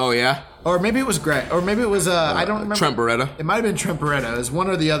 Oh, yeah? Or maybe it was Greg. Or maybe it was, I don't remember. Trent Beretta. It might have been Trent Beretta. It was one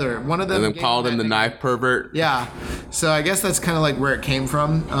or the other. One of them. And then called him the Knife Pervert. Yeah. So I guess that's kind of where it came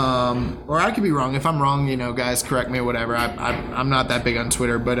from. Or I could be wrong. If I'm wrong, guys, correct me, whatever. I'm not that big on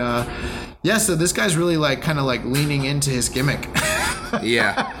Twitter. But, yeah, so this guy's really, leaning into his gimmick.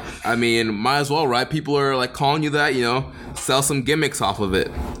 Yeah. I mean, might as well, right? People are, calling you that, sell some gimmicks off of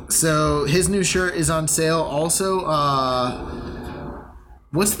it. So his new shirt is on sale. Also,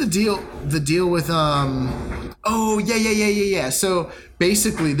 what's the deal? The deal with Oh yeah. So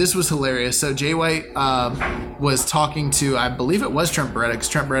basically, this was hilarious. So Jay White was talking to, I believe it was Trent Beretta, because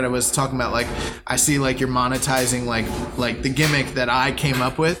Trent Beretta was talking about I see you're monetizing like the gimmick that I came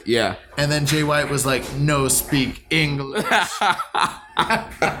up with. Yeah. And then Jay White was like, "No, speak English."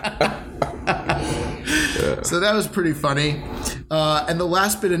 So that was pretty funny. And the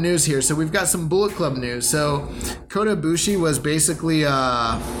last bit of news here. So we've got some Bullet Club news. So Kota Ibushi was basically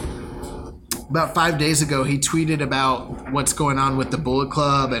about 5 days ago, he tweeted about what's going on with the Bullet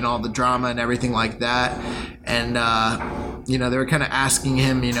Club and all the drama and everything like that. And they were kind of asking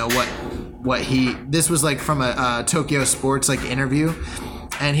him, what he. This was from a Tokyo Sports interview.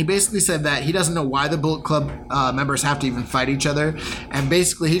 And he basically said that he doesn't know why the Bullet Club members have to even fight each other. And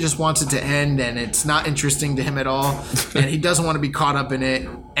basically he just wants it to end, and it's not interesting to him at all. And he doesn't want to be caught up in it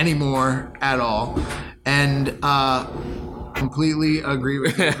anymore at all. And completely agree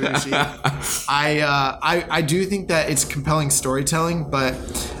with you, Ibushi. I do think that it's compelling storytelling, but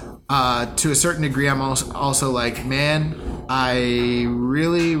to a certain degree, I'm also man, I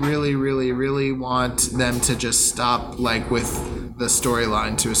really, really, really, really want them to just stop with the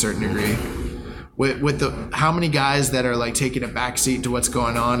storyline to a certain degree. With the how many guys that are taking a backseat to what's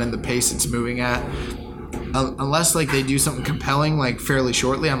going on and the pace it's moving at. Unless they do something compelling fairly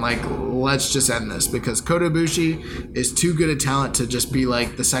shortly, I'm let's just end this, because Kota Ibushi is too good a talent to just be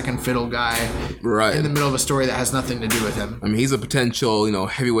the second fiddle guy in the middle of a story that has nothing to do with him. I mean, he's a potential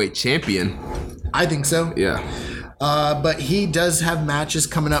heavyweight champion. I think so. Yeah. But he does have matches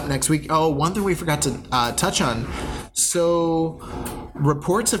coming up next week. Oh, one thing we forgot to touch on. So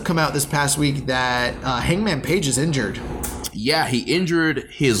reports have come out this past week that Hangman Page is injured. Yeah, he injured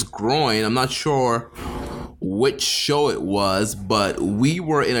his groin. I'm not sure which show it was, but we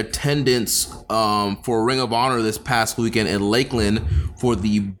were in attendance for Ring of Honor this past weekend in Lakeland for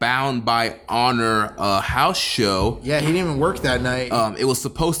the Bound by Honor house show. Yeah, he didn't even work that night. It was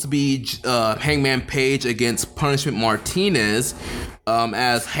supposed to be Hangman Page against Punishment Martinez.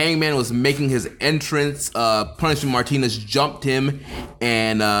 As Hangman was making his entrance, Punishment Martinez jumped him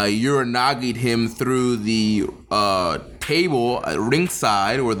and Uranagi'd him through the table at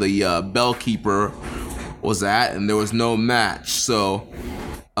ringside where the bellkeeper was at, and there was no match. So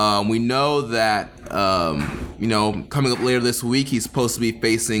we know that coming up later this week, he's supposed to be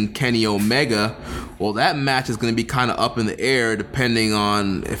facing Kenny Omega. Well, that match is going to be kind of up in the air depending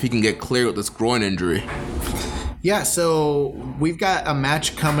on if he can get cleared with this groin injury. Yeah, so we've got a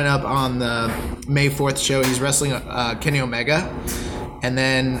match coming up on the May 4th show. He's wrestling Kenny Omega, and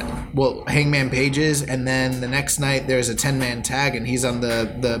then Hangman Pages, and then the next night there's a 10-man tag, and he's on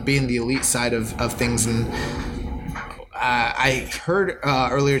the being the elite side of things. And I heard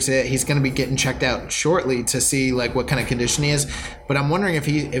earlier today he's going to be getting checked out shortly to see like what kind of condition he is. But I'm wondering if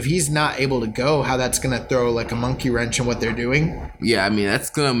he's not able to go, how that's going to throw like a monkey wrench in what they're doing. Yeah, I mean, that's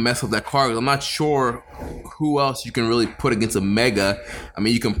going to mess up that card. I'm not sure who else you can really put against Omega. I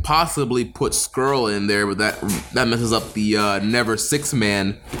mean, you can possibly put Skrull in there, but that messes up the Never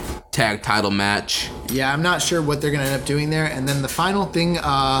Six-Man tag title match. Yeah, I'm not sure what they're going to end up doing there. And then the final thing,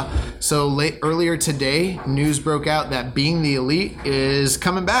 earlier today, news broke out that Being the Elite is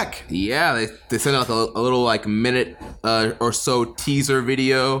coming back. Yeah, they sent out a little like minute or so teaser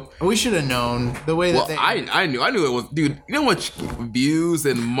video. We should have known the way that I knew it was, dude. You know how much views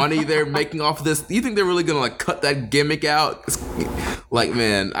and money they're making off of this? Do you think they're really gonna like cut that gimmick out? Like,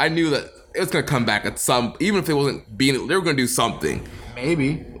 man, I knew that it was gonna come back at some, even if it wasn't Being, they were gonna do something.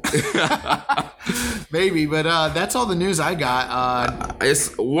 Maybe. Maybe, but that's all the news I got.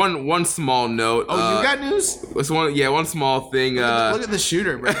 It's one small note. Oh, you got news? It's one small thing. Look at the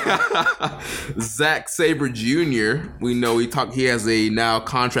shooter, bro. Zack Sabre Jr. We know he has a now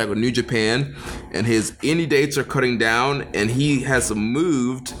contract with New Japan, and his indie dates are cutting down, and he has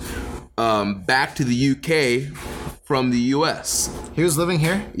moved back to the UK from the US. He was living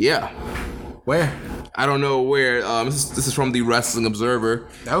here? Yeah. Where? I don't know where. This is from the Wrestling Observer.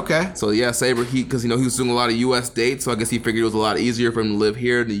 Okay. So yeah, Sabre, because he was doing a lot of U.S. dates, so I guess he figured it was a lot easier for him to live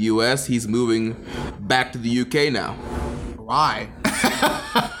here in the U.S. He's moving back to the U.K. now. Why?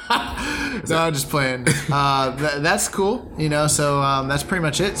 No, I'm just playing. That's cool, so that's pretty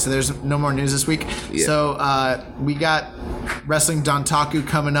much it. So there's no more news this week. Yeah. So we got Wrestling Dontaku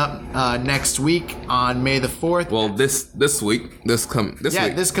coming up next week on May the 4th. Well, this week. This coming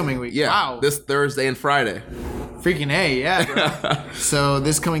week. Yeah. Wow. This Thursday and Friday. Freaking A, yeah, bro. So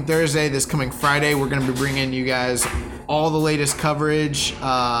this coming Thursday, this coming Friday, we're going to be bringing you guys all the latest coverage.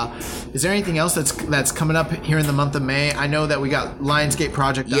 Is there anything else that's coming up here in the month of May? I know that we got Lionsgate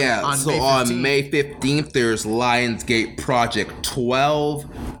Project on May 15th. On May 15th, there's Lionsgate Project 12.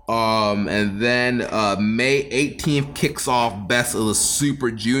 And then May 18th kicks off Best of the Super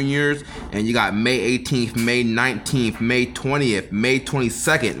Juniors. And you got May 18th, May 19th, May 20th, May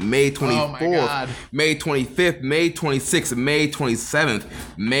 22nd, May 24th, May 25th, May 26th, May 27th,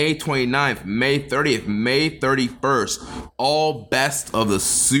 May 29th, May 30th, May 31st. All Best of the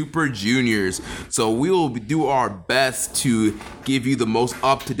Super Juniors. So we will do our best to give you the most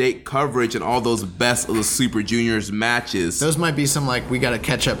up-to-date coverage and all those Best of the Super Juniors matches. Those might be some like we gotta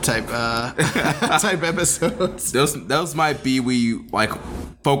catch up type type episodes. Those might be we like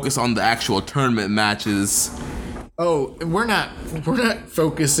focus on the actual tournament matches. Oh, we're not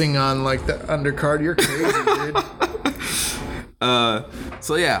focusing on like the undercard. You're crazy, dude.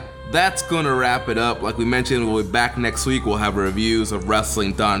 So yeah, that's gonna wrap it up. Like we mentioned, we'll be back next week. We'll have reviews of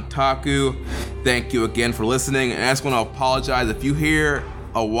Wrestling Dontaku. Thank you again for listening. And I just want to apologize if you hear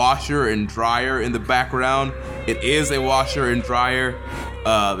a washer and dryer in the background. It is a washer and dryer.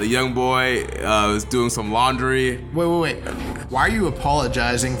 The young boy is doing some laundry. Wait. Why are you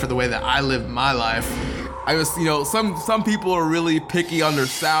apologizing for the way that I live my life? I was, some people are really picky on their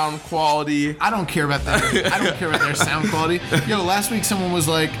sound quality. I don't care about that. I don't care about their sound quality. Yo, last week someone was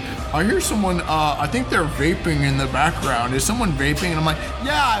like, I hear someone, I think they're vaping in the background. Is someone vaping? And I'm like,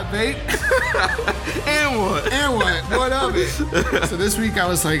 yeah, I vape. And what? What of it? So this week I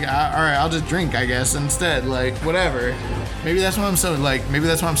was like, all right, I'll just drink, I guess, instead. Like, whatever. Maybe that's why I'm so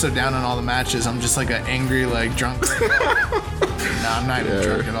down on all the matches. I'm just like an angry, like, drunk. No, I'm not even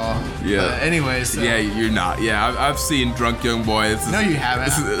drunk at all. Yeah. But anyways. Yeah, you're not. Yeah, I've seen drunk young boys. No, you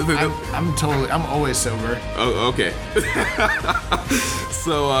haven't. I'm always sober. Oh, okay.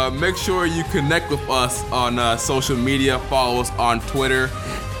 So make sure you connect with us on social media. Follow us on Twitter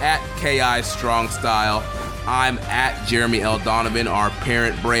at KI Strong Style. I'm at Jeremy L. Donovan. Our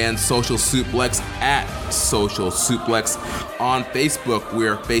parent brand, Social Suplex, at Social Suplex. On Facebook,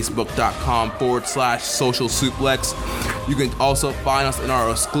 we're facebook.com/Social Suplex. You can also find us in our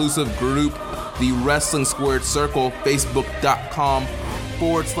exclusive group, the Wrestling Squared Circle,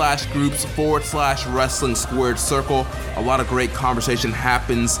 facebook.com/groups/Wrestling Squared Circle. A lot of great conversation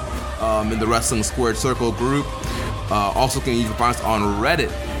happens in the Wrestling Squared Circle group. Also, you can find us on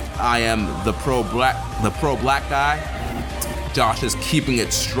Reddit. I am the pro black guy. Josh is keeping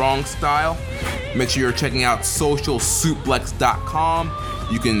it strong style. Make sure you're checking out socialsuplex.com.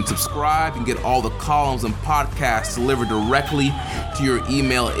 You can subscribe and get all the columns and podcasts delivered directly to your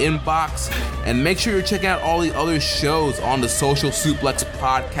email inbox. And make sure you're checking out all the other shows on the Social Suplex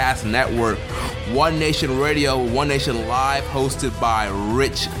Podcast Network. One Nation Radio, One Nation Live, hosted by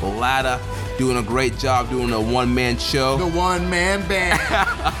Rich Latta. Doing a great job doing a one-man show. The one-man band.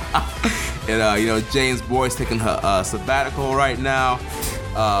 And James Boyd's taking her sabbatical right now.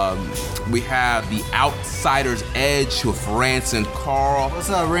 We have the Outsider's Edge with Rance and Carl. What's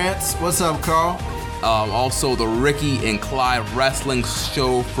up, Rance? What's up, Carl? Also the Ricky and Clive wrestling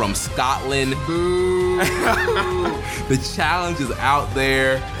show from Scotland. Boo! The challenge is out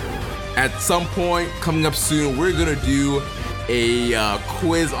there. At some point coming up soon, we're gonna do a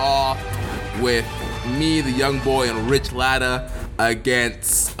quiz off with me, the young boy, and Rich Latta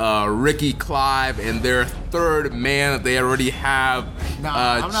against Ricky, Clive, and their third man that they already have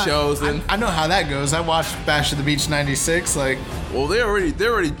chosen. I know how that goes. I watched Bash at the Beach '96. Well, they're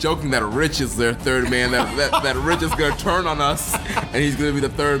already joking that Rich is their third man. that Rich is gonna turn on us, and he's gonna be the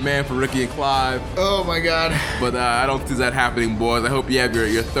third man for Ricky and Clive. Oh my God! But I don't see that happening, boys. I hope you have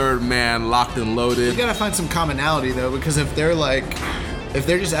your third man locked and loaded. You gotta find some commonality though, because if they're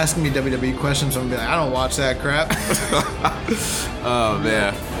just asking me WWE questions, I'm gonna be like, I don't watch that crap. Oh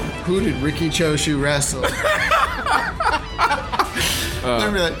man. Who did Ricky Choshu wrestle? They're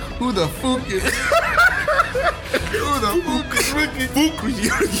gonna be like, who the fuck is? Who the fuck is Ricky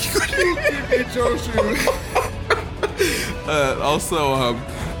Choshu? Also,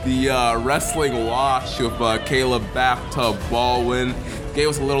 the Wrestling Wash with Caleb Bathtub Baldwin gave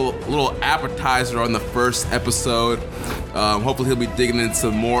us a little appetizer on the first episode. Hopefully he'll be digging into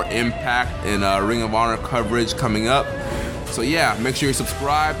some more Impact and Ring of Honor coverage coming up. So yeah, make sure you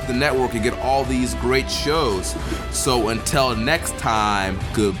subscribe to the network and get all these great shows. So until next time,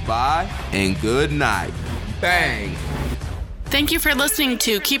 goodbye and good night. Bang! Thank you for listening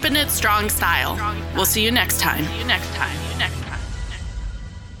to Keepin' It Strong Style. We'll see you next time.